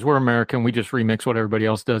bit because we're American. We just remix what everybody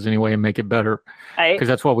else does anyway and make it better because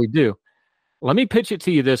that's what we do. Let me pitch it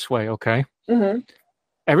to you this way, okay? Mm-hmm.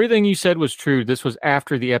 Everything you said was true. This was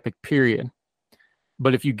after the epic period.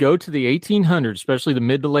 But if you go to the 1800s, especially the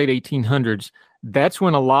mid to late 1800s, that's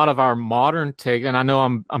when a lot of our modern take, and I know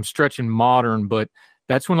I'm stretching modern, but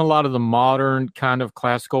that's when a lot of the modern kind of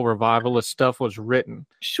classical revivalist stuff was written.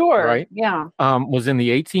 Sure. Right? Yeah. Was in the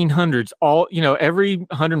 1800s. Every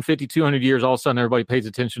 150, 200 years, all of a sudden everybody pays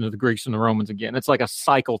attention to the Greeks and the Romans again. It's like a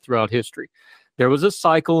cycle throughout history. There was a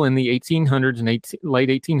cycle in the 1800s and late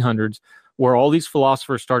 1800s where all these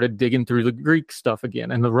philosophers started digging through the Greek stuff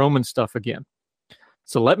again and the Roman stuff again.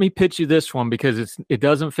 So let me pitch you this one because it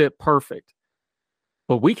doesn't fit perfect.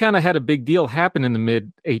 But we kind of had a big deal happen in the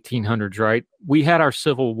mid 1800s, right? We had our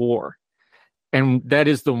Civil War. And that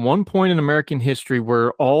is the one point in American history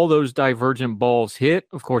where all those divergent balls hit.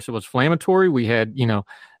 Of course, it was inflammatory. We had,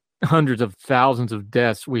 hundreds of thousands of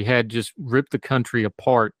deaths. We had just ripped the country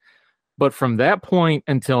apart. But from that point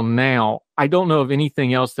until now, I don't know of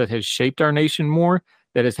anything else that has shaped our nation more,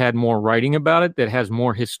 that has had more writing about it, that has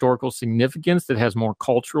more historical significance, that has more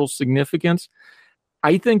cultural significance.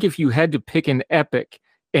 I think if you had to pick an epic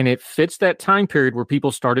and it fits that time period where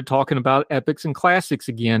people started talking about epics and classics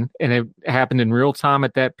again, and it happened in real time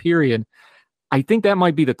at that period, I think that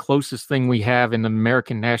might be the closest thing we have in the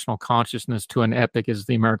American national consciousness to an epic is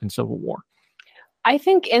the American Civil War. I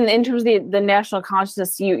think in terms of the national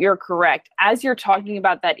consciousness, you're correct. As you're talking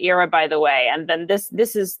about that era, by the way, and then this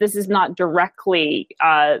is not directly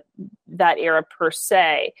that era per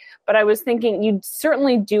se, but I was thinking you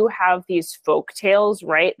certainly do have these folk tales,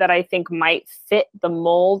 right? That I think might fit the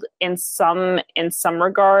mold in some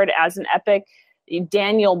regard as an epic.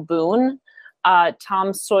 Daniel Boone,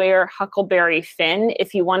 Tom Sawyer, Huckleberry Finn.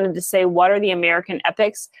 If you wanted to say what are the American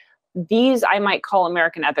epics, these I might call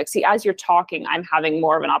American epics. See, as you're talking, I'm having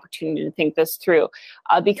more of an opportunity to think this through,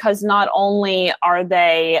 because not only are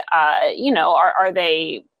they, are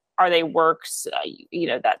they works,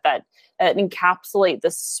 that encapsulate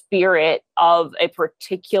the spirit of a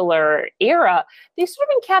particular era. They sort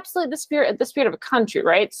of encapsulate the spirit of a country,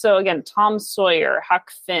 right? So again, Tom Sawyer,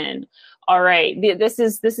 Huck Finn. All right, this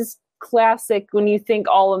is classic when you think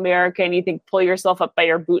all America and you think pull yourself up by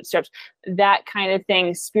your bootstraps, that kind of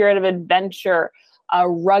thing, spirit of adventure,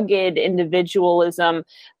 rugged individualism,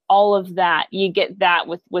 all of that. You get that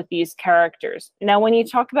with these characters. Now, when you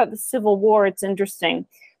talk about the Civil War, it's interesting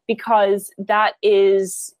because that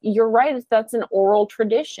is, you're right, that's an oral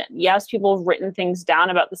tradition. Yes, people have written things down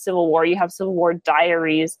about the Civil War. You have Civil War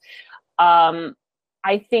diaries. I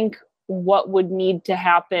think what would need to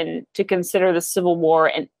happen to consider the Civil War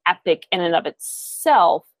an epic in and of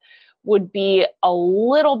itself would be a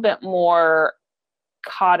little bit more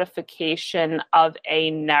codification of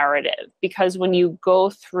a narrative. Because when you go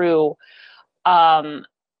through,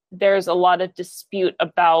 there's a lot of dispute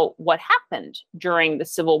about what happened during the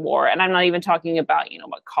Civil War. And I'm not even talking about,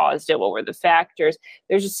 what caused it, what were the factors.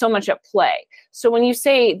 There's just so much at play. So when you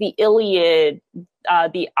say the Iliad,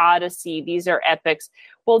 the Odyssey, these are epics.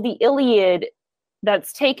 Well, the Iliad,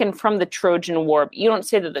 that's taken from the Trojan War, but you don't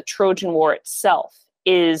say that the Trojan War itself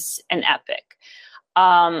is an epic.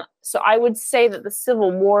 So I would say that the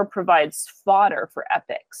Civil War provides fodder for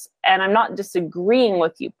epics. And I'm not disagreeing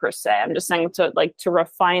with you per se. I'm just saying to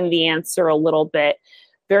refine the answer a little bit.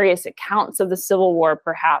 Various accounts of the Civil War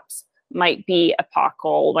perhaps might be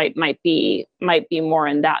epochal, might be more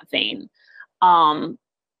in that vein.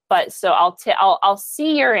 But so I'll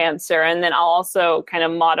see your answer, and then I'll also kind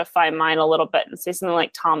of modify mine a little bit and say something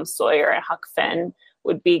like Tom Sawyer and Huck Finn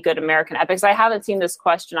would be good American epics. I haven't seen this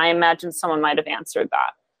question. I imagine someone might have answered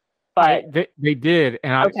that. But they did,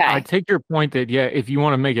 and I take your point that if you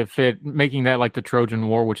want to make it fit, making that like the Trojan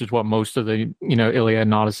War, which is what most of the Iliad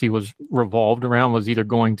and Odyssey was revolved around, was either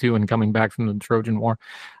going to and coming back from the Trojan War.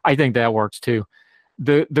 I think that works too.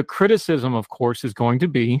 The criticism, of course, is going to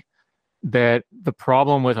be that the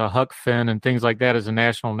problem with a Huck Finn and things like that as a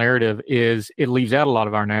national narrative is it leaves out a lot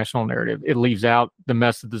of our national narrative. It leaves out the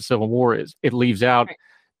mess that the Civil War is. It leaves out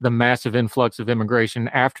the massive influx of immigration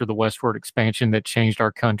after the westward expansion that changed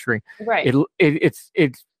our country. Right. It's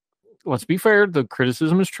let's be fair, the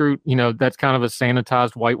criticism is true. That's kind of a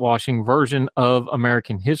sanitized, whitewashing version of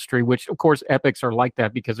American history, which of course epics are like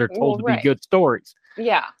that because they're told to be good stories.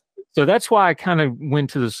 Yeah. So that's why I kind of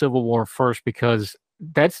went to the Civil War first, because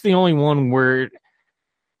that's the only one where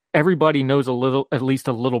everybody knows at least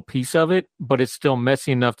a little piece of it, but it's still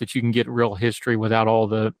messy enough that you can get real history without all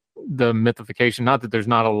the mythification. Not that there's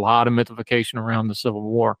not a lot of mythification around the Civil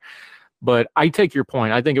War, But I take your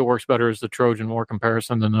point. I think it works better as the Trojan War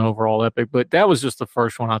comparison than an overall epic. But that was just the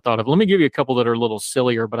first one I thought of. Let me give you a couple that are a little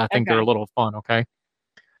sillier, but I think they're a little fun, okay?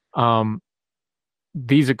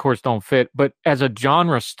 These, of course, don't fit. But as a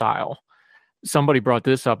genre style, somebody brought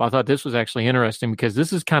this up. I thought this was actually interesting because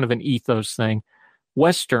this is kind of an ethos thing.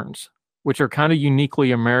 Westerns, which are kind of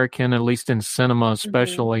uniquely American, at least in cinema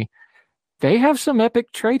especially, they have some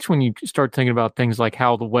epic traits when you start thinking about things like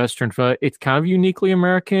how the Western, it's kind of uniquely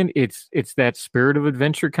American. It's that spirit of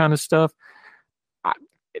adventure kind of stuff.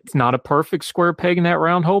 It's not a perfect square peg in that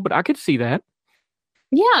round hole, but I could see that.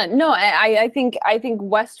 Yeah, no, I think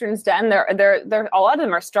Westerns, and they're a lot of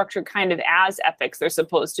them are structured kind of as epics. They're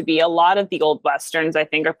supposed to be. A lot of the old Westerns, I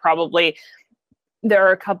think, are probably, there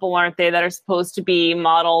are a couple, aren't they, that are supposed to be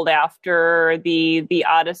modeled after the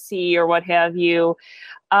Odyssey or what have you.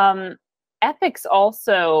 Epics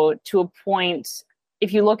also, to a point,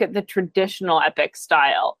 if you look at the traditional epic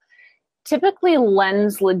style, typically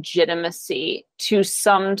lends legitimacy to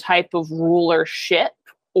some type of rulership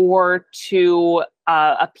or to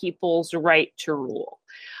a people's right to rule.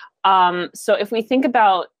 So if we think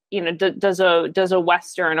about, does a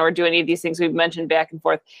Western or do any of these things we've mentioned back and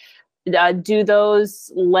forth, do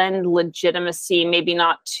those lend legitimacy, maybe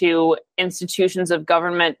not to institutions of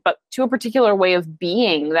government, but to a particular way of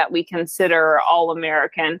being that we consider all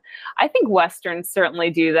American? I think Westerns certainly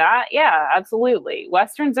do that. Yeah, absolutely.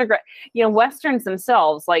 Westerns are great. Westerns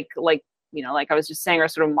themselves, like I was just saying, are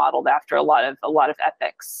sort of modeled after a lot of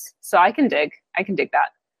epics. So I can dig that.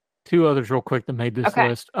 Two others real quick that made this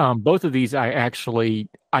list. Both of these I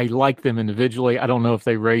like them individually. I don't know if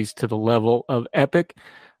they raise to the level of epic.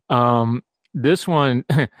 This one,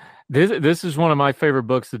 this is one of my favorite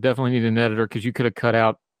books that definitely need an editor, because you could have cut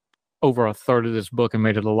out over a third of this book and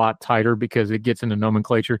made it a lot tighter because it gets into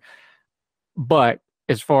nomenclature. But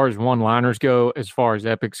as far as one-liners go, as far as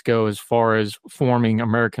epics go, as far as forming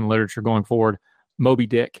American literature going forward, Moby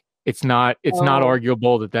Dick. It's not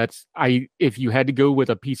arguable that's if you had to go with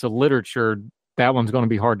a piece of literature, that one's going to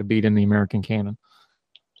be hard to beat in the American canon.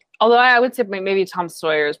 Although I would say maybe Tom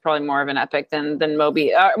Sawyer is probably more of an epic than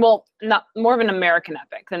Moby. Not more of an American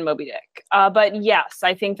epic than Moby Dick. But yes,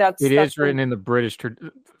 I think that's written in the British.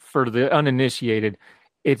 For the uninitiated,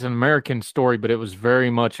 it's an American story, but it was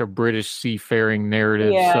very much a British seafaring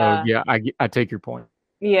narrative. Yeah. So yeah, I take your point.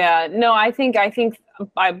 Yeah, no, I think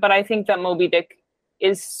that Moby Dick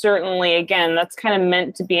is certainly, again, that's kind of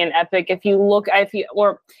meant to be an epic. It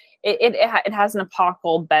has an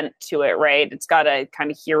apocalypal bent to it, right? It's got a kind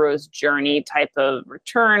of hero's journey type of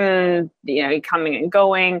return, coming and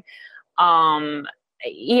going. That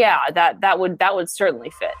would certainly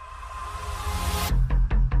fit.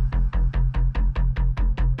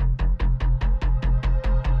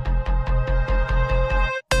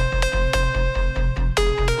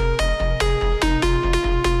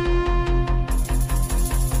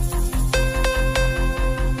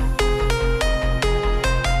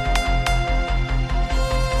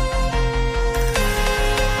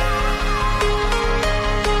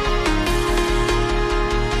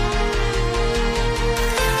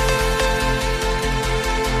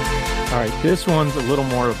 This one's a little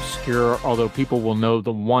more obscure, although people will know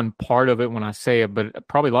the one part of it when I say it, but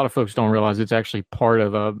probably a lot of folks don't realize it's actually part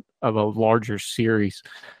of a larger series.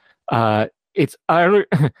 I'm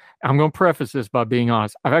going to preface this by being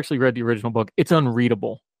honest. I've actually read the original book. It's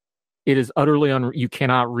unreadable. It is utterly you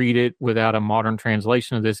cannot read it without a modern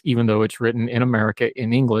translation of this, even though it's written in America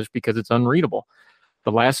in English, because it's unreadable.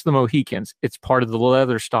 The Last of the Mohicans, it's part of the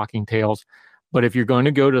Leatherstocking Tales. But if you're going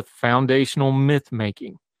to go to foundational myth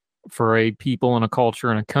making for a people and a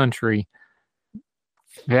culture and a country,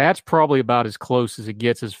 that's probably about as close as it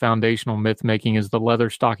gets as foundational myth making is the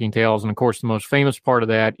Leatherstocking Tales. And of course, the most famous part of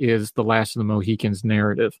that is the Last of the Mohicans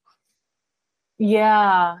narrative.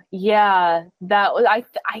 Yeah. That was, I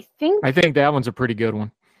think that one's a pretty good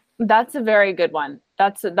one. That's a very good one.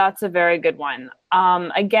 That's a very good one.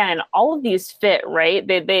 Again, all of these fit, right?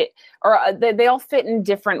 They all fit in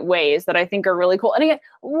different ways that I think are really cool. And again,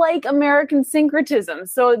 like American syncretism.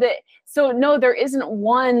 So no, there isn't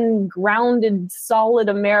one grounded, solid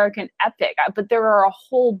American epic, but there are a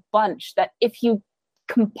whole bunch that if you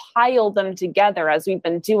compile them together, as we've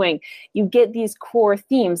been doing, you get these core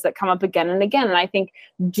themes that come up again and again. And I think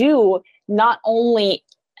do not only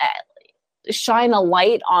shine a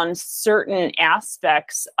light on certain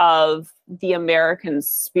aspects of the American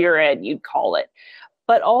spirit, you'd call it,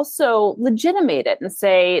 but also legitimate it and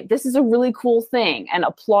say, this is a really cool thing, and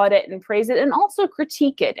applaud it and praise it, and also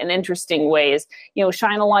critique it in interesting ways,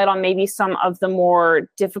 shine a light on maybe some of the more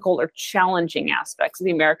difficult or challenging aspects of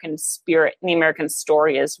the American spirit and the American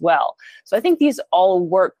story as well. So I think these all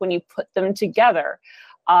work when you put them together.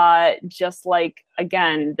 Just like,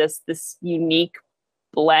 again, this unique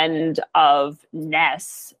blend of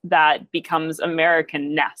ness that becomes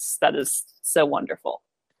American-ness that is so wonderful.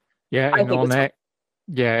 Yeah,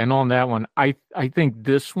 and on that one, I think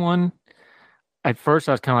this one, at first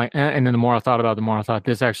I was kind of like, and then the more I thought about it, the more I thought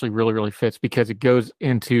this actually really, really fits, because it goes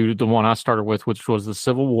into the one I started with, which was the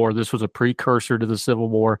Civil War. This was a precursor to the Civil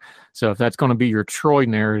War. So if that's going to be your Troy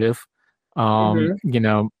narrative, if you're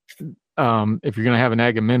going to have an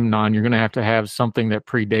Agamemnon, you're going to have something that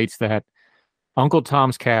predates that. Uncle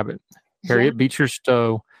Tom's Cabin, Harriet Beecher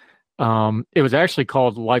Stowe. It was actually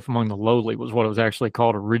called Life Among the Lowly, was what it was actually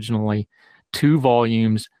called originally. 2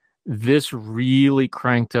 volumes. This really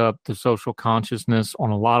cranked up the social consciousness on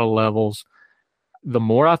a lot of levels. The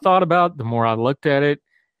more I thought about it, the more I looked at it.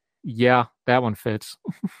 Yeah, that one fits.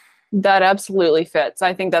 That absolutely fits.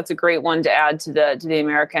 I think that's a great one to add to the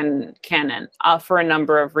American canon for a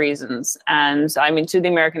number of reasons. And I mean, to the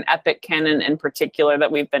American epic canon in particular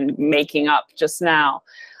that we've been making up just now,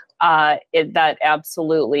 that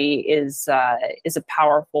absolutely is a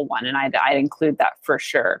powerful one. And I'd include that for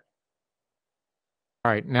sure.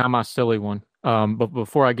 All right, now my silly one. But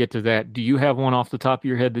before I get to that, do you have one off the top of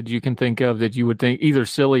your head that you can think of that you would think either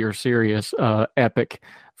silly or serious, epic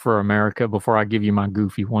for America, before I give you my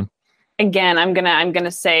goofy one? Again, I'm gonna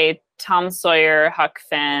say Tom Sawyer, Huck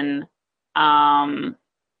Finn, and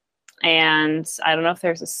I don't know if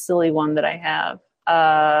there's a silly one that I have.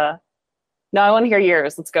 No, I want to hear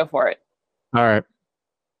yours. Let's go for it. All right.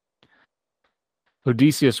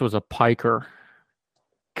 Odysseus was a piker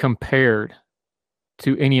compared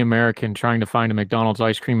to any American trying to find a McDonald's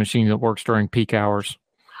ice cream machine that works during peak hours.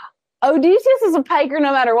 Odysseus is a piker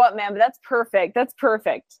no matter what, man, but that's perfect. That's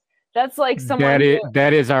perfect. That's like someone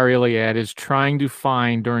that is our Iliad, is trying to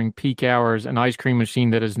find during peak hours an ice cream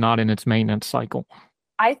machine that is not in its maintenance cycle.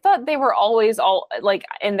 I thought they were always all like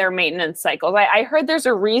in their maintenance cycles. I heard there's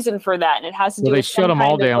a reason for that, and it has to do with shut them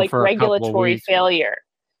all down like for regulatory failure.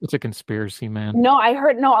 It's a conspiracy, man. No, I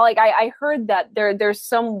heard that there's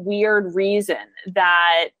some weird reason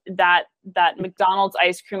that McDonald's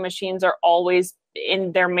ice cream machines are always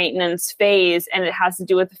in their maintenance phase, and it has to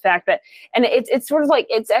do with the fact that, and it's sort of like,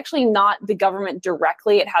 it's actually not the government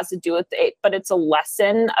directly, it has to do with it, but it's a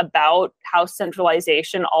lesson about how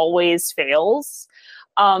centralization always fails.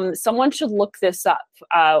 Someone should look this up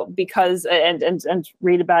because and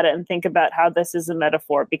read about it and think about how this is a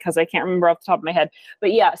metaphor, because I can't remember off the top of my head.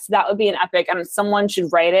 But yes, that would be an epic, and someone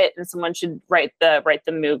should write it, and someone should write the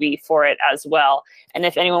movie for it as well. And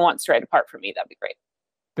if anyone wants to write a part for me, that'd be great.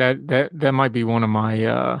 That might be one of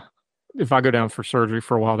my if I go down for surgery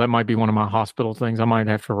for a while, that might be one of my hospital things. I might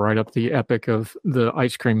have to write up the epic of the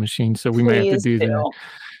ice cream machine, so we may have to do that.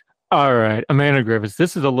 All right, Amanda Griffiths,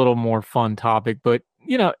 this is a little more fun topic, but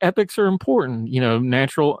epics are important.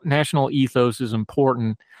 National ethos is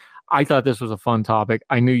important. I thought this was a fun topic.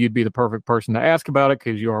 I knew you'd be the perfect person to ask about it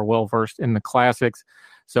because you are well versed in the classics.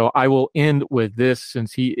 So I will end with this,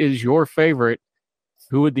 since he is your favorite.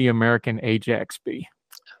 Who would the American Ajax be?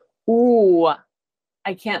 Ooh,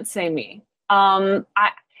 I can't say me. No,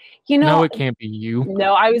 it can't be you.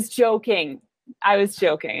 No, I was joking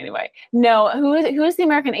anyway. No, who is the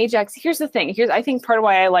American Ajax? Here's the thing. I think part of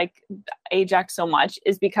why I like Ajax so much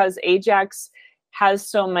is because Ajax has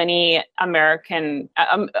so many American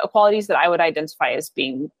qualities that I would identify as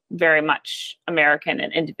being very much American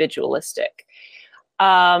and individualistic.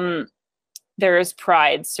 There is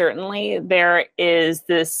pride, certainly. There is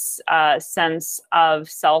this sense of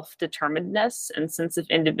self-determinedness and sense of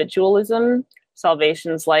individualism.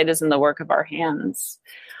 Salvation's light is in the work of our hands.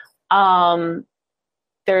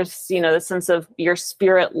 There's, the sense of your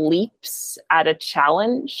spirit leaps at a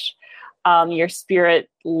challenge. Your spirit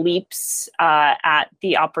leaps at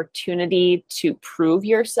the opportunity to prove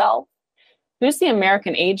yourself. Who's the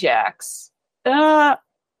American Ajax?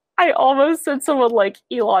 I almost said someone like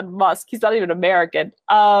Elon Musk. He's not even American.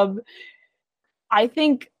 I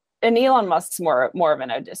think, and Elon Musk's more of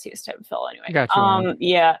an Odysseus type of Phil anyway. Gotcha.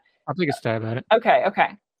 Yeah. I'll take a stab at it.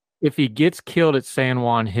 Okay. If he gets killed at San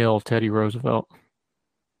Juan Hill, Teddy Roosevelt.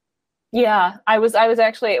 Yeah, I was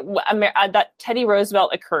actually that Teddy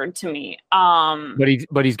Roosevelt occurred to me.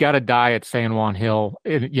 But he's got to die at San Juan Hill,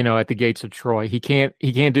 at the gates of Troy. He can't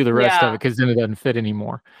do the rest of it because then it doesn't fit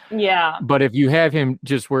anymore. Yeah. But if you have him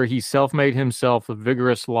just where he self-made himself, a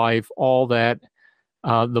vigorous life, all that,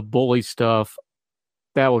 the bully stuff,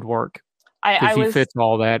 That would work. Because he fits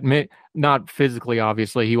all that. Not physically,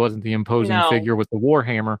 obviously. He wasn't the imposing figure with the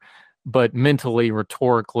Warhammer, but mentally,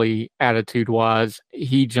 rhetorically, attitude-wise,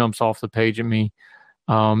 he jumps off the page at me.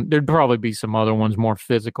 There'd probably be some other ones more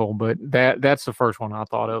physical, but that's the first one I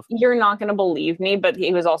thought of. You're not going to believe me, but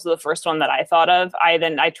he was also the first one that I thought of.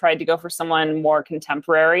 I tried to go for someone more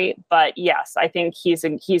contemporary, but yes, I think he's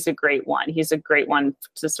a great one. He's a great one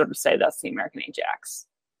to sort of say that's the American Ajax.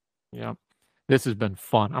 Yeah. This has been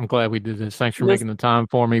fun. I'm glad we did this. Thanks for making the time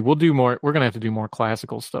for me. We'll do more. We're going to have to do more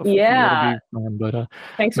classical stuff. Yeah. Fun, but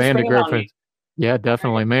thanks for Amanda Griffith. Yeah,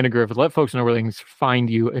 definitely. Amanda Griffith. Let folks know where they can find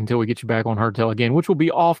you until we get you back on Heard Tell again, which will be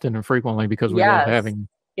often and frequently because we love having you.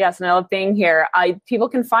 Yes, and I love being here. People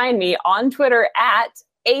can find me on Twitter at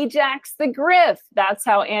Ajax the Griff. That's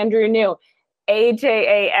how Andrew knew.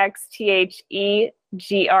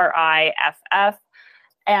 AJAXTHEGRIFF.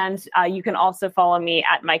 And you can also follow me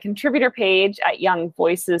at my contributor page at Young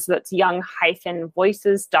Voices. That's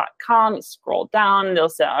young-voices.com. You scroll down,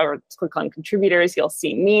 or click on contributors. You'll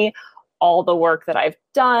see me, all the work that I've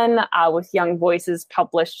done with Young Voices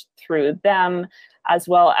published through them, as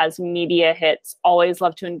well as media hits. Always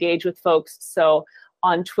love to engage with folks. So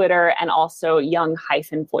on Twitter and also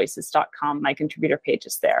young-voices.com, my contributor page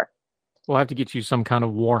is there. We'll have to get you some kind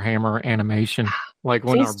of Warhammer animation, like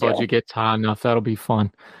when our budget gets high enough. That'll be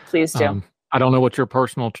fun. Please do. I don't know what your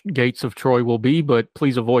personal gates of Troy will be, but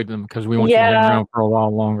please avoid them because we want you to hang around for a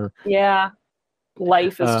while longer. Yeah.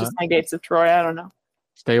 Life is just my gates of Troy. I don't know.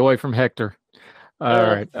 Stay away from Hector. All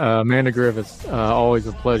right. Amanda Griffith, always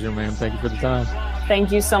a pleasure, man. Thank you for the time.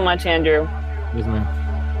 Thank you so much, Andrew. Yes, ma'am.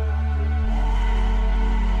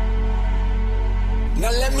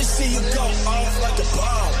 Now let me see you go off like a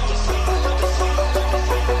bomb.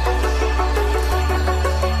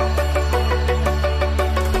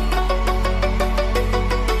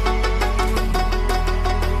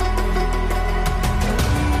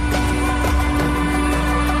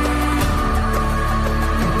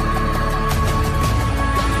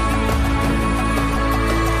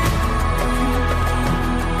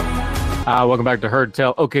 Welcome back to Heard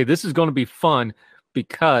Tell. Okay, this is going to be fun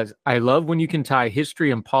because I love when you can tie history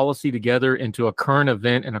and policy together into a current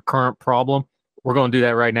event and a current problem. We're going to do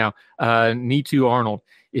that right now. Neetu Arnold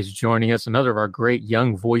is joining us, another of our great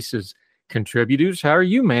Young Voices contributors. How are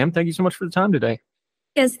you, ma'am? Thank you so much for the time today.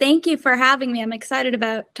 Yes, thank you for having me. I'm excited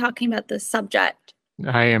about talking about this subject.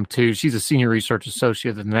 I am too. She's a senior research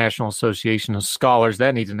associate at the National Association of Scholars.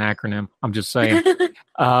 That needs an acronym. I'm just saying.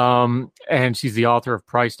 And she's the author of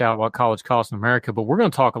Priced Out: What College Costs in America. But we're going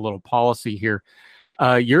to talk a little policy here.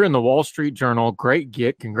 You're in the Wall Street Journal. Great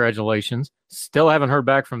get. Congratulations. Still haven't heard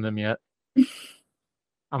back from them yet.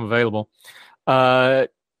 I'm available.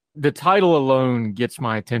 The title alone gets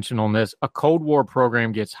my attention on this. A Cold War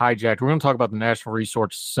program gets hijacked. We're going to talk about the National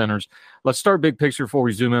Resource Centers. Let's start big picture before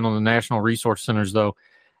we zoom in on the National Resource Centers, though.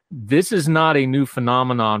 This is not a new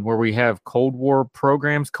phenomenon where we have Cold War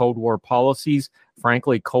programs, Cold War policies,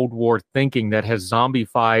 frankly, Cold War thinking that has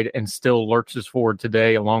zombified and still lurches forward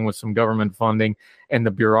today, along with some government funding and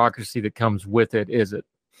the bureaucracy that comes with it, is it?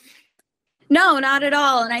 No, not at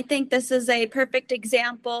all. And I think this is a perfect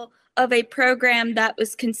example of a program that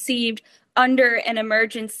was conceived under an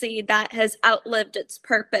emergency that has outlived its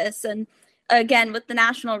purpose. And again, with the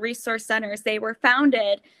National Resource Centers, they were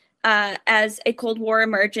founded as a Cold War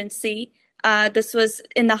emergency. This was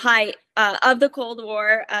in the height of the Cold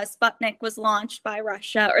War. Sputnik was launched by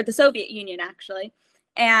Russia, or the Soviet Union, actually.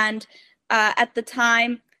 And at the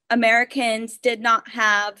time, Americans did not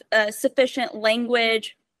have sufficient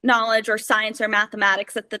language knowledge or science or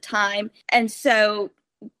mathematics at the time. And so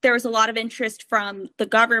there was a lot of interest from the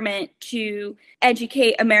government to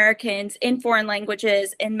educate Americans in foreign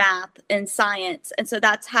languages, in math, and science. And so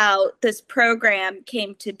that's how this program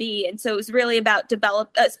came to be. And so it was really about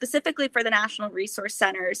specifically for the National Resource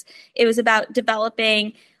Centers, it was about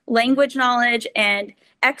developing language knowledge and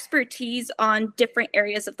expertise on different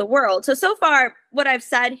areas of the world. So far, what I've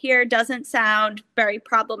said here doesn't sound very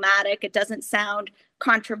problematic. It doesn't sound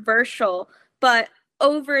controversial. But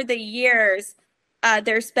over the years,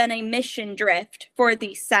 there's been a mission drift for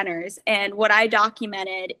these centers. And what I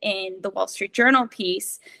documented in the Wall Street Journal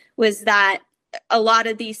piece was that a lot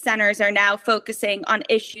of these centers are now focusing on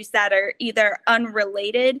issues that are either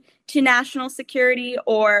unrelated to national security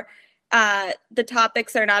or the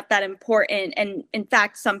topics are not that important and, in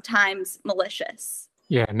fact, sometimes malicious.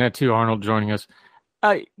 Yeah, Neetu Arnold joining us.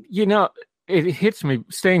 It hits me,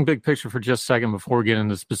 staying big picture for just a second before we get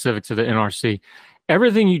into the specifics of the NRC.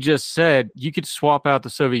 Everything you just said, you could swap out the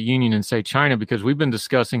Soviet Union and say China, because we've been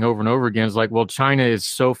discussing over and over again. It's like, well, China is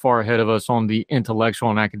so far ahead of us on the intellectual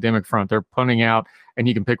and academic front. They're putting out and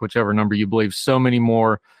you can pick whichever number you believe. So many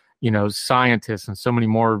more, scientists and so many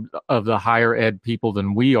more of the higher ed people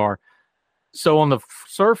than we are. So on the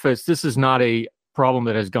surface, this is not a problem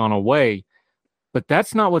that has gone away, but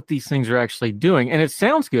that's not what these things are actually doing. And it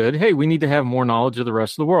sounds good. Hey, we need to have more knowledge of the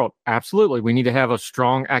rest of the world. Absolutely. We need to have a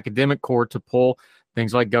strong academic core to pull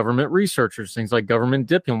things like government researchers, things like government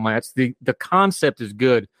diplomats. The concept is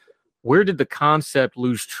good. Where did the concept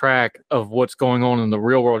lose track of what's going on in the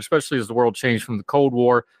real world, especially as the world changed from the Cold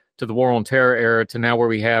War to the War on Terror era to now where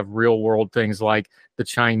we have real world things like the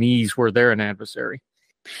Chinese, where they're an adversary?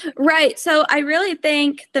 Right. So I really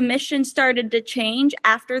think the mission started to change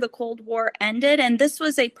after the Cold War ended. And this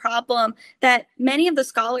was a problem that many of the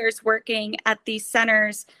scholars working at these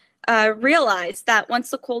centers realized, that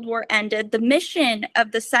once the Cold War ended, the mission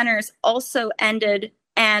of the centers also ended.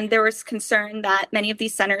 And there was concern that many of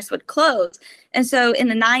these centers would close. And so in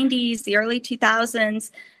the 90s, the early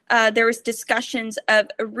 2000s, there was discussions of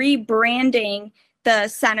rebranding the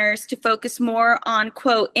centers to focus more on,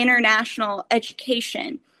 quote, international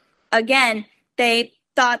education. Again, they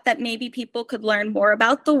thought that maybe people could learn more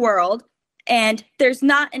about the world. And there's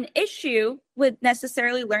not an issue with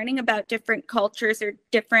necessarily learning about different cultures or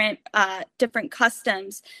different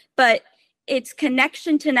customs, but its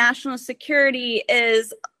connection to national security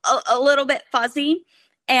is a little bit fuzzy.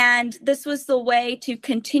 And this was the way to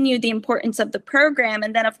continue the importance of the program.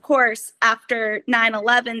 And then, of course, after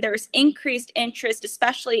 9/11, there was increased interest,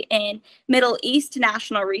 especially in Middle East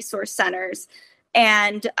national resource centers.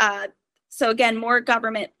 And so, again, more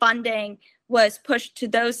government funding was pushed to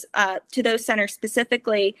those centers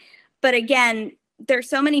specifically. But again, there's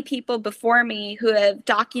so many people before me who have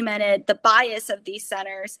documented the bias of these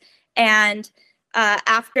centers. And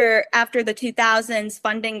after the 2000s,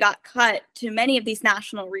 funding got cut to many of these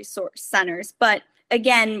national resource centers. But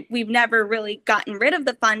again, we've never really gotten rid of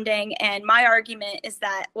the funding. And my argument is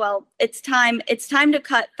that, well, it's time to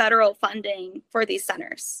cut federal funding for these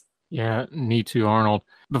centers. Yeah, me too, Arnold.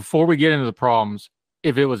 Before we get into the problems,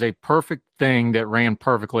 if it was a perfect thing that ran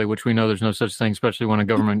perfectly, which we know there's no such thing, especially when a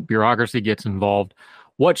government bureaucracy gets involved,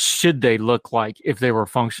 what should they look like if they were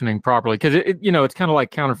functioning properly? Because it's kind of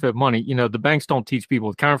like counterfeit money. The banks don't teach people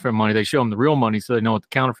with counterfeit money; they show them the real money so they know what the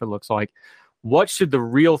counterfeit looks like. What should the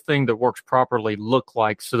real thing that works properly look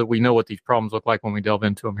like so that we know what these problems look like when we delve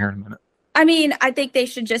into them here in a minute? I mean, I think they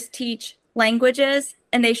should just teach languages,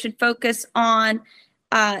 and they should focus on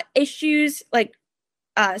issues like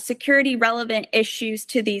security relevant issues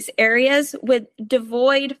to these areas, with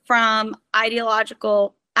devoid from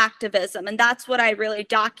ideological activism. And that's what I really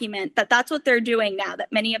document, that's what they're doing now,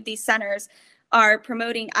 that many of these centers are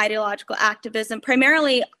promoting ideological activism,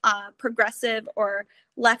 primarily progressive or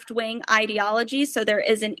left-wing ideologies. So there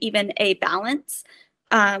isn't even a balance.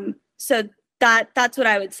 So that's what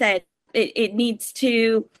I would say. It needs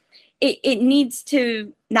to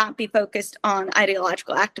not be focused on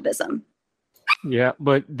ideological activism. Yeah,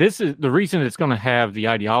 but this is the reason it's going to have the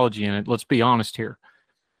ideology in it. Let's be honest here.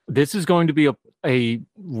 This is going to be a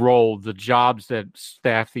role, the jobs that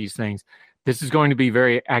staff these things. This is going to be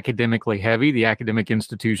very academically heavy. The academic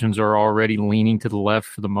institutions are already leaning to the left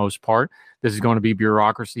for the most part. This is going to be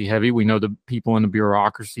bureaucracy heavy. We know the people in the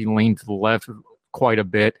bureaucracy lean to the left quite a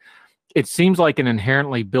bit. It seems like an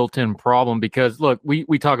inherently built-in problem because, look,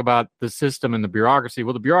 we talk about the system and the bureaucracy.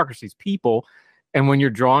 Well, the bureaucracy is people. And when you're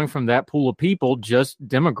drawing from that pool of people, just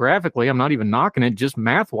demographically, I'm not even knocking it, just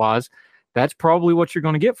math-wise, that's probably what you're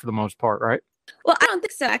going to get for the most part, right? Well, I don't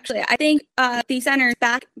think so, actually. I think these centers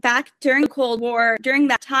back during the Cold War, during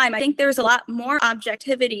that time, I think there was a lot more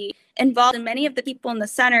objectivity involved in many of the people in the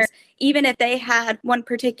centers. Even if they had one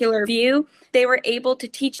particular view, they were able to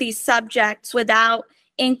teach these subjects without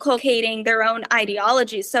inculcating their own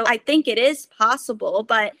ideologies. So I think it is possible,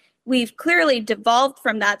 but we've clearly devolved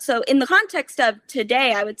from that. So in the context of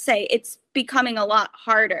today, I would say it's becoming a lot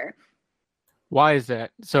harder. Why is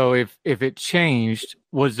that? So if it changed,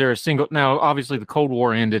 was there a single... Now, obviously, the Cold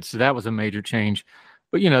War ended, so that was a major change.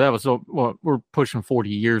 But, that was... Well, we're pushing 40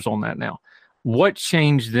 years on that now. What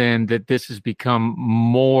changed then that this has become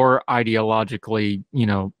more ideologically,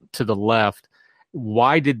 to the left?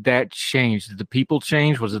 Why did that change? Did the people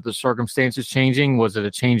change? Was it the circumstances changing? Was it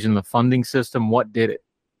a change in the funding system? What did it?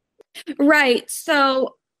 Right.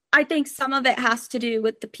 So I think some of it has to do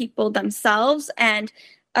with the people themselves and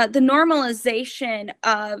the normalization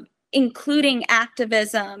of including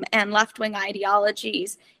activism and left-wing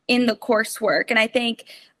ideologies in the coursework. And I think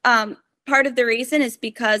part of the reason is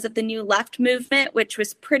because of the New Left movement, which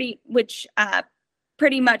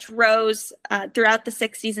pretty much rose throughout the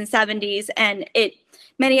 60s and 70s. And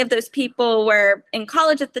many of those people were in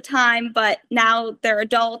college at the time, but now they're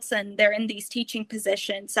adults and they're in these teaching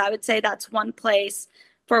positions. So I would say that's one place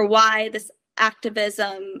for why this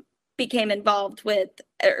activism became involved with,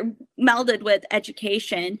 or melded with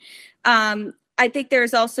education. I think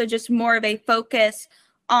there's also just more of a focus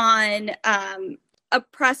on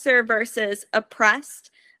oppressor versus oppressed.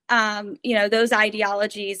 Those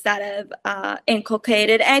ideologies that have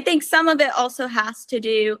inculcated. And I think some of it also has to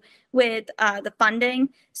do with the funding.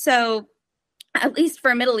 So at least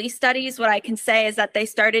for Middle East studies, what I can say is that they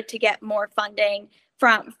started to get more funding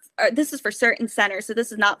from, this is for certain centers, so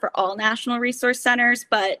this is not for all national resource centers,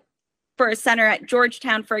 but for a center at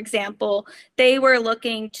Georgetown, for example, they were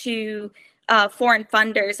looking to foreign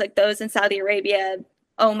funders like those in Saudi Arabia,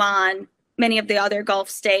 Oman, many of the other Gulf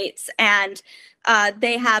states, and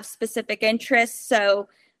they have specific interests. So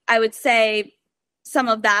I would say some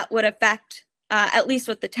of that would affect at least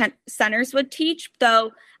what the centers would teach,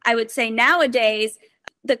 though I would say nowadays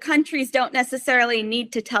the countries don't necessarily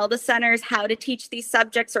need to tell the centers how to teach these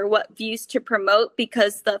subjects or what views to promote,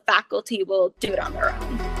 because the faculty will do it on their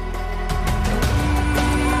own.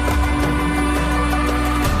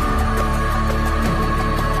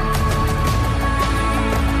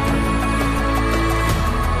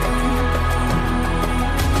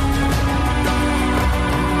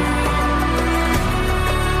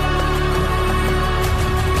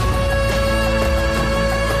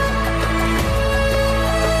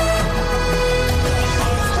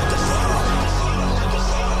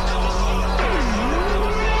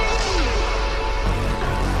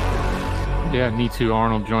 Yeah, Neetu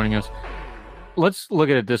Arnold joining us. Let's look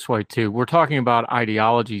at it this way, too. We're talking about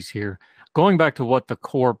ideologies here. Going back to what the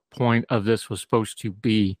core point of this was supposed to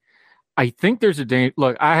be, I think there's a danger.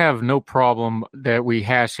 Look, I have no problem that we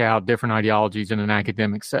hash out different ideologies in an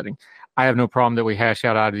academic setting. I have no problem that we hash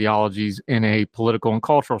out ideologies in a political and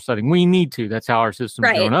cultural setting. We need to. That's how our system's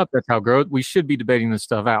growing up. That's how growth. We should be debating this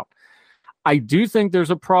stuff out. I do think there's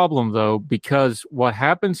a problem, though, because what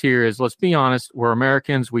happens here is, let's be honest, we're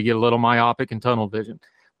Americans. We get a little myopic and tunnel vision.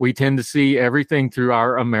 We tend to see everything through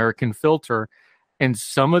our American filter. And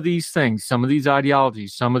some of these things, some of these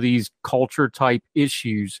ideologies, some of these culture type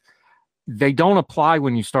issues, they don't apply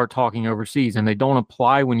when you start talking overseas, and they don't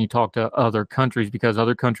apply when you talk to other countries, because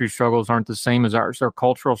other countries' struggles aren't the same as ours. Their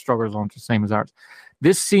cultural struggles aren't the same as ours.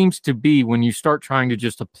 This seems to be when you start trying to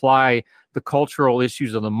just apply the cultural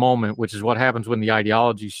issues of the moment, which is what happens when the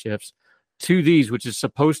ideology shifts, to these, which is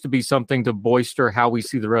supposed to be something to bolster how we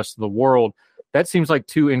see the rest of the world. That seems like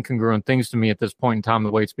two incongruent things to me at this point in time,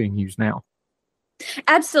 the way it's being used now.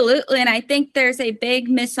 Absolutely. And I think there's a big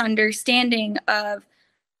misunderstanding of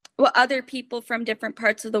what other people from different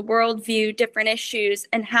parts of the world view different issues,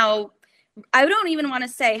 and how, I don't even want to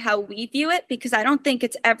say how we view it, because I don't think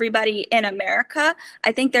it's everybody in America.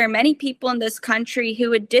 I think there are many people in this country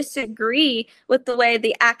who would disagree with the way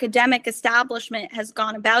the academic establishment has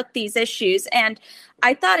gone about these issues. And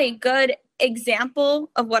I thought a good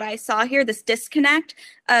example of what I saw here, this disconnect,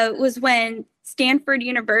 was when Stanford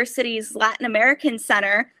University's Latin American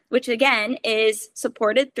Center, which again is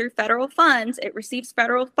supported through federal funds, it receives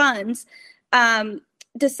federal funds,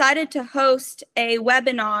 decided to host a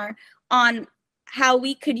webinar on how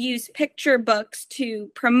we could use picture books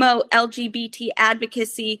to promote LGBT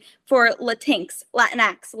advocacy for Latinx.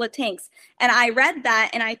 And I read that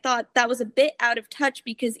and I thought that was a bit out of touch,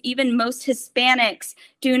 because even most Hispanics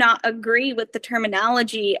do not agree with the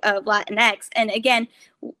terminology of Latinx. And again,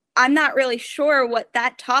 I'm not really sure what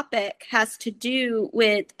that topic has to do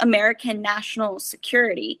with American national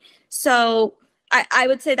security. So I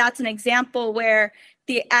would say that's an example where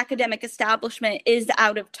the academic establishment is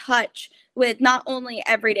out of touch with not only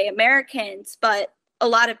everyday Americans, but a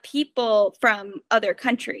lot of people from other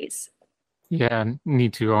countries. Yeah,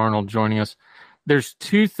 Neetu Arnold joining us. There's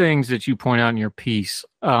two things that you point out in your piece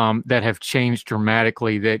that have changed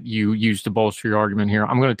dramatically that you use to bolster your argument here.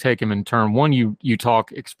 I'm going to take them in turn. One, you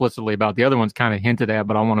talk explicitly about. The other one's kind of hinted at,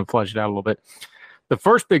 but I want to flesh it out a little bit. The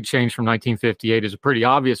first big change from 1958 is a pretty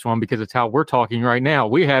obvious one, because it's how we're talking right now.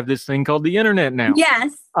 We have this thing called the internet now.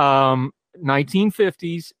 Yes.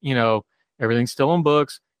 1950s, everything's still in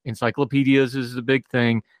books. Encyclopedias is the big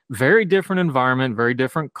thing. Very different environment, very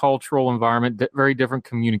different cultural environment, very different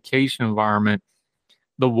communication environment.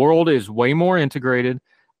 The world is way more integrated.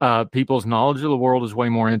 People's knowledge of the world is way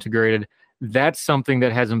more integrated. That's something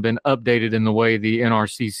that hasn't been updated in the way the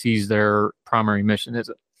NRC sees their primary mission, is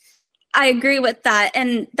it? I agree with that.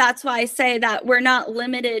 And that's why I say that we're not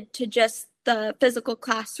limited to just the physical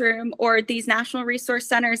classroom or these national resource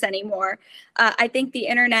centers anymore. I think the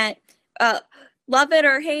internet, love it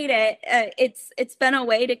or hate it, it's been a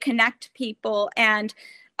way to connect people, and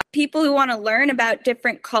people who want to learn about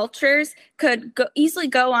different cultures could easily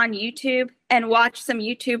go on YouTube and watch some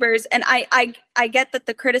YouTubers. And I get that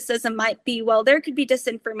the criticism might be, well, there could be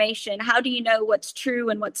disinformation. How do you know what's true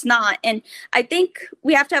and what's not? And I think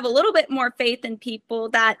we have to have a little bit more faith in people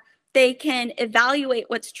that they can evaluate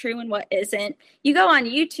what's true and what isn't. You go on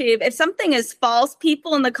YouTube, if something is false,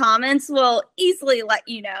 people in the comments will easily let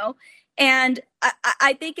you know. And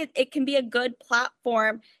I think it can be a good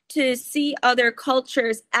platform to see other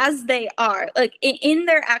cultures as they are, like in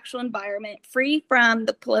their actual environment, free from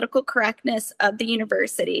the political correctness of the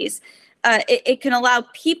universities. It can allow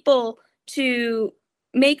people to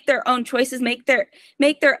make their own choices, make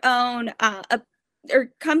their own,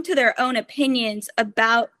 or come to their own opinions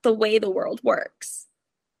about the way the world works.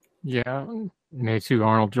 Yeah, Natsu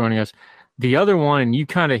Arnold joining us. The other one, and you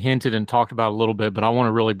kind of hinted and talked about a little bit, but I want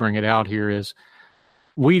to really bring it out here, is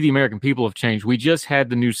we, the American people, have changed. We just had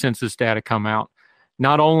the new census data come out.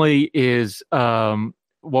 Not only is what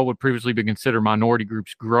would previously be considered minority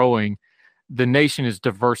groups growing, the nation is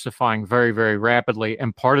diversifying very, very rapidly.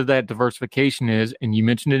 And part of that diversification is, and you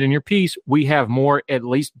mentioned it in your piece, we have more at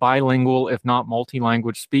least bilingual, if not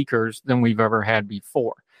multi-language speakers than we've ever had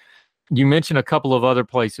before. You mentioned a couple of other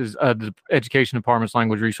places, the Education Department's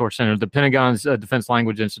Language Resource Center. The Pentagon's Defense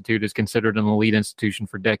Language Institute is considered an elite institution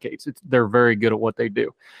for decades. They're very good at what they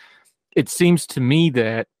do. It seems to me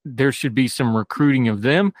that there should be some recruiting of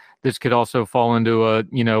them. This could also fall into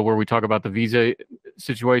where we talk about the visa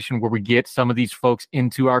situation, where we get some of these folks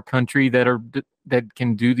into our country that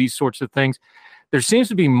can do these sorts of things. There seems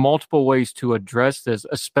to be multiple ways to address this,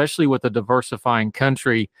 especially with a diversifying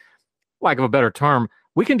country, lack of a better term.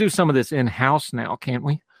 We can do some of this in-house now, can't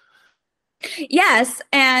we? Yes.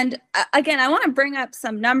 And again, I want to bring up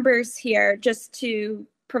some numbers here just to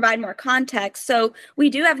provide more context. So we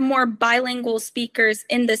do have more bilingual speakers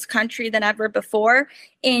in this country than ever before.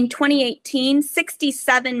 In 2018,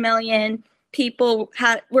 67 million people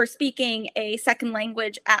were speaking a second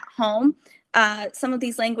language at home. Some of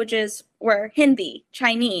these languages were Hindi,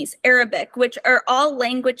 Chinese, Arabic, which are all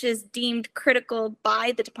languages deemed critical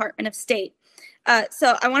by the Department of State.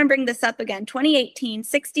 So I want to bring this up again. 2018,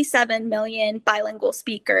 67 million bilingual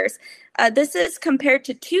speakers. This is compared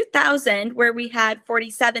to 2000, where we had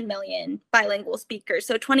 47 million bilingual speakers.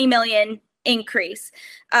 So 20 million increase.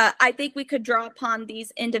 I think we could draw upon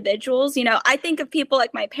these individuals. I think of people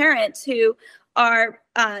like my parents who are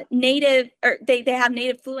native, or they have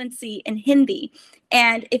native fluency in Hindi.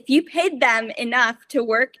 And if you paid them enough to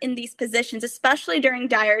work in these positions, especially during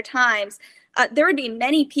dire times, there would be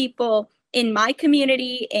many people in my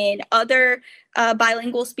community, in other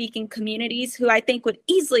bilingual speaking communities, who I think would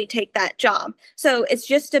easily take that job. So it's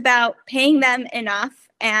just about paying them enough,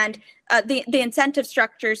 and the incentive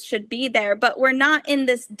structures should be there. But we're not in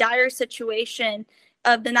this dire situation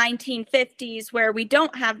of the 1950s where we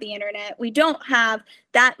don't have the internet, we don't have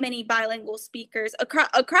that many bilingual speakers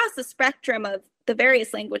across the spectrum of the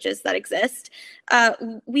various languages that exist.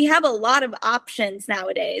 We have a lot of options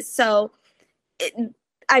nowadays. So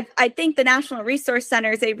I think the National Resource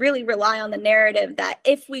Centers, they really rely on the narrative that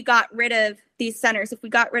if we got rid of these centers, if we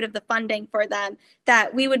got rid of the funding for them,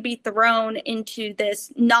 that we would be thrown into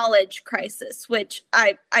this knowledge crisis, which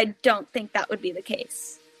I don't think that would be the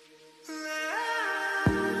case.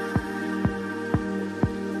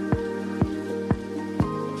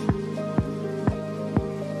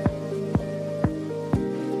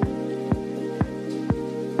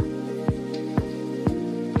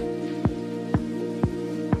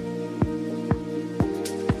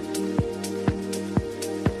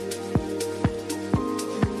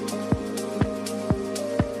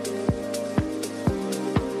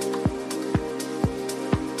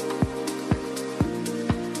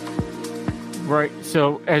 Right.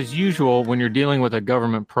 So as usual, when you're dealing with a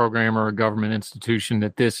government program or a government institution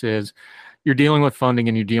that this is, you're dealing with funding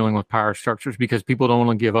and you're dealing with power structures, because people don't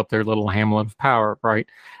want to give up their little hamlet of power, right?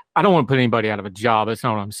 I don't want to put anybody out of a job. That's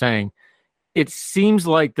not what I'm saying. It seems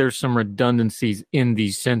like there's some redundancies in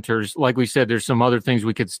these centers. Like we said, there's some other things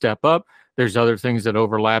we could step up. There's other things that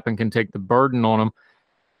overlap and can take the burden on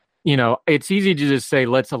them. It's easy to just say,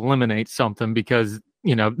 let's eliminate something because,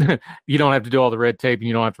 you don't have to do all the red tape and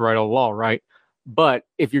you don't have to write all the law, right? But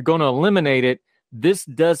if you're going to eliminate it, this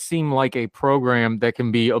does seem like a program that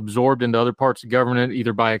can be absorbed into other parts of government,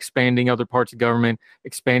 either by expanding other parts of government,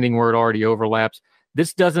 expanding where it already overlaps.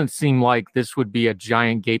 This doesn't seem like this would be a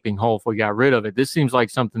giant gaping hole if we got rid of it. This seems like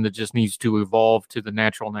something that just needs to evolve to the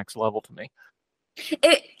natural next level to me.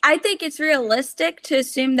 I think it's realistic to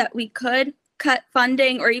assume that we could cut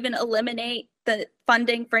funding or even eliminate the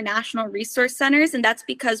funding for national resource centers, and that's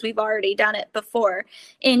because we've already done it before.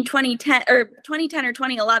 In 2010 or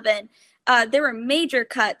 2011, there were major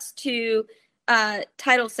cuts to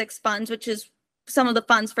Title VI funds, which is some of the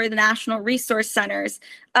funds for the national resource centers.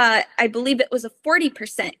 I believe it was a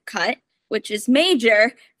 40% cut, which is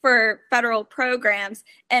major for federal programs.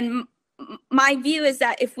 And my view is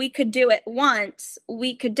that if we could do it once,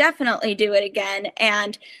 we could definitely do it again.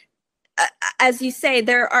 And as you say,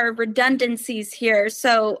 there are redundancies here.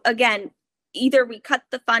 So again, either we cut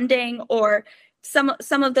the funding or some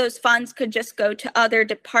of those funds could just go to other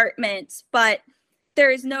departments. But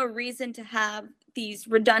there is no reason to have these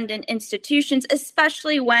redundant institutions,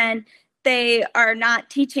 especially when they are not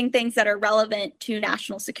teaching things that are relevant to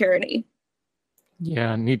national security.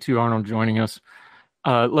 Yeah, Neetu Arnold joining us.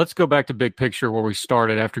 Let's go back to big picture where we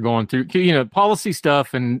started after going through, policy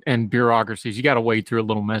stuff and bureaucracies. You got to wade through a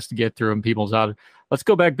little mess to get through and people's out. Let's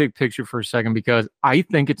go back big picture for a second, because I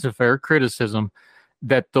think it's a fair criticism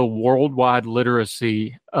that the worldwide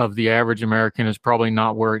literacy of the average American is probably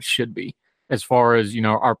not where it should be, as far as,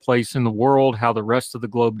 our place in the world, how the rest of the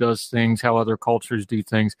globe does things, how other cultures do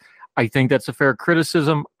things. I think that's a fair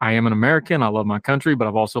criticism. I am an American. I love my country, but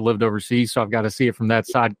I've also lived overseas, so I've got to see it from that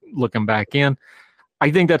side looking back in. I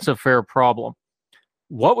think that's a fair problem.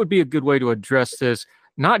 What would be a good way to address this,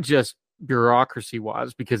 not just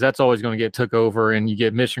bureaucracy-wise, because that's always going to get took over and you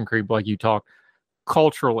get mission creep like you talk,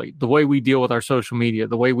 culturally, the way we deal with our social media,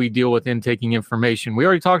 the way we deal with intaking information. We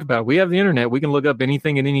already talked about it. We have the internet. We can look up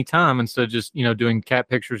anything at any time instead of just, doing cat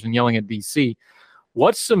pictures and yelling at DC.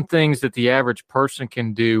 What's some things that the average person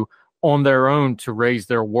can do on their own to raise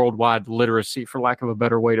their worldwide literacy, for lack of a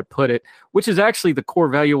better way to put it, which is actually the core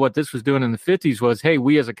value of what this was doing in the 50s was, hey,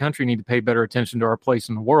 we as a country need to pay better attention to our place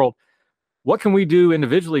in the world. What can we do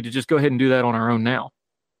individually to just go ahead and do that on our own now?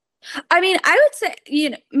 I mean, I would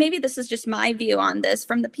say, maybe this is just my view on this.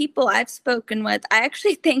 From the people I've spoken with, I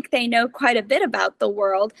actually think they know quite a bit about the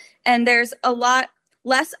world, and there's a lot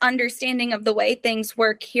less understanding of the way things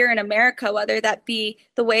work here in America, whether that be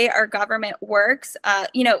the way our government works.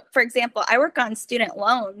 For example, I work on student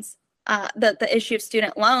loans, the issue of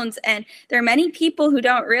student loans, and there are many people who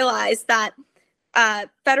don't realize that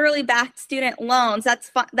federally backed student loans,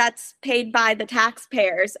 that's paid by the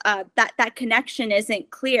taxpayers. That connection isn't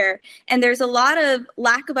clear, and there's a lot of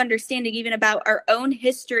lack of understanding even about our own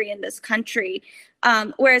history in this country.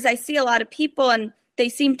 Whereas I see a lot of people and they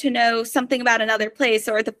seem to know something about another place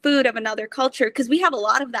or the food of another culture, because we have a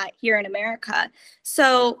lot of that here in America.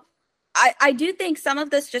 So I do think some of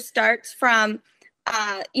this just starts from,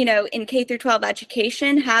 in K through 12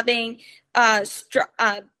 education, having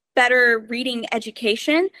better reading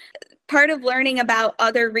education. Part of learning about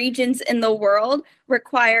other regions in the world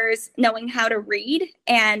requires knowing how to read,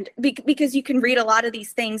 and because you can read a lot of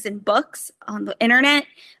these things in books, on the internet,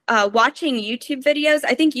 watching YouTube videos.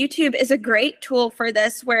 I think YouTube is a great tool for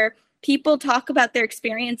this, where people talk about their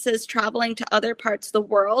experiences traveling to other parts of the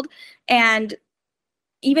world, and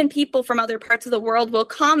even people from other parts of the world will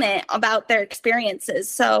comment about their experiences.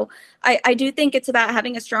 So I do think it's about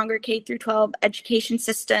having a stronger K through 12 education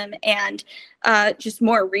system and just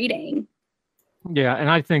more reading. Yeah, and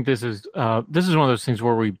I think this is one of those things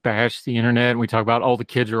where we bash the internet and we talk about all the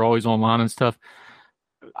kids are always online and stuff.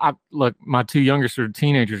 Look, my two youngest are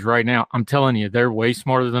teenagers right now. I'm telling you, they're way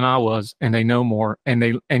smarter than I was, and they know more.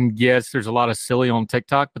 And yes, there's a lot of silly on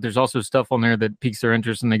TikTok, but there's also stuff on there that piques their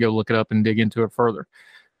interest, and they go look it up and dig into it further.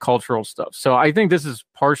 Cultural stuff. So I think this is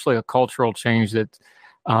partially a cultural change that,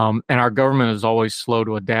 and our government is always slow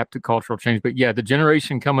to adapt to cultural change. But yeah, the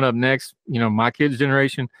generation coming up next, my kids'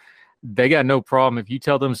 generation, they got no problem. If you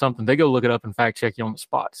tell them something, they go look it up and fact check you on the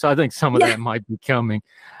spot. So I think some of that might be coming.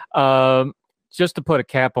 Just to put a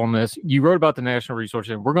cap on this, you wrote about the National Resource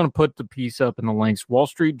Center. We're going to put the piece up in the links. Wall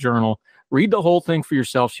Street Journal. Read the whole thing for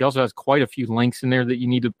yourself. She also has quite a few links in there that you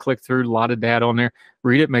need to click through. A lot of data on there.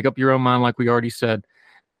 Read it. Make up your own mind, like we already said.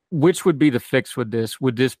 Which would be the fix with this?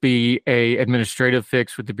 Would this be a administrative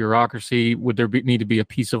fix with the bureaucracy? Would there need to be a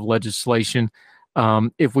piece of legislation?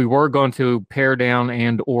 If we were going to pare down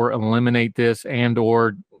and or eliminate this and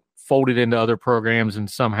or fold it into other programs and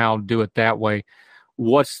somehow do it that way,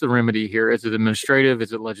 what's the remedy here? Is it administrative?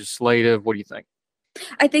 Is it legislative? What do you think?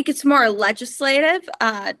 I think it's more legislative.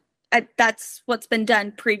 That's what's been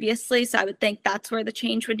done previously, so I would think that's where the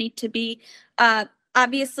change would need to be.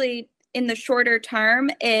 Obviously, in the shorter term,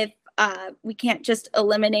 if we can't just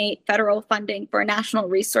eliminate federal funding for national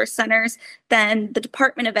resource centers, then the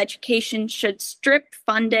Department of Education should strip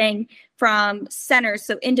funding from centers,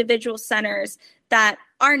 so individual centers that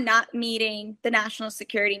are not meeting the national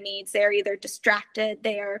security needs. They're either distracted,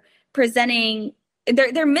 they are presenting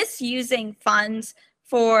they're misusing funds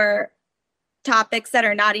for topics that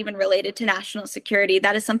are not even related to national security.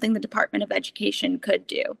 That is something the Department of Education could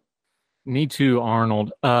do. Me too,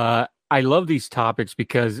 Arnold. I love these topics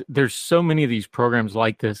because there's so many of these programs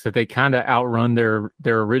like this that they kind of outrun their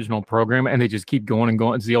original program, and they just keep going and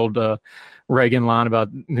going. It's the old Reagan line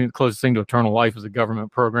about the closest thing to eternal life is a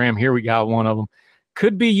government program. Here we got one of them.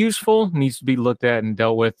 Could be useful, needs to be looked at and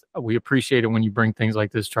dealt with. We appreciate it when you bring things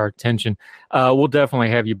like this to our attention. We'll definitely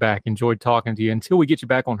have you back. Enjoyed talking to you. Until we get you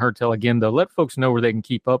back on Heard Tell again, though, let folks know where they can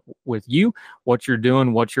keep up with you, what you're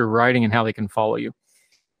doing, what you're writing, and how they can follow you.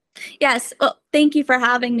 Yes. Well, thank you for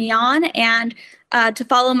having me on. And to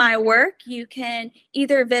follow my work, you can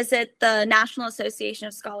either visit the National Association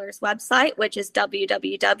of Scholars website, which is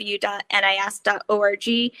www.nis.org.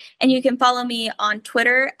 And you can follow me on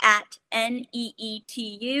Twitter at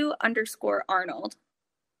NEETU_Arnold.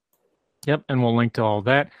 Yep. And we'll link to all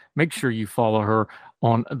that. Make sure you follow her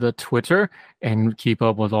on the Twitter and keep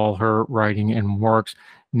up with all her writing and works.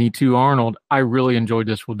 Neetu Arnold, I really enjoyed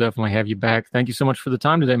this. We'll definitely have you back. Thank you so much for the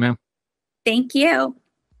time today, ma'am. Thank you.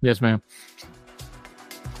 Yes, ma'am.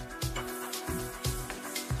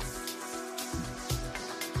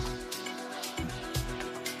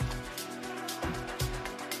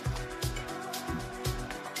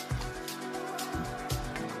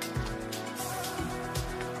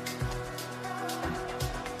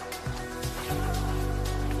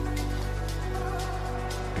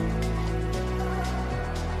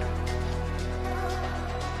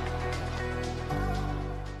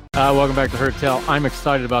 Welcome back to Heard Tell. I'm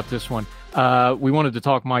excited about this one. We wanted to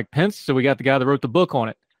talk Mike Pence, so we got the guy that wrote the book on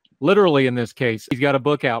it. Literally, in this case, he's got a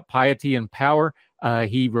book out, Piety and Power.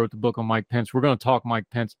 He wrote the book on Mike Pence. We're going to talk Mike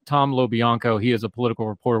Pence. Tom LoBianco, he is a political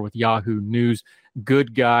reporter with Yahoo News.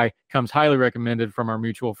 Good guy. Comes highly recommended from our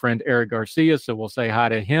mutual friend, Eric Garcia, so we'll say hi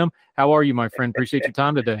to him. How are you, my friend? Appreciate your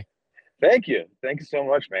time today. Thank you. Thank you so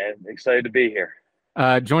much, man. Excited to be here.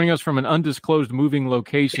 Joining us from an undisclosed moving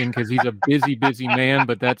location because he's a busy man,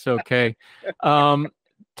 but that's okay. Tom,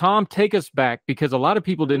 take us back because a lot of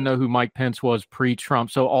people didn't know who Mike Pence was pre-Trump,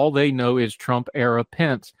 so all they know is Trump-era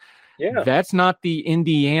Pence. Yeah. That's not the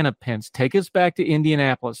Indiana Pence. Take us back to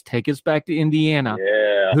Indianapolis. Take us back to Indiana.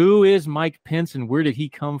 Yeah. Who is Mike Pence and where did he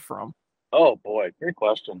come from? Oh, boy. Great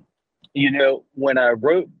question. You know, when I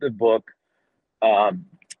wrote the book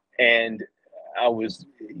and I was,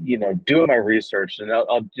 doing my research, and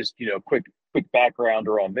I'll just, quick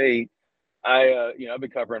backgrounder on me. I've been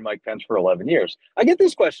covering Mike Pence for 11 years. I get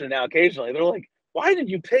this question now occasionally. They're like, why did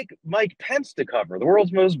you pick Mike Pence to cover, the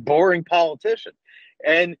world's most boring politician?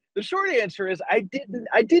 And the short answer is I didn't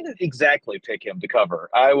exactly pick him to cover.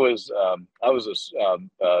 I was on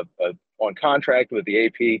contract with the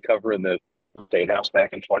AP covering the State House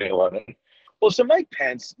back in 2011. Well, so Mike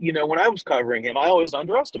Pence, when I was covering him, I always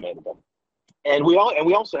underestimated him. And we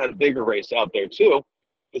also had a bigger race out there too.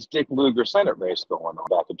 This Dick Lugar Senate race going on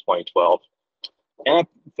back in 2012. And I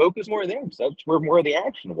focused more there because that's where more of the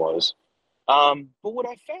action was. But what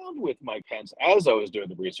I found with Mike Pence, as I was doing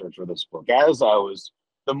the research for this book,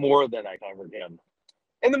 the more that I covered him,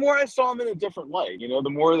 and the more I saw him in a different light, the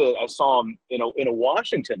more that I saw him in a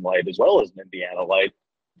Washington light as well as an Indiana light,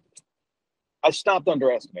 I stopped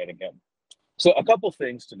underestimating him. So a couple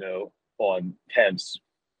things to know on Pence,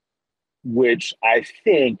 which I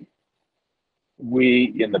think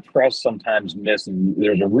we in the press sometimes miss, and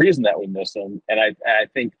there's a reason that we miss him. And I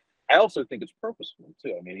also think it's purposeful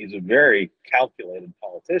too. I mean, he's a very calculated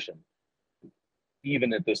politician,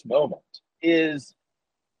 even at this moment. Is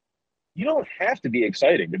you don't have to be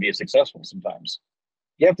exciting to be successful sometimes.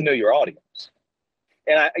 You have to know your audience.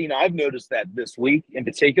 And I've noticed that this week in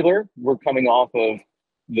particular, we're coming off of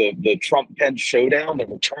the Trump-Pence showdown, the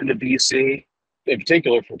return to DC, in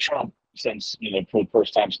particular for Trump, since, for the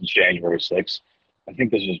first time since January 6th. I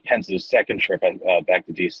think this was Pence's second trip back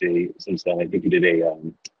to DC since then. I think he did a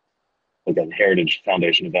Heritage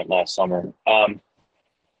Foundation event last summer.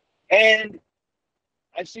 And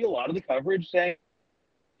I see a lot of the coverage saying,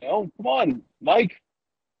 come on, Mike,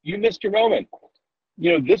 you missed your moment.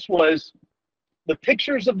 This was the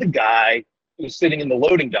pictures of the guy who was sitting in the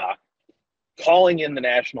loading dock, calling in the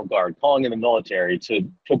National Guard, calling in the military to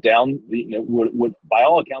put down what by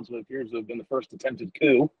all accounts it appears to have been the first attempted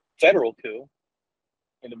coup, federal coup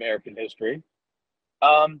in American history.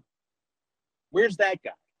 Where's that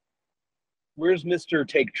guy? Where's Mr.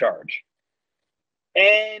 Take Charge?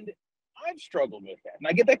 And I've struggled with that. And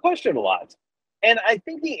I get that question a lot. And I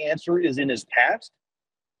think the answer is in his past.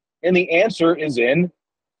 And the answer is in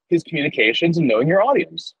his communications and knowing your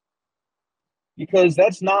audience. Because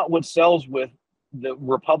that's not what sells with the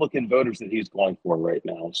Republican voters that he's going for right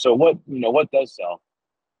now. So what does sell?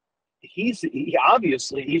 He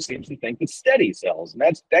seems to think that steady sells, and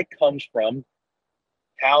that comes from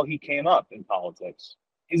how he came up in politics.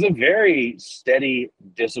 He's a very steady,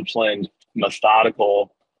 disciplined,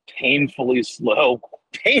 methodical, painfully slow,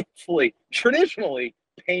 traditionally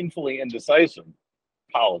painfully indecisive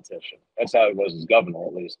politician. That's how he was as governor,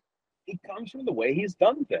 at least. He comes from the way he's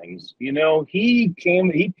done things. He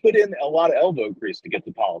put in a lot of elbow grease to get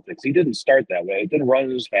to politics. He didn't start that way. It didn't run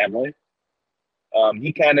in his family.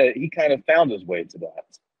 He kind of found his way to that.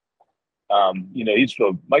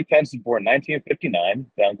 Mike Pence was born in 1959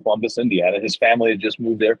 down in Columbus, Indiana. His family had just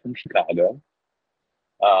moved there from Chicago.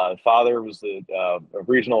 Father was a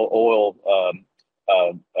regional oil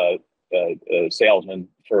salesman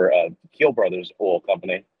for Keel Brothers Oil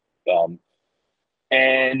Company,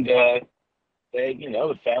 and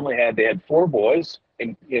the family had 4 boys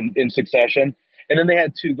in succession, and then they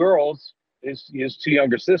had 2 girls. His 2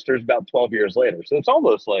 younger sisters about 12 years later. So it's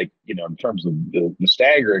almost like, in terms of the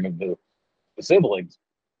staggering of the siblings,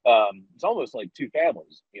 it's almost like 2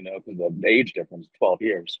 families, because the age difference, 12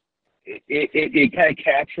 years. It kind of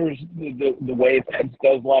captures the way Pence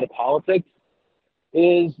does a lot of politics.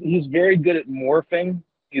 He's very good at morphing.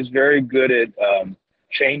 He's very good at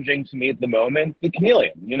changing to meet the moment. The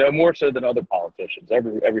chameleon, more so than other politicians.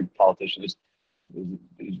 Every politician is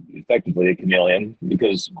effectively a chameleon,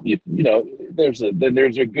 because there's a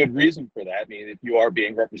good reason for that. I mean, if you are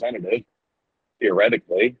being representative,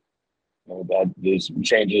 theoretically, that those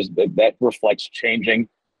changes that reflects changing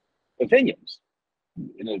opinions.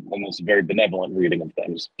 Almost a very benevolent reading of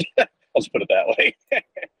things. Let's put it that way.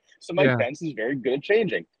 So Mike Pence is very good at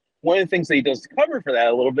changing. One of the things that he does to cover for that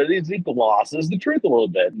a little bit is he glosses the truth a little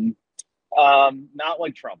bit. And, not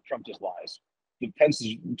like Trump. Trump just lies. Pence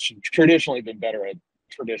has traditionally been better at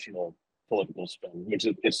traditional political spin, which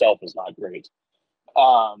itself is not great.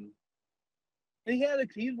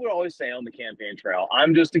 He would always say on the campaign trail,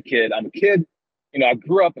 I'm just a kid. I'm a kid. I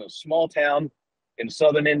grew up in a small town in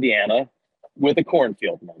southern Indiana with a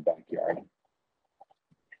cornfield in my backyard.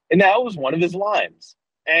 And that was one of his lines.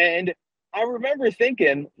 And I remember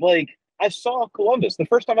thinking, I saw Columbus. The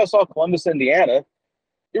first time I saw Columbus, Indiana,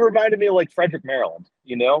 it reminded me of Frederick, Maryland,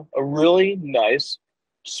 a really nice,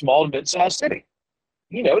 small to mid-sized city.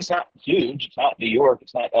 It's not huge. It's not New York.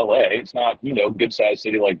 It's not LA. It's not, good-sized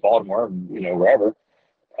city like Baltimore, wherever.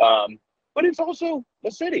 But it's also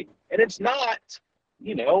a city. And it's not,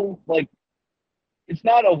 it's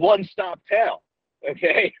not a one-stop town,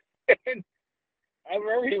 okay? And I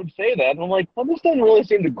remember he would say that, and I'm like, well, this doesn't really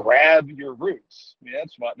seem to grab your roots. I mean,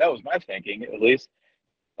 that was my thinking, at least.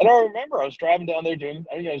 And I remember I was driving down there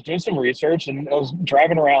I was doing some research, and I was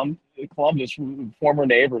driving around Columbus with former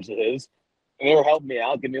neighbors of his, and they were helping me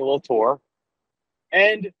out, giving me a little tour.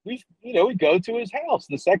 And we go to his house,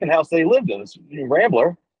 the second house they lived in, this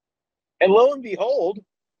Rambler. And lo and behold,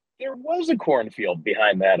 there was a cornfield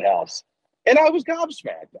behind that house. And I was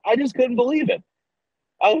gobsmacked. I just couldn't believe it.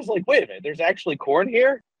 I was like, wait a minute, there's actually corn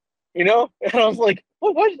here? And I was like,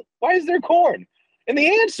 well, why is there corn? And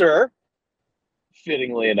the answer,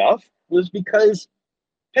 fittingly enough, was because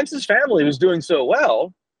Pence's family was doing so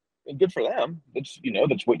well, and good for them, that's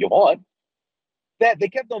what you want, that they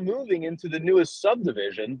kept on moving into the newest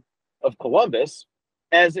subdivision of Columbus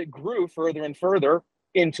as it grew further and further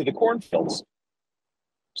into the cornfields.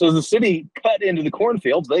 So as the city cut into the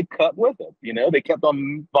cornfields, they cut with it. They kept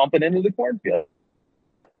on bumping into the cornfield.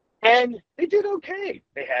 And they did okay.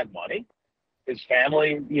 They had money. His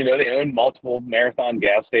family, they owned multiple Marathon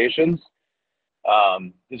gas stations.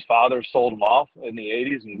 His father sold them off in the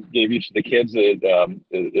 80s and gave each of the kids a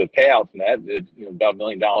payout from that, about $1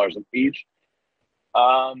 million each.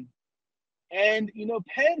 And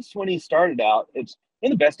Pence, when he started out, it's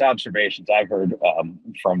one of the best observations I've heard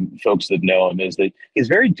from folks that know him is that he's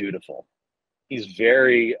very dutiful. He's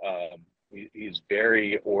very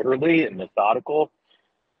orderly and methodical.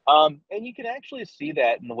 And you can actually see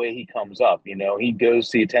that in the way he comes up. He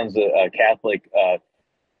attends a Catholic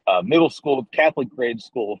middle school, Catholic grade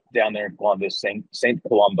school down there in Columbus, St.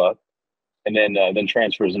 Columba, and then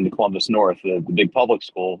transfers into Columbus North, the big public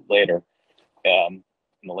school later in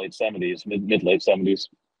the late 70s, mid-late 70s.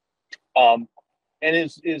 And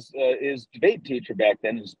his debate teacher back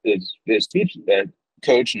then, his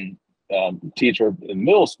coach and teacher in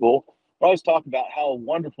middle school, I always talk about how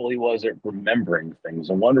wonderful he was at remembering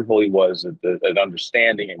things and wonderful he was at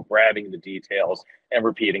understanding and grabbing the details and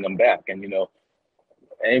repeating them back. And,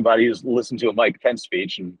 anybody who's listened to a Mike Pence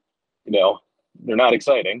speech and, they're not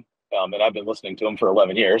exciting. And I've been listening to them for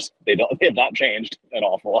 11 years. They have not changed an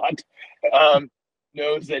awful lot.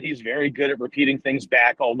 knows that he's very good at repeating things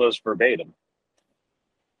back almost verbatim.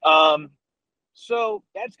 So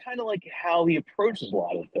that's kind of like how he approaches a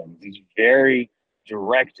lot of things. He's very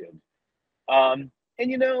directed. And,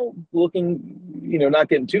 not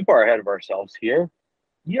getting too far ahead of ourselves here,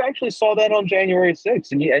 you actually saw that on January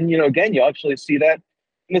 6th. And again, you actually see that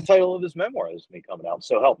in the title of his memoir that's coming out.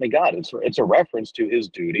 So help me God. It's a reference to his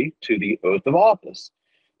duty to the oath of office.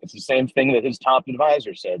 It's the same thing that his top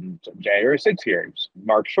advisor said in January 6th hearings.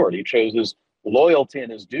 Mark Short, he chose his loyalty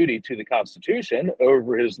and his duty to the Constitution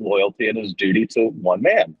over his loyalty and his duty to one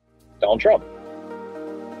man, Donald Trump.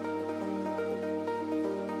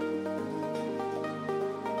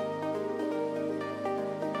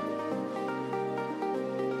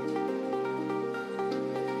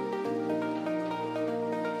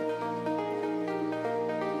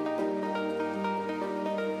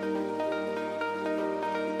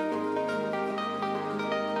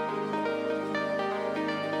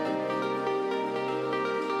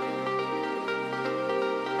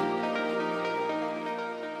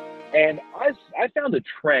 And I found a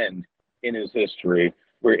trend in his history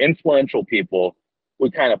where influential people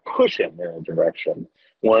would kind of push him in a direction.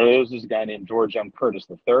 One of those is a guy named George M. Curtis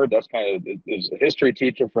III. That's kind of is a history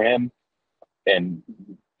teacher for him, and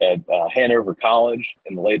at Hanover College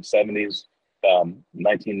in the late 70s,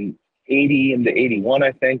 1980 into 81,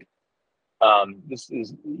 I think.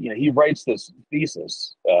 He writes this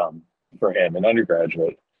thesis for him, an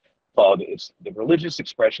undergraduate, called "It's the Religious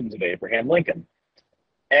Expressions of Abraham Lincoln."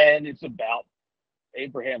 And it's about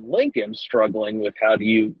Abraham Lincoln struggling with how do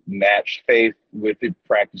you match faith with the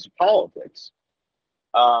practice of politics.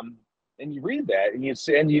 And you read that, and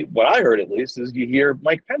what I heard at least is you hear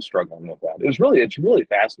Mike Pence struggling with that. It's really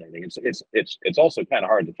fascinating. It's also kind of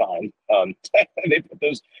hard to find.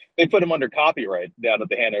 They put them under copyright down at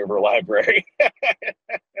the Hanover Library.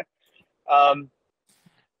 And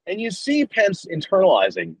you see Pence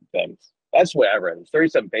internalizing things. That's the way I read it. It's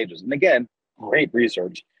 37 pages, and again, great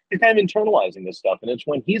research. He's kind of internalizing this stuff, and it's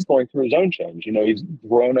when he's going through his own change. He's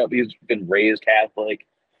grown up, he's been raised Catholic.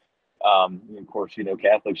 Of course,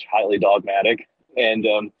 Catholics highly dogmatic, and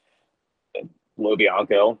Lo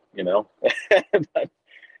Bianco, I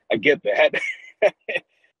get that.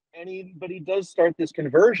 But he does start this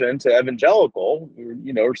conversion to evangelical,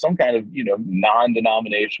 or some kind of,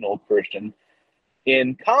 non-denominational Christian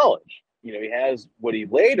in college. He has what he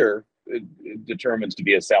later determines to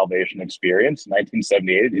be a salvation experience.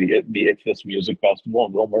 1978, he hit the Ichthus Music Festival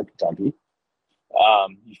in Wilmore, Kentucky.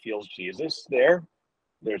 He feels Jesus there.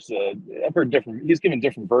 I've heard he's given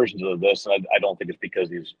different versions of this, and I don't think it's because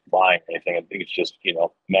he's lying or anything. I think it's just,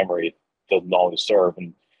 memory doesn't always serve.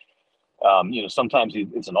 And, sometimes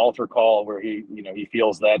it's an altar call where he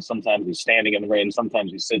feels that. Sometimes he's standing in the rain.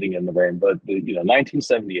 Sometimes he's sitting in the rain. But,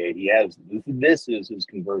 1978, this is his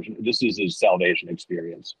conversion. This is his salvation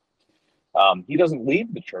experience. He doesn't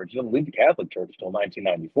leave the church. He doesn't leave the Catholic Church until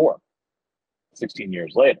 1994, 16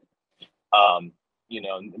 years later.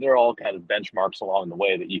 They're all kind of benchmarks along the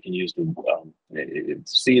way that you can use to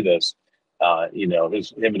see this. Him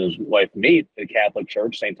and his wife meet at a Catholic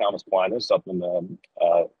church, St. Thomas Aquinas, up in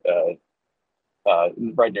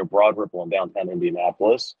right near Broad Ripple in downtown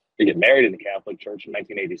Indianapolis. They get married in the Catholic Church in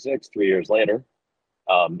 1986, 3 years later,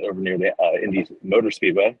 over near the Indy Motor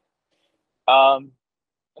Speedway. And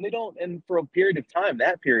for a period of time,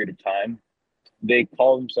 they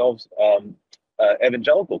call themselves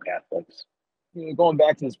evangelical Catholics. Going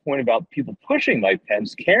back to this point about people pushing Mike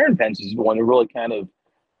Pence, Karen Pence is the one who really kind of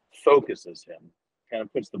focuses him, kind of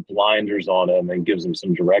puts the blinders on him and gives him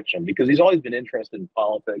some direction, because he's always been interested in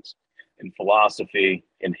politics, in philosophy,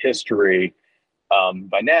 in history.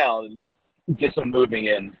 By now, gets him moving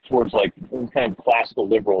in towards like kind of classical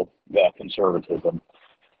liberal conservatism.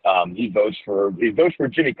 He votes for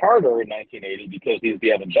Jimmy Carter in 1980 because he's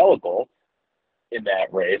the evangelical in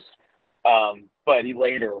that race. But he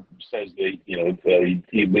later says that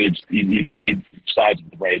he sides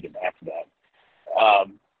with Reagan after that.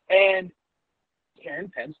 And Karen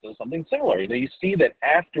Pence does something similar. You see that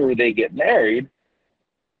after they get married,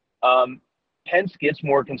 Pence gets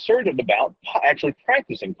more concerned about actually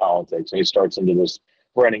practicing politics. And he starts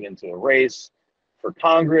running into a race for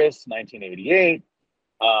Congress, 1988.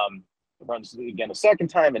 Runs again a second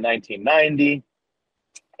time in 1990.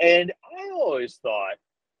 And I always thought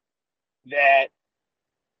that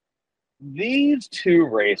these two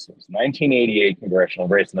races, 1988 congressional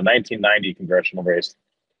race and the 1990 congressional race,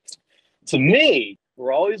 to me,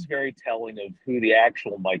 were always very telling of who the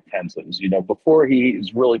actual Mike Pence is. Before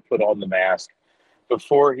he's really put on the mask,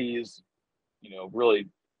 before he's, really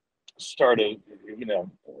started,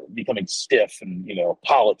 becoming stiff and,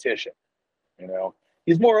 politician.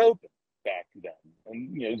 He's more open back then.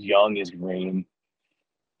 And, he's young, he's green.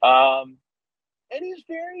 And he's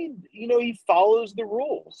very, he follows the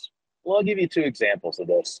rules. Well, I'll give you 2 examples of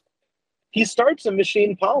this. He starts a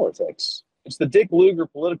machine politics. It's the Dick Lugar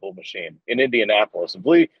political machine in Indianapolis. And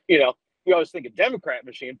we always think of Democrat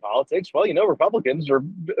machine politics. Well, Republicans are,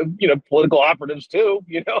 political operatives too.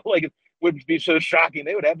 Like it wouldn't be so shocking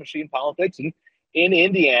they would have machine politics. And in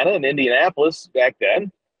Indiana and Indianapolis back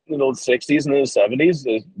then, in the 60s and the 70s,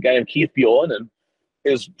 a guy named Keith Buellin and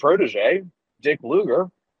his protege, Dick Lugar,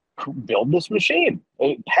 build this machine,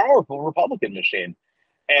 a powerful Republican machine.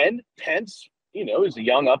 And Pence, is a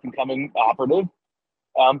young up-and-coming operative,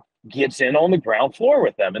 gets in on the ground floor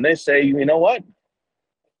with them. And they say, you know what?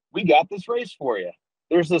 We got this race for you.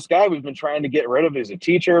 There's this guy we've been trying to get rid of. He's a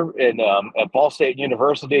teacher at Ball State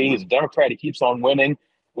University. He's a Democrat. He keeps on winning.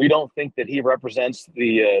 We don't think that he represents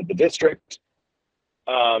the district.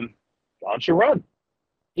 Why don't you run?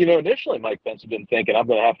 Initially Mike Pence had been thinking, I'm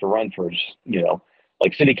going to have to run for,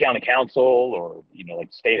 like city county council or,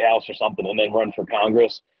 like state house or something, and then run for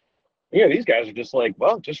Congress. These guys are just like,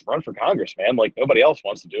 well, just run for Congress, man. Like nobody else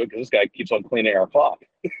wants to do it because this guy keeps on cleaning our clock.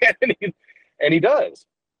 and he does.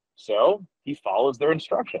 So he follows their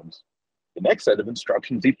instructions. The next set of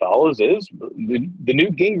instructions he follows is the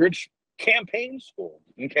Newt Gingrich campaign school.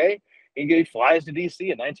 Okay. He flies to DC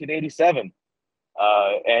in 1987.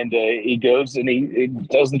 And he goes and he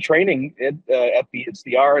does the training it's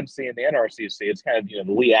the RNC and the NRCC. It's kind of,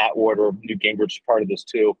 the Lee Atwater, Newt Gingrich part of this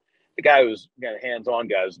too. The guy who's kind of hands-on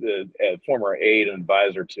guy is the former aide and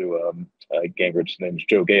advisor to Gingrich's name is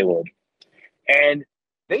Joe Gaylord. And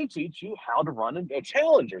they teach you how to run a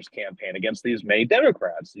challenger's campaign against these many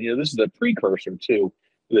Democrats. This is a precursor to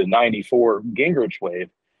the 94 Gingrich wave.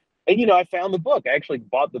 And, I found the book. I actually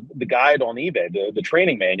bought the guide on eBay, the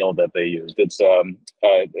training manual that they used. It's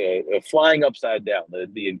Flying Upside Down,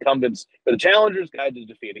 the incumbents, the challenger's guide to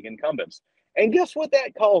defeating incumbents. And guess what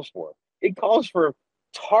that calls for? It calls for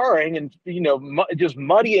tarring and, just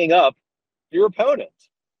muddying up your opponent.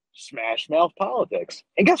 Smash mouth politics.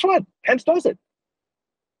 And guess what? Pence does it.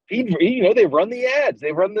 They run the ads.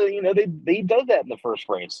 They run they does that in the first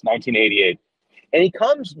race, 1988. And he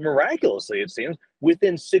comes miraculously, it seems,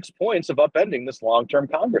 within 6 points of upending this long-term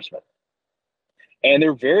congressman. And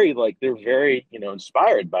they're very,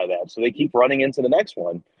 inspired by that. So they keep running into the next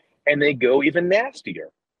one, and they go even nastier.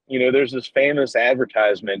 There's this famous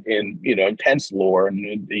advertisement in Pence lore,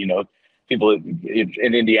 and people in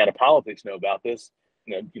Indiana politics know about this.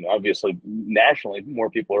 Obviously nationally, more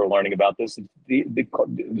people are learning about this. The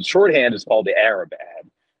shorthand is called the Arab ad,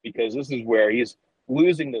 because this is where he's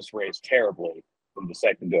losing this race terribly from the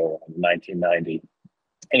second go around in 1990,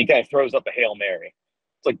 and he kind of throws up a Hail Mary.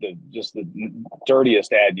 It's like the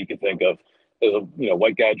dirtiest ad you could think of. There's a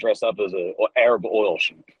white guy dressed up as a Arab oil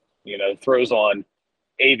sheik. Throws on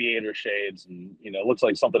aviator shades and looks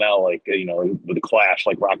like something out like with a Clash,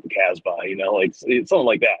 like Rock the Casbah. Like something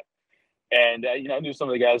like that. And I knew some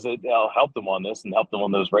of the guys that helped him on this and helped him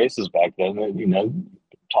on those races back then.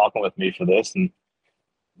 Talking with me for this, and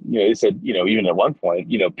he said, even at one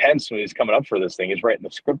point, Pence, when he's coming up for this thing, he's writing the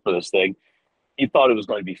script for this thing. He thought it was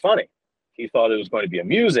going to be funny. He thought it was going to be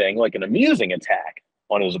amusing, like an amusing attack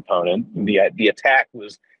on his opponent. The attack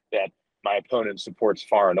was that my opponent supports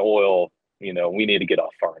foreign oil. We need to get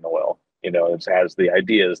off foreign oil. It has the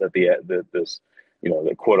ideas that this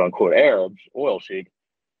the quote unquote Arab oil sheik,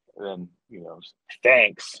 then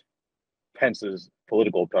thanks Pence's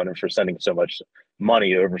political opponent for sending so much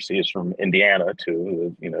money overseas from Indiana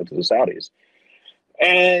to the Saudis.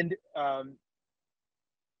 And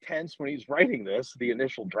Pence, when he's writing this, the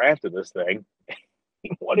initial draft of this thing,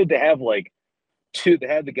 he wanted to have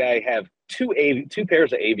the guy have two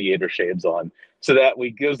pairs of aviator shades on, so that when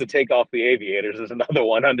he goes to take off the aviators, there's another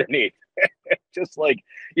one underneath. Just and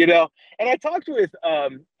I talked with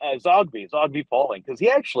Zogby Pauling, because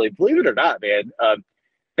he actually, believe it or not, man,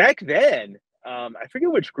 back then, I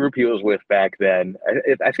forget which group he was with back then.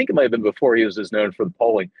 I think it might have been before he was as known for the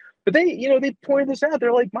polling. But they pointed this out.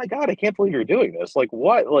 They're like, my God, I can't believe you're doing this. Like,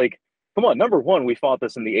 what? Like, come on. Number one, we fought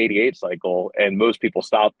this in the 88 cycle, and most people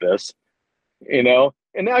stopped this, And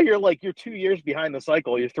now you're 2 years behind the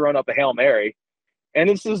cycle. You're throwing up a Hail Mary, and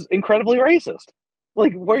this is incredibly racist.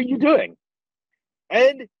 Like, what are you doing?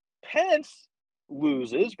 And Pence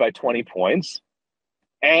loses by 20 points,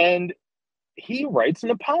 and he writes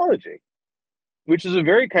an apology, which is a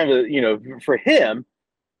very kind of, for him,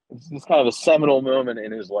 it's kind of a seminal moment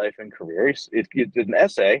in his life and career. It's an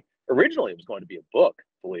essay. Originally, it was going to be a book,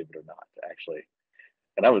 believe it or not, actually.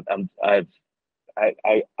 And oh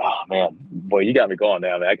man, boy, you got me going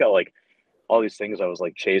now, man. I got all these things I was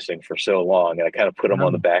like chasing for so long, and I kind of put them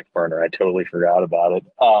on the back burner. I totally forgot about it.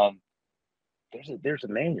 There's a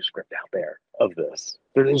manuscript out there of this.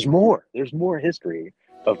 There's more. There's more history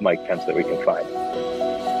of Mike Pence that we can find.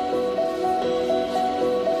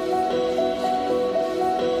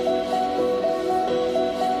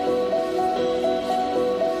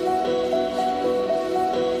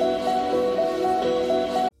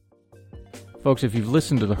 Folks, if you've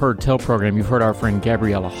listened to the Heard Tell program, you've heard our friend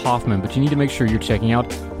Gabriella Hoffman, but you need to make sure you're checking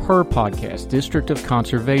out her podcast, District of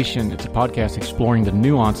Conservation. It's a podcast exploring the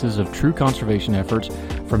nuances of true conservation efforts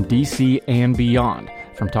from DC and beyond.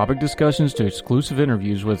 From topic discussions to exclusive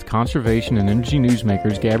interviews with conservation and energy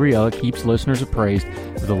newsmakers, Gabriella keeps listeners appraised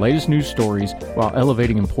of the latest news stories while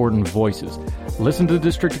elevating important voices. Listen to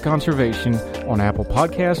District of Conservation on Apple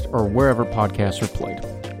Podcasts or wherever podcasts are played.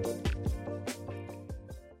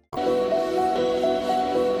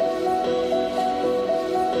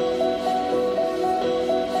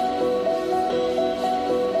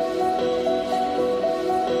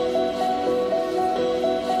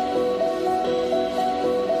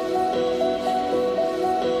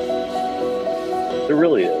 There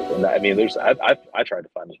really is, and I mean, I tried to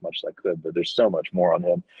find as much as I could, but there's so much more on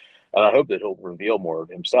him, and I hope that he'll reveal more of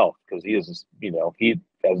himself, because he is, he,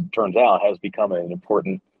 as it turns out, has become an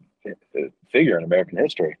important figure in American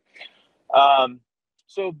history. But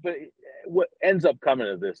what ends up coming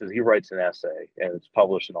of this is he writes an essay, and it's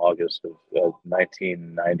published in August of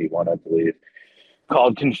 1991, I believe,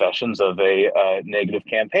 called "Confessions of a Negative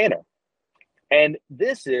Campaigner," and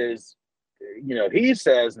this is, he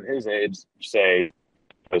says, and his aides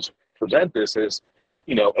present this as,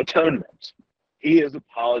 atonement. He is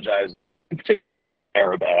apologizing to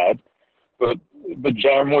Arab ad, but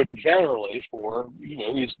more generally for,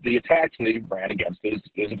 the attacks that he ran against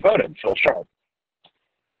his opponent, Phil Sharp.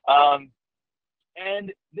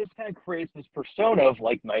 And this kind of creates this persona of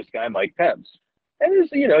like nice guy Mike Pence. And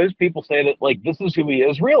his people say that like this is who he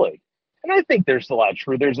is really. And I think there's a lot of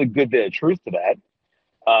truth. There's a good bit of truth to that.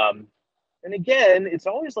 And again, it's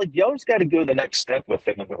always like you always got to go the next step with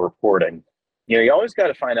him in the reporting. You always got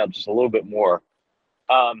to find out just a little bit more.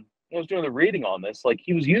 I was doing the reading on this, like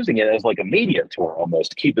he was using it as like a media tour almost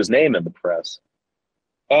to keep his name in the press.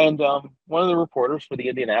 And one of the reporters for the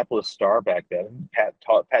Indianapolis Star back then, Pat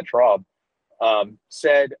Traub,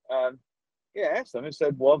 said, asked him, he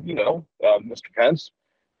said, well, Mr. Pence,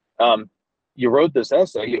 you wrote this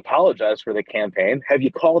essay, you apologized for the campaign. Have you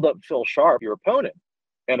called up Phil Sharp, your opponent,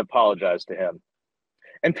 and apologized to him?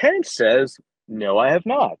 And Pence says, no, I have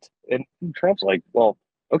not. And Trump's like, well,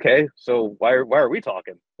 okay, so why are we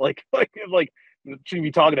talking? Like, should you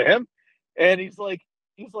be talking to him? And he's like,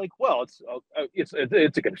 well, it's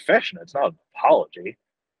a confession. It's not an apology.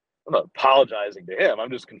 I'm not apologizing to him.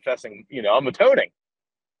 I'm just confessing, I'm atoning.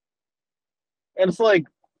 And it's like,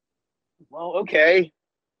 well, okay.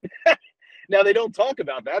 Now they don't talk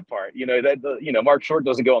about that part, Mark Short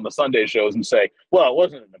doesn't go on the Sunday shows and say, well, it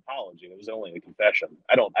wasn't an apology. It was only a confession.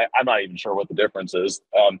 I'm not even sure what the difference is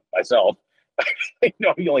myself.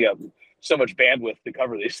 You only got so much bandwidth to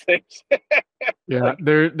cover these things. Yeah,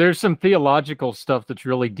 there's some theological stuff that's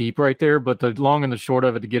really deep right there, but the long and the short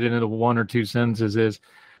of it, to get it into one or two sentences, is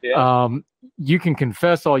you can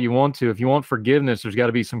confess all you want to. If you want forgiveness, there's got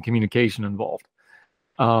to be some communication involved.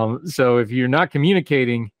 So if you're not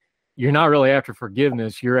communicating, you're not really after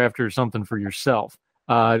forgiveness. You're after something for yourself.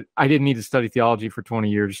 I didn't need to study theology for 20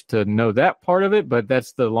 years to know that part of it, but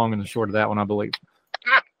that's the long and the short of that one, I believe.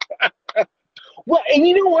 Well, and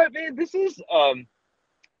you know what, man? This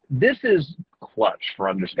is clutch for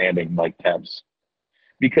understanding Mike Pence,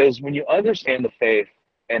 because when you understand the faith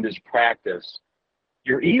and his practice,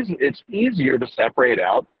 it's easier to separate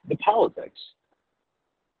out the politics,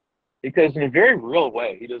 because in a very real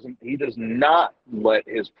way, he does not let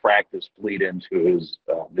his practice bleed into his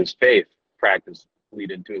faith practice bleed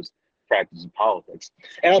into his practice in politics.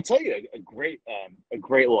 And I'll tell you a great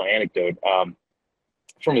little anecdote.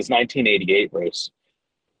 From his 1988 race,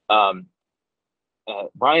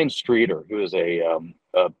 Brian Streeter, who is a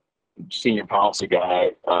senior policy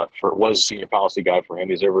guy was a senior policy guy for him.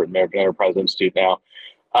 He's over at American Enterprise Institute now.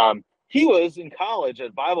 He was in college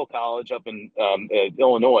at Bible College up in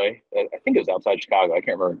Illinois. I think it was outside Chicago. I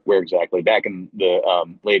can't remember where exactly. Back in the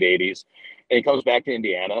late 80s, and he comes back to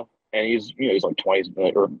Indiana, and he's like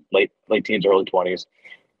 20s or late teens, early 20s,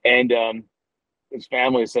 and his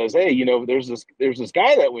family says, hey, there's this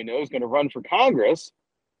guy that we know is going to run for Congress.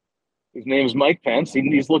 His name is Mike Pence.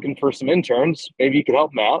 He's looking for some interns. Maybe you could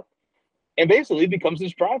help him out. And basically becomes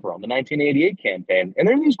his driver on the 1988 campaign. And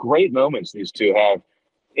there are these great moments these two have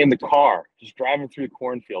in the car, just driving through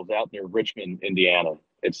cornfields out near Richmond, Indiana.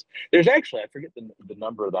 There's actually, I forget the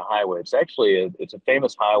number of the highway. It's actually it's a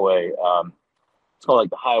famous highway. It's called like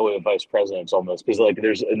the Highway of Vice Presidents almost, because like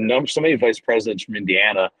there's so many vice presidents from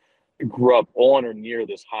Indiana grew up on or near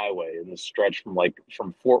this highway in this stretch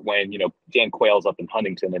from Fort Wayne. Dan Quayle's up in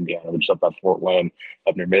Huntington, Indiana, which is up at Fort Wayne,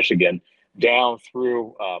 up near Michigan, down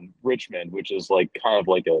through Richmond, which is like kind of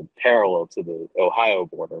like a parallel to the Ohio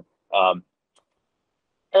border.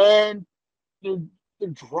 And they're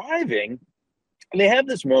driving, and they have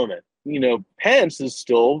this moment. Pence is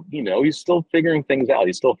still, he's still figuring things out.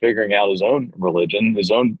 He's still figuring out his own religion, his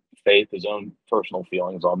own faith, his own personal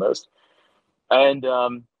feelings almost. And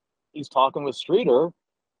he's talking with Streeter,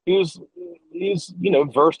 who's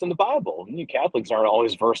versed in the Bible. And you Catholics aren't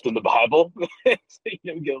always versed in the Bible.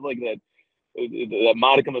 You get like that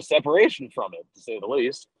modicum of separation from it, to say the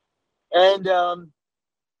least. And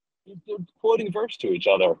they're quoting verse to each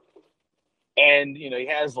other. And, he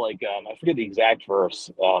has like, I forget the exact verse.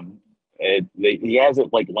 He has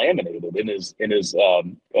it like laminated in his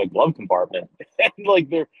glove compartment.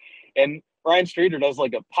 And Ryan Streeter does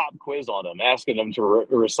like a pop quiz on him, asking him to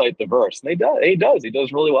recite the verse. And he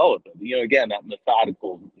does really well with it. Again, that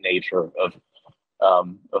methodical nature of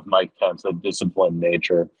Mike Pence, that disciplined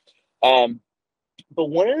nature. But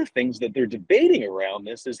one of the things that they're debating around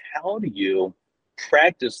this is, how do you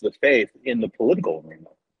practice the faith in the political arena?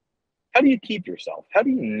 How do you keep yourself? How do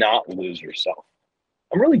you not lose yourself?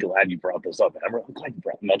 I'm really glad you brought this up. I'm really glad you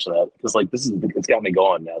mentioned that, because like it's got me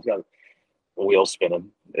going now. It's got the wheels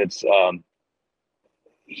spinning. It's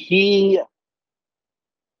he's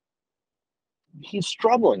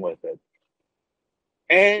struggling with it,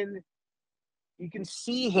 and you can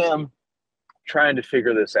see him trying to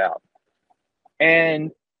figure this out.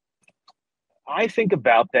 And I think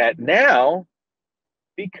about that now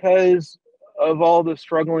because of all the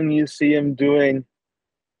struggling you see him doing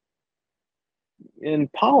in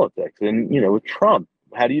politics, and with Trump.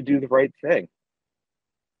 How do you do the right thing?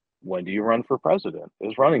 When do you run for president?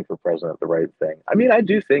 Is running for president the right thing? I mean, I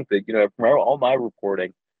do think that from all my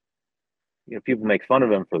reporting, people make fun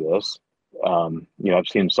of him for this. I've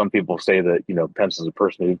seen some people say that Pence is a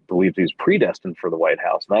person who believes he's predestined for the White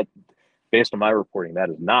House, and that, based on my reporting,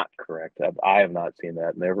 that is not correct. I have not seen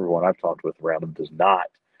that, and everyone I've talked with around him does not.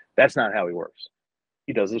 That's not how he works.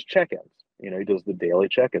 He does his check-ins. He does the daily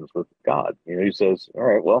check-ins with God. He says, all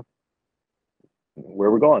right, well, where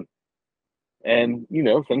are we going? And,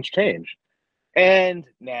 things change. And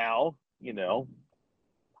now,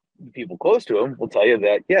 people close to him will tell you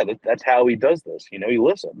that, that's how he does this. He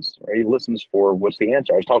listens, right? He listens for what's the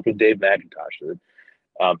answer. I was talking with Dave McIntosh,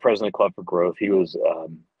 president of Club for Growth. He was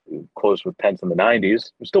close with Pence in the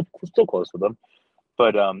 90s. We're still close with him.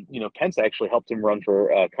 But, Pence actually helped him run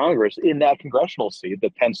for Congress in that congressional seat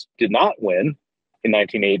that Pence did not win in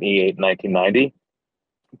 1988 and 1990.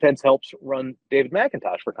 Pence helps run David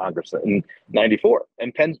McIntosh for Congress in 94.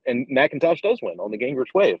 And McIntosh does win on the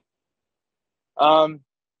Gingrich wave. And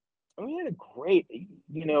we had a great,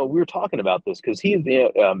 we were talking about this because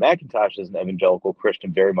McIntosh is an evangelical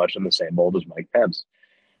Christian, very much in the same mold as Mike Pence.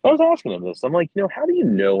 I was asking him this. I'm like, how do you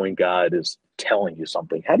know when God is telling you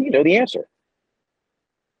something? How do you know the answer?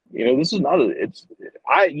 This is not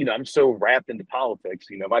I'm so wrapped into politics.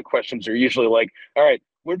 My questions are usually like, all right,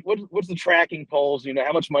 what's the tracking polls?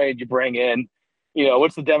 How much money did you bring in?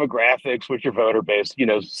 What's the demographics? What's your voter base?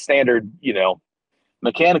 Standard,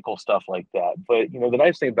 mechanical stuff like that. But, the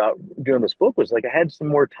nice thing about doing this book was like, I had some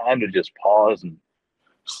more time to just pause and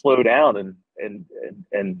slow down and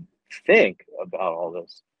think about all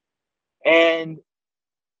this. And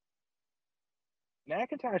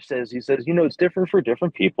McIntosh says, it's different for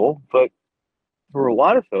different people, but for a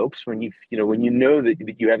lot of folks, when you know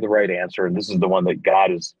that you have the right answer, and this is the one that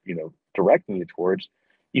God is, directing you towards,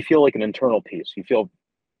 you feel like an internal peace. You feel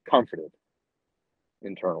comforted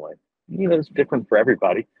internally. It's different for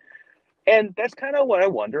everybody. And that's kind of what I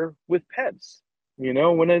wonder with Pence.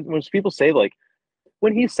 When people say, like,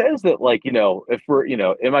 when he says that, like, if we're,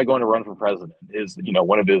 am I going to run for president, is,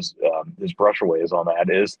 one of his brushaways on that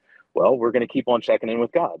is, well, we're going to keep on checking in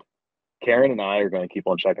with God. Karen and I are going to keep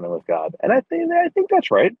on checking in with God. And I think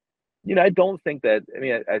that's right. I don't think that,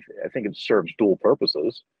 I think it serves dual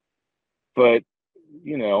purposes, but,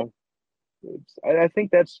 I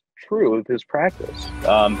think that's true with his practice.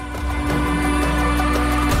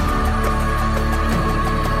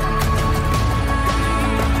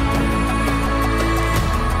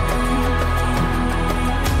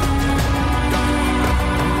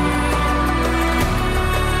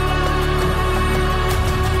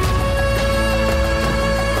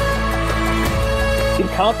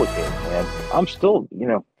 Complicated, man. I'm still,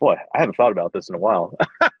 I haven't thought about this in a while.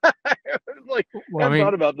 like, Well, I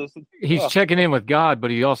thought about this. He's checking in with God,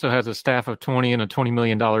 but he also has a staff of 20 and a $20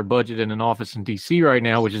 million budget in an office in D.C. right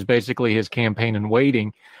now, which is basically his campaign in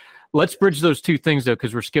waiting. Let's bridge those two things, though,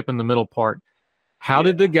 because we're skipping the middle part. How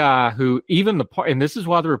did the guy who even the part, and this is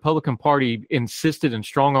why the Republican Party insisted and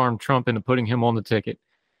strong-armed Trump into putting him on the ticket.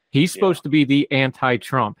 He's supposed to be the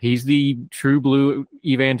anti-Trump. He's the true blue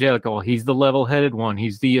evangelical. He's the level-headed one.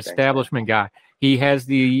 He's the establishment guy. He has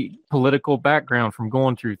the political background from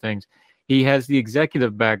going through things. He has the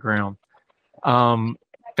executive background.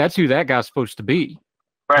 That's who that guy's supposed to be.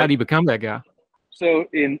 Right. How did he become that guy? So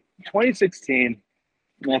in 2016,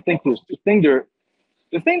 and I think the thing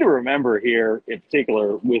to remember here in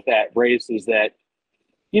particular with that race is that,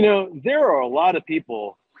 you know, there are a lot of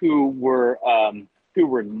people who were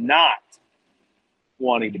not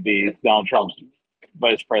wanting to be Donald Trump's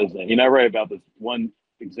vice president. You know, I write about this one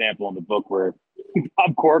example in the book where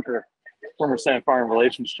Bob Corker, former Senate Foreign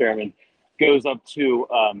Relations chairman, goes to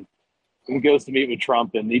meet with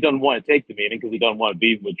Trump, and he doesn't want to take the meeting because he doesn't want to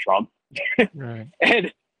be with Trump. Right.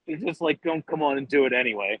 And he's just like, come on and do it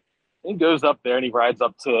anyway. And he goes up there and he rides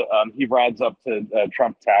up to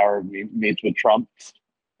Trump Tower, meets with Trump,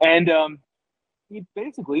 and he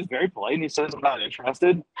basically is very polite and he says, "I'm not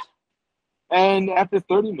interested." And after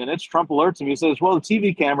 30 minutes, Trump alerts him. He says, "Well, the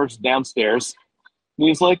TV camera's downstairs." And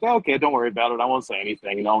he's like, "Oh, okay, don't worry about it. I won't say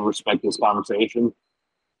anything, and I'll respect this conversation."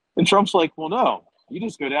 And Trump's like, "Well, no, you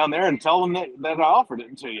just go down there and tell them that I offered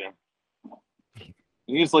it to you." And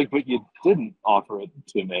he's like, "But you didn't offer it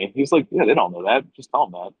to me." He's like, "Yeah, they don't know that. Just tell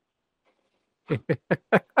them that."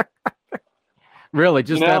 Really,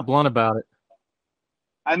 just that blunt about it.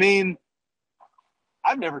 I mean,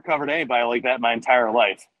 I've never covered anybody like that my entire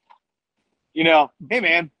life. You know, hey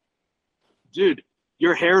man, dude,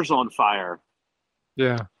 your hair's on fire.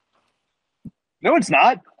 Yeah. No, it's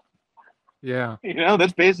not. Yeah. You know,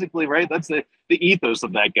 that's basically right. That's the ethos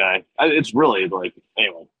of that guy. It's really like,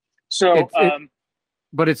 anyway. So,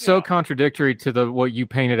 but it's so contradictory to what you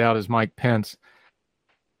painted out as Mike Pence.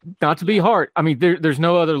 Not to be hard. I mean, there's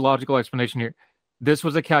no other logical explanation here. This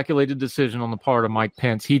was a calculated decision on the part of Mike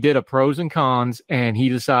Pence. He did a pros and cons, and he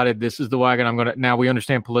decided this is the wagon I'm going to. Now we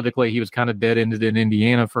understand politically he was kind of dead-ended in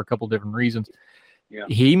Indiana for a couple different reasons. Yeah.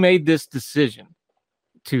 He made this decision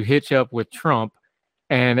to hitch up with Trump,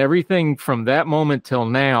 and everything from that moment till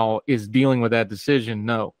now is dealing with that decision.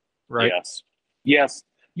 No, right? Yes.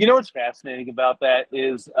 You know what's fascinating about that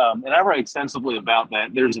is, and I write extensively about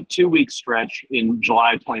that, there's a 2-week stretch in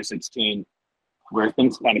July 2016 where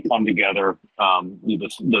things kind of come together.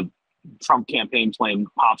 The Trump campaign plane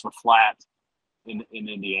pops a flat in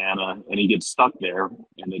Indiana, and he gets stuck there,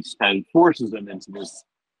 and it kind of forces him into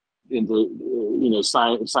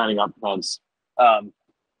signing up Pence. And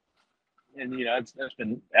you know, it's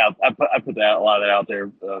been out. I put a lot of that out there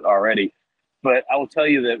already, but I will tell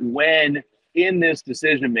you that when in this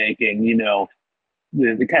decision making, you know,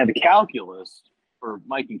 the kind of the calculus for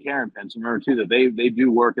Mike and Karen Pence, remember too that they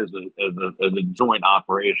do work as a joint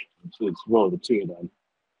operation. So it's really the two of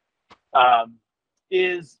them.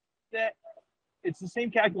 Is that it's the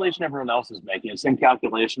same calculation everyone else is making. It's the same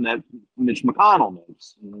calculation that Mitch McConnell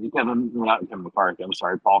makes. Not Kevin McCarthy. I'm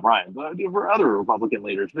sorry, Paul Ryan, but for other Republican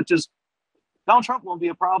leaders, which is Donald Trump won't be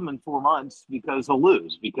a problem in 4 months because he'll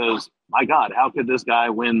lose. Because my God, how could this guy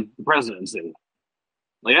win the presidency?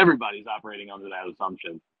 Like everybody's operating under that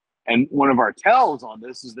assumption. And one of our tells on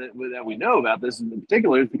this is that we know about this in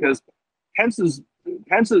particular is because Pence's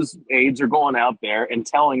aides are going out there and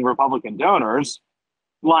telling Republican donors,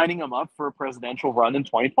 lining them up for a presidential run in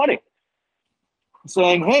 2020,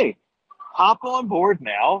 saying, "Hey, hop on board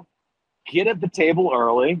now, get at the table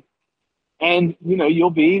early, and you know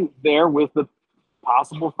you'll be there with the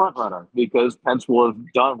possible front runner because Pence will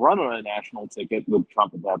have run on a national ticket with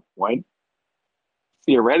Trump at that point.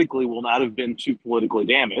 Theoretically, will not have been too politically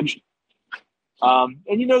damaged." And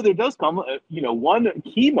you know there does come one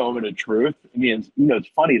key moment of truth. I mean, it's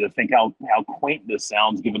funny to think how quaint this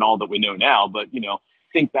sounds given all that we know now, but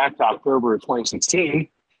think back to October of 2016,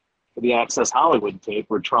 the Access Hollywood tape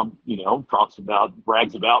where Trump,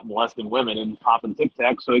 brags about molesting women and popping Tic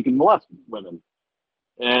Tacs so he can molest women.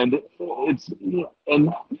 And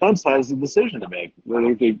and Pence has a decision to make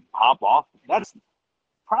whether they hop off. That's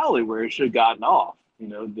probably where he should have gotten off,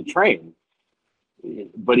 the train,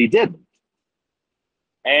 but he didn't.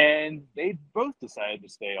 And they both decided to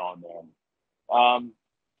stay on there.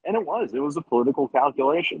 And it was a political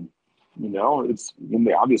calculation.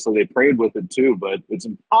 Obviously they prayed with it too, but it's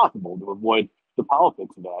impossible to avoid the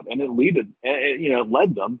politics of that. And it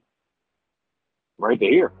led them right to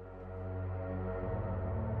here.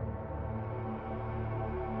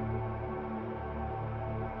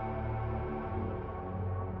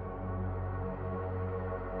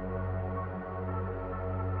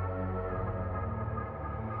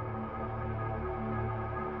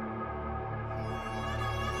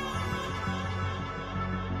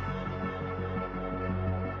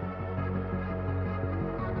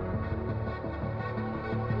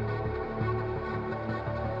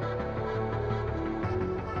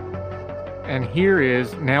 And here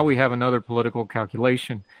is, now we have another political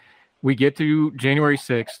calculation. We get to January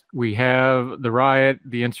 6th. We have the riot,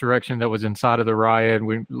 the insurrection that was inside of the riot.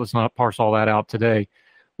 Let's not parse all that out today.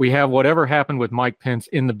 We have whatever happened with Mike Pence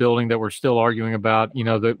in the building that we're still arguing about,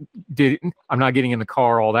 I'm not getting in the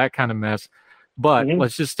car, all that kind of mess. But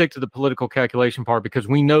let's just stick to the political calculation part, because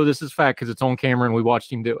we know this is fact because it's on camera and we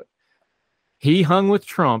watched him do it. He hung with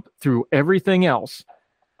Trump through everything else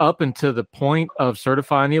up until the point of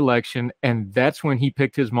certifying the election, and that's when he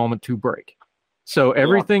picked his moment to break. So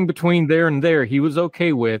everything between there and there, he was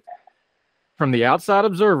okay with. From the outside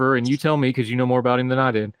observer, and you tell me because you know more about him than I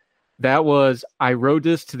did, that was, I rode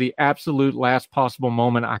this to the absolute last possible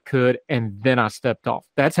moment I could, and then I stepped off.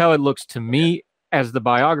 That's how it looks to me as the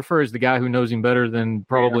biographer, as the guy who knows him better than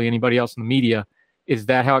probably anybody else in the media. Is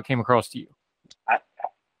that how it came across to you?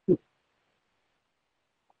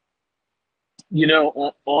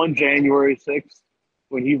 On January 6th,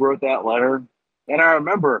 when he wrote that letter, and I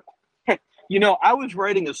remember, I was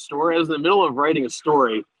writing a story. I was in the middle of writing a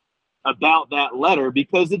story about that letter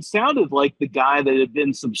because it sounded like the guy that had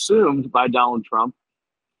been subsumed by Donald Trump.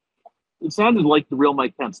 It sounded like the real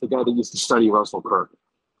Mike Pence, the guy that used to study Russell Kirk.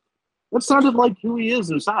 That sounded like who he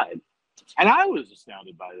is inside. And I was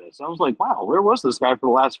astounded by this. I was like, wow, where was this guy for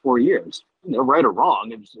the last 4 years? Right or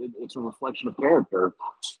wrong, it's a reflection of character,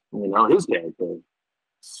 his character.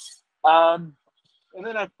 And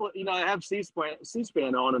then I have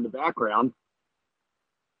C-SPAN on in the background.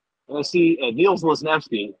 And I see Niels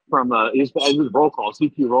Lesnevsky from his roll call,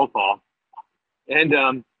 CQ roll call.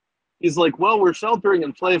 And he's like, well, we're sheltering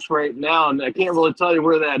in place right now, and I can't really tell you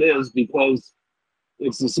where that is because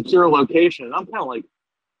it's a secure location. And I'm kind of like,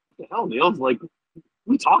 what the hell, Niels? Like, what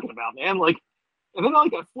are you talking about, man? Like, and then I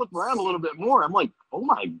flip around a little bit more. I'm like, oh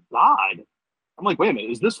my God. I'm like, wait a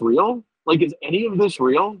minute, is this real? Like, is any of this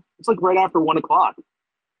real? It's like right after 1 o'clock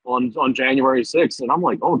on January 6th. And I'm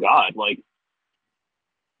like, oh God,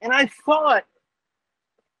 and I thought,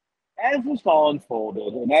 as this all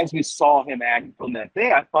unfolded and as we saw him act on that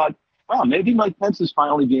day, I thought, wow, maybe Mike Pence is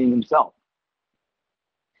finally being himself.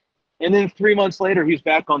 And then 3 months later, he's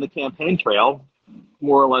back on the campaign trail,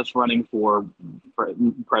 more or less running for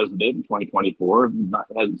president in 2024,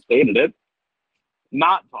 hasn't stated it,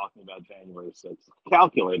 not talking about January 6th,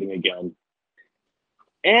 calculating again.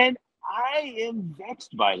 And I am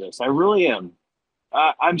vexed by this. I really am.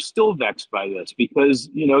 I'm still vexed by this because,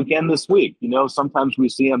 again, this week, sometimes we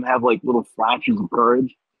see him have little flashes of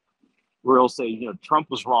courage where he'll say, Trump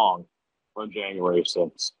was wrong on January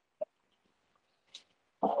 6th.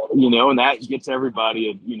 And that gets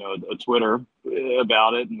everybody, a Twitter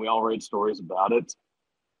about it, and we all write stories about it.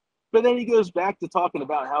 But then he goes back to talking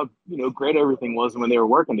about how, great everything was when they were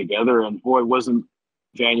working together. And boy, wasn't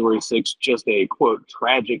January 6th just a, quote,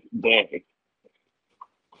 tragic day.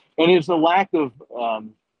 And it's a lack of,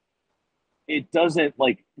 it doesn't,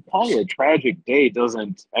 calling it a tragic day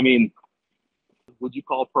doesn't, would you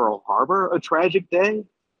call Pearl Harbor a tragic day?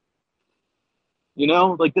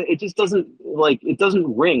 It just doesn't, it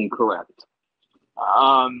doesn't ring correct.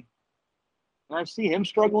 And I see him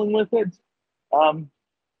struggling with it.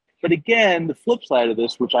 But again, the flip side of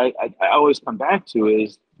this, which I always come back to,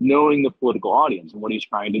 is knowing the political audience and what he's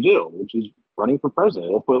trying to do, which is running for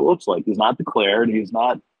president. That's what it looks like. He's not declared. He's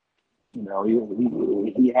not,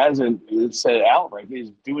 he hasn't said it outright.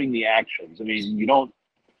 He's doing the actions. You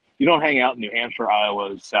don't hang out in New Hampshire,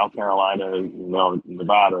 Iowa, South Carolina,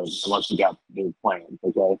 Nevada, unless you got big plans,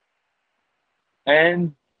 okay?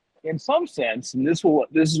 And in some sense, and this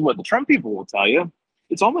is what the Trump people will tell you,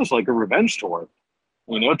 it's almost like a revenge tour.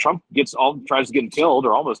 Trump tries to get him killed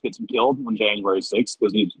or almost gets him killed on January 6th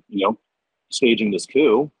because he's, staging this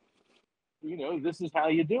coup. This is how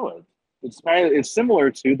you do it. It's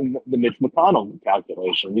similar to the Mitch McConnell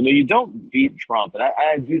calculation. You don't beat Trump, and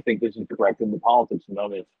I do think this is correct in the politics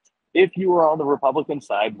moment. If you were on the Republican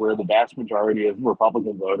side, where the vast majority of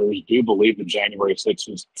Republican voters do believe that January 6th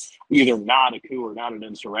was either not a coup or not an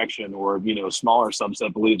insurrection, or a smaller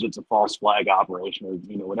subset believes it's a false flag operation, or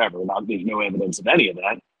whatever. There's no evidence of any of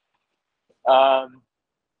that. How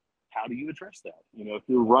do you address that? If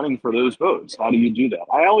you're running for those votes, how do you do that?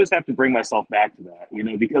 I always have to bring myself back to that,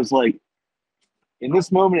 because in this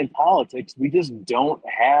moment in politics, we just don't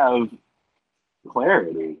have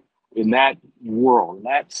clarity in that world, in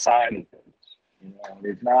that side of things.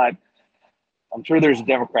 It's not, I'm sure there's a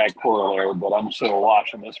Democratic corollary, but I'm still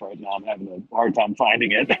awash in this right now. I'm having a hard time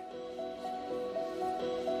finding it.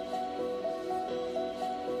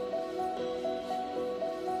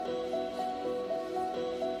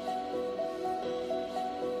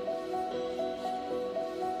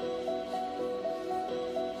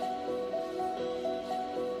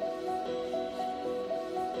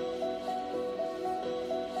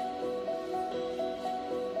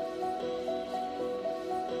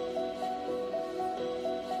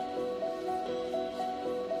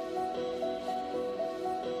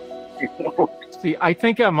 See, I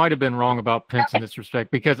think I might have been wrong about Pence in this respect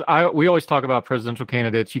because we always talk about presidential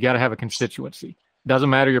candidates. You got to have a constituency. Doesn't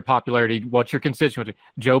matter your popularity. What's your constituency?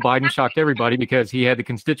 Joe Biden shocked everybody because he had the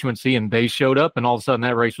constituency and they showed up, and all of a sudden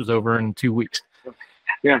that race was over in 2 weeks.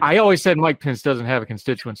 Yeah. I always said Mike Pence doesn't have a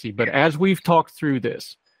constituency, but as we've talked through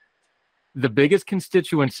this, the biggest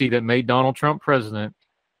constituency that made Donald Trump president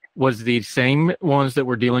was the same ones that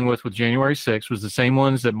we're dealing with January 6th, was the same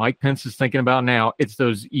ones that Mike Pence is thinking about now. It's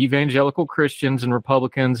those evangelical Christians and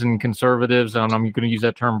Republicans and conservatives, and I'm going to use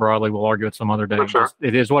that term broadly. We'll argue it some other day. Sure.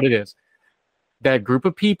 It is what it is. That group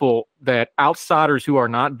of people, that outsiders who are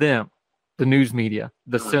not them, the news media,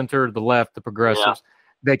 the center, the left, the progressives,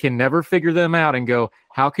 they can never figure them out and go,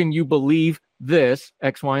 how can you believe this,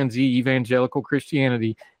 X, Y, and Z evangelical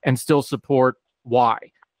Christianity, and still support Y,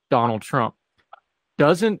 Donald Trump?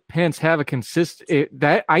 Doesn't Pence have a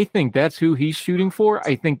that I think that's who he's shooting for.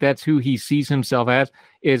 I think that's who he sees himself as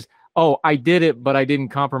is, oh, I did it, but I didn't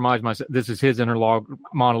compromise myself. This is his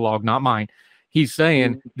monologue, not mine. He's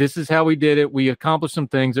saying, this is how we did it. We accomplished some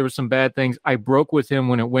things. There were some bad things. I broke with him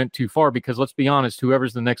when it went too far because let's be honest,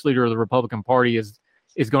 whoever's the next leader of the Republican Party is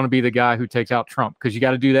going to be the guy who takes out Trump because you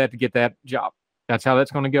got to do that to get that job. That's how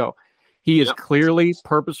that's going to go. He is clearly,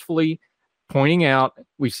 purposefully pointing out,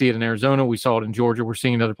 we see it in Arizona, we saw it in Georgia, we're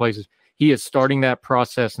seeing it in other places. He is starting that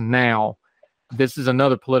process now. This is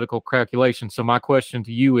another political calculation. So my question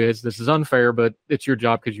to you is, this is unfair, but it's your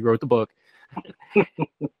job because you wrote the book,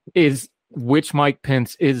 is which Mike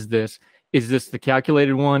Pence is this? Is this the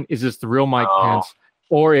calculated one? Is this the real Mike Pence?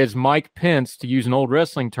 Or is Mike Pence, to use an old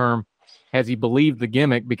wrestling term, has he believed the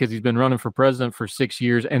gimmick because he's been running for president for 6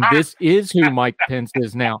 years and this is who Mike Pence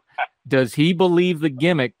is now? Does he believe the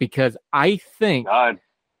gimmick? Because I think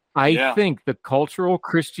the cultural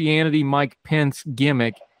Christianity Mike Pence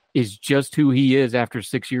gimmick is just who he is after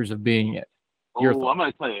 6 years of being it. I'm going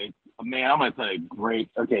to tell you, man, I'm going to tell you great.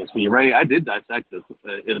 Okay, so you ready? I did dissect this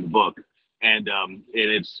in the book. And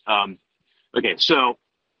it's okay. So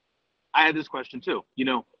I had this question too.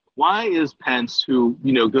 Why is Pence, who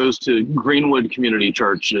goes to Greenwood Community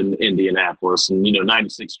Church in Indianapolis and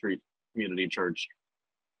 96th Street Community Church?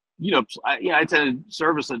 I attended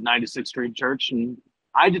service at 96th Street Church, and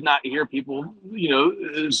I did not hear people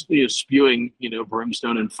spewing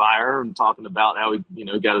brimstone and fire and talking about how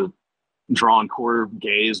he got a drawn quarter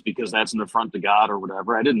gaze because that's an affront to God or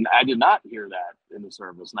whatever. I did not hear that in the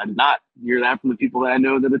service, and I did not hear that from the people that I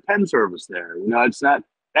know that attend service there. That's not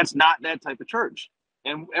that type of church.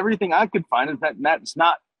 And everything I could find is that's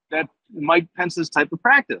not that Mike Pence's type of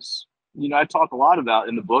practice. I talk a lot about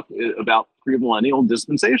in the book about premillennial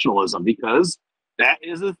dispensationalism because that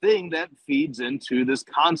is a thing that feeds into this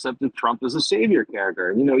concept of Trump as a savior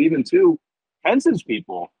character. Even to Pence's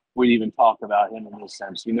people would even talk about him in this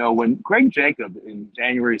sense. When Greg Jacob in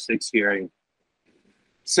January 6th hearing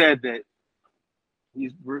said that he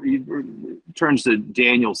turns to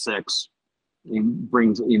Daniel 6, he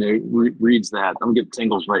brings, reads that. I'm getting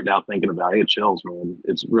tingles right now thinking about it. I get chills, man.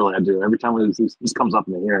 It's really, I do. Every time this comes up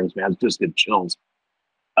in the hearings, man, I just get chills.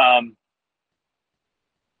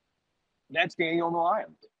 That's Daniel and the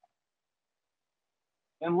Lion.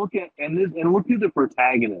 And look who the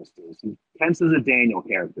protagonist is. Pence is a Daniel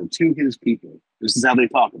character to his people. This is how they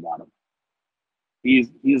talk about him. He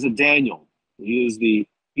is a Daniel. He is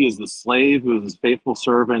the slave who is a faithful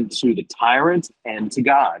servant to the tyrant and to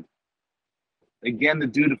God. Again, the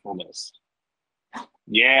dutifulness.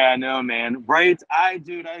 Yeah, I know, man. Right? I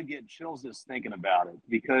get chills just thinking about it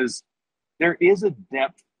because there is a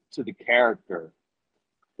depth to the character,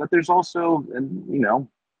 but there's also,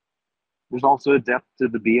 there's also a depth to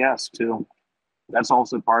the BS too. That's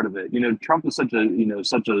also part of it. Trump is such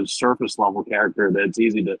a surface level character that it's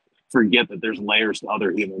easy to forget that there's layers to other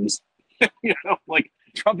humans. Like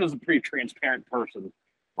Trump is a pretty transparent person.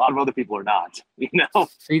 A lot of other people are not,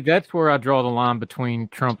 See, that's where I draw the line between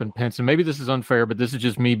Trump and Pence. And maybe this is unfair, but this is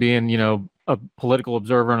just me being, a political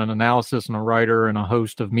observer and an analysis and a writer and a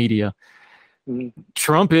host of media. Mm-hmm.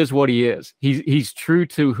 Trump is what he is. He's true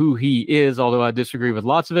to who he is, although I disagree with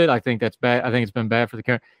lots of it. I think that's bad. I think it's been bad for the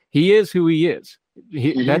country. He is who he is.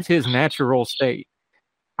 That's his natural state.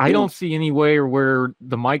 I don't see anywhere where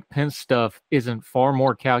the Mike Pence stuff isn't far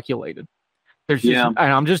more calculated. There's just,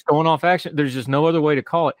 and I'm just going off action. There's just no other way to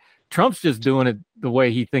call it. Trump's just doing it the way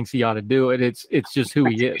he thinks he ought to do it. It's just who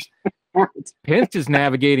he is. Pence is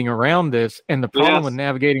navigating around this, and the problem with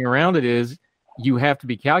navigating around it is you have to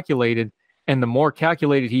be calculated. And the more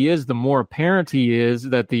calculated he is, the more apparent he is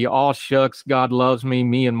that the all shucks, God loves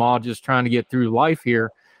me and Ma just trying to get through life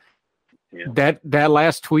here. Yeah. That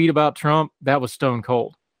last tweet about Trump, that was stone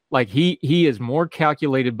cold. Like he is more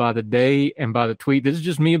calculated by the day and by the tweet. This is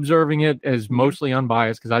just me observing it as mostly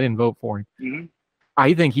unbiased because I didn't vote for him. Mm-hmm.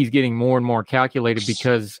 I think he's getting more and more calculated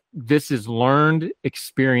because this is learned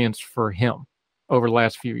experience for him over the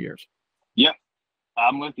last few years. Yeah,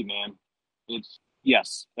 I'm with you, man. It's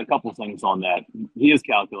yes, a couple things on that. He is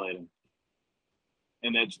calculating,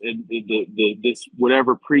 and it's this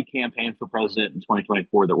whatever pre-campaign for president in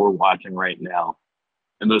 2024 that we're watching right now,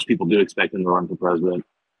 and most people do expect him to run for president.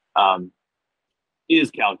 Is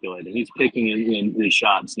calculating. He's picking in his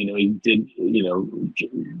shots. You know, he did,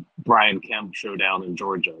 Brian Kemp showdown in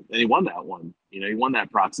Georgia, and he won that one. You know, he won that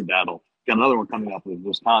proxy battle. Got another one coming up with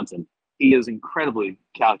Wisconsin. He is incredibly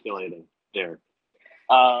calculating there.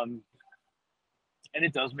 And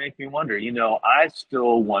it does make me wonder, I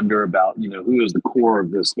still wonder about, who is the core of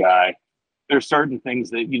this guy. There's certain things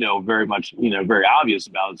that, very much, very obvious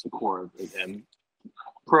about is the core of him.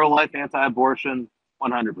 Pro-life, anti-abortion,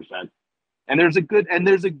 100%. And there's a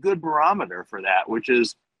good barometer for that, which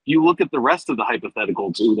is you look at the rest of the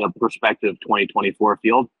hypothetical to the prospective 2024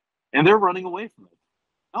 field, and they're running away from it.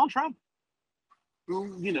 Donald Trump,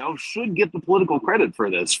 who, should get the political credit for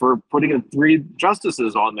this, for putting 3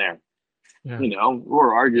 justices on there,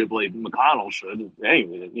 or arguably McConnell should,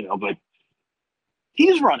 anyway, but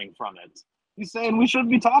he's running from it. He's saying we shouldn't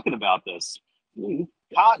be talking about this.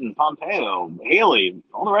 Cotton, Pompeo, Haley,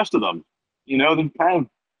 all the rest of them, they're kind of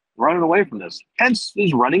running away from this. Pence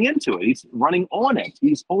is running into it. He's running on it.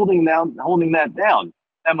 He's holding that down.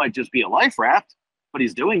 That might just be a life raft, but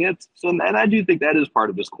he's doing it. So, and I do think that is part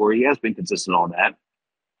of his core. He has been consistent on that.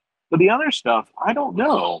 But the other stuff, I don't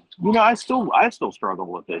know. I still struggle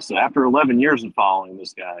with this. After 11 years of following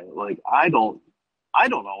this guy, like I don't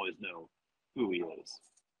always know who he is.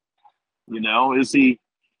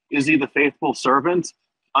 Is he the faithful servant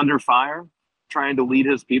under fire, trying to lead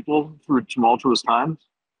his people through tumultuous times?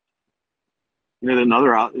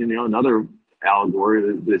 Another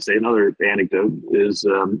allegory, they say, another anecdote is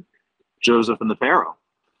Joseph and the Pharaoh.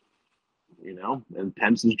 And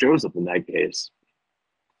Pence is Joseph in that case.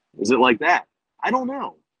 Is it like that? I don't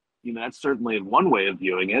know. That's certainly one way of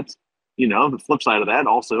viewing it. The flip side of that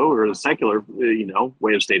also, or a secular,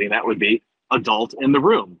 way of stating that would be adult in the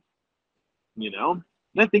room. And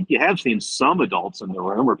I think you have seen some adults in the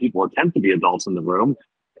room, or people attempt to be adults in the room.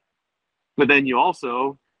 But then you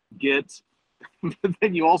also get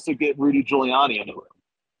Rudy Giuliani in the room.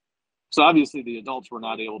 So obviously the adults were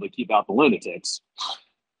not able to keep out the lunatics.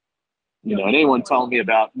 And anyone telling me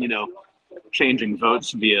about, changing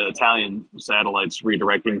votes via Italian satellites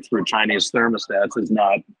redirecting through Chinese thermostats is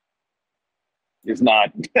not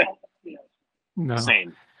no.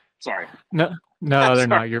 sane. Sorry. No, they're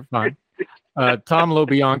not. You're fine. Tom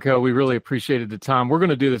LoBianco, we really appreciated the time. We're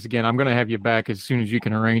going to do this again. I'm going to have you back as soon as you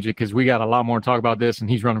can arrange it because we got a lot more to talk about this, and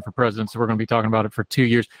he's running for president, so we're going to be talking about it for 2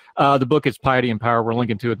 years. The book is Piety and Power. We're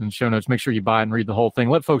linking to it in the show notes. Make sure you buy it and read the whole thing.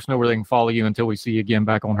 Let folks know where they can follow you until we see you again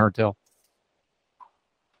back on Heard Tell.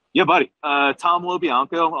 Yeah, buddy. Tom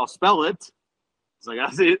LoBianco. I'll spell it. So I got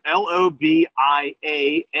to say it. LoBianco.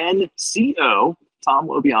 Tom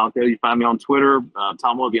LoBianco. You find me on Twitter.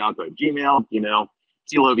 Tom LoBianco at Gmail.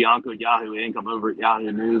 See LoBianco at Yahoo Inc. I'm over at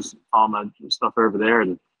Yahoo News. All my stuff over there.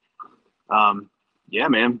 And yeah,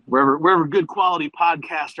 man. Wherever good quality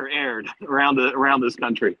podcasts are aired around this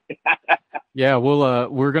country. Yeah,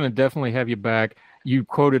 we're gonna definitely have you back. You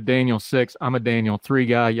quoted Daniel 6. I'm a Daniel 3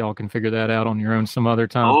 guy. Y'all can figure that out on your own some other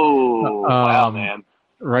time. Oh, wow, man.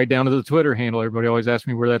 Right down to the Twitter handle. Everybody always asks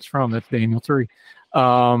me where that's from. That's Daniel 3.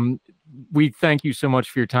 We thank you so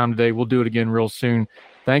much for your time today. We'll do it again real soon.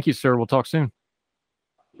 Thank you, sir. We'll talk soon.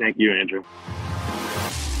 Thank you, Andrew.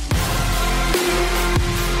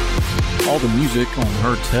 All the music on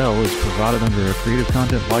Heard Tell is provided under a Creative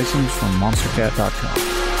Content license from monstercat.com.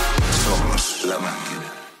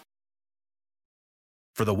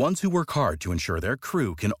 For the ones who work hard to ensure their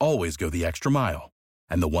crew can always go the extra mile,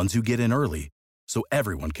 and the ones who get in early so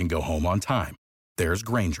everyone can go home on time, there's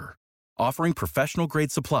Grainger, offering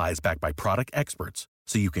professional-grade supplies backed by product experts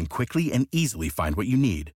so you can quickly and easily find what you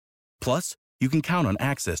need. Plus, you can count on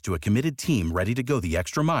access to a committed team ready to go the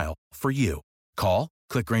extra mile for you. Call,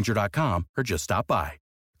 click Grainger.com, or just stop by.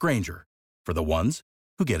 Grainger, for the ones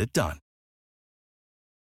who get it done.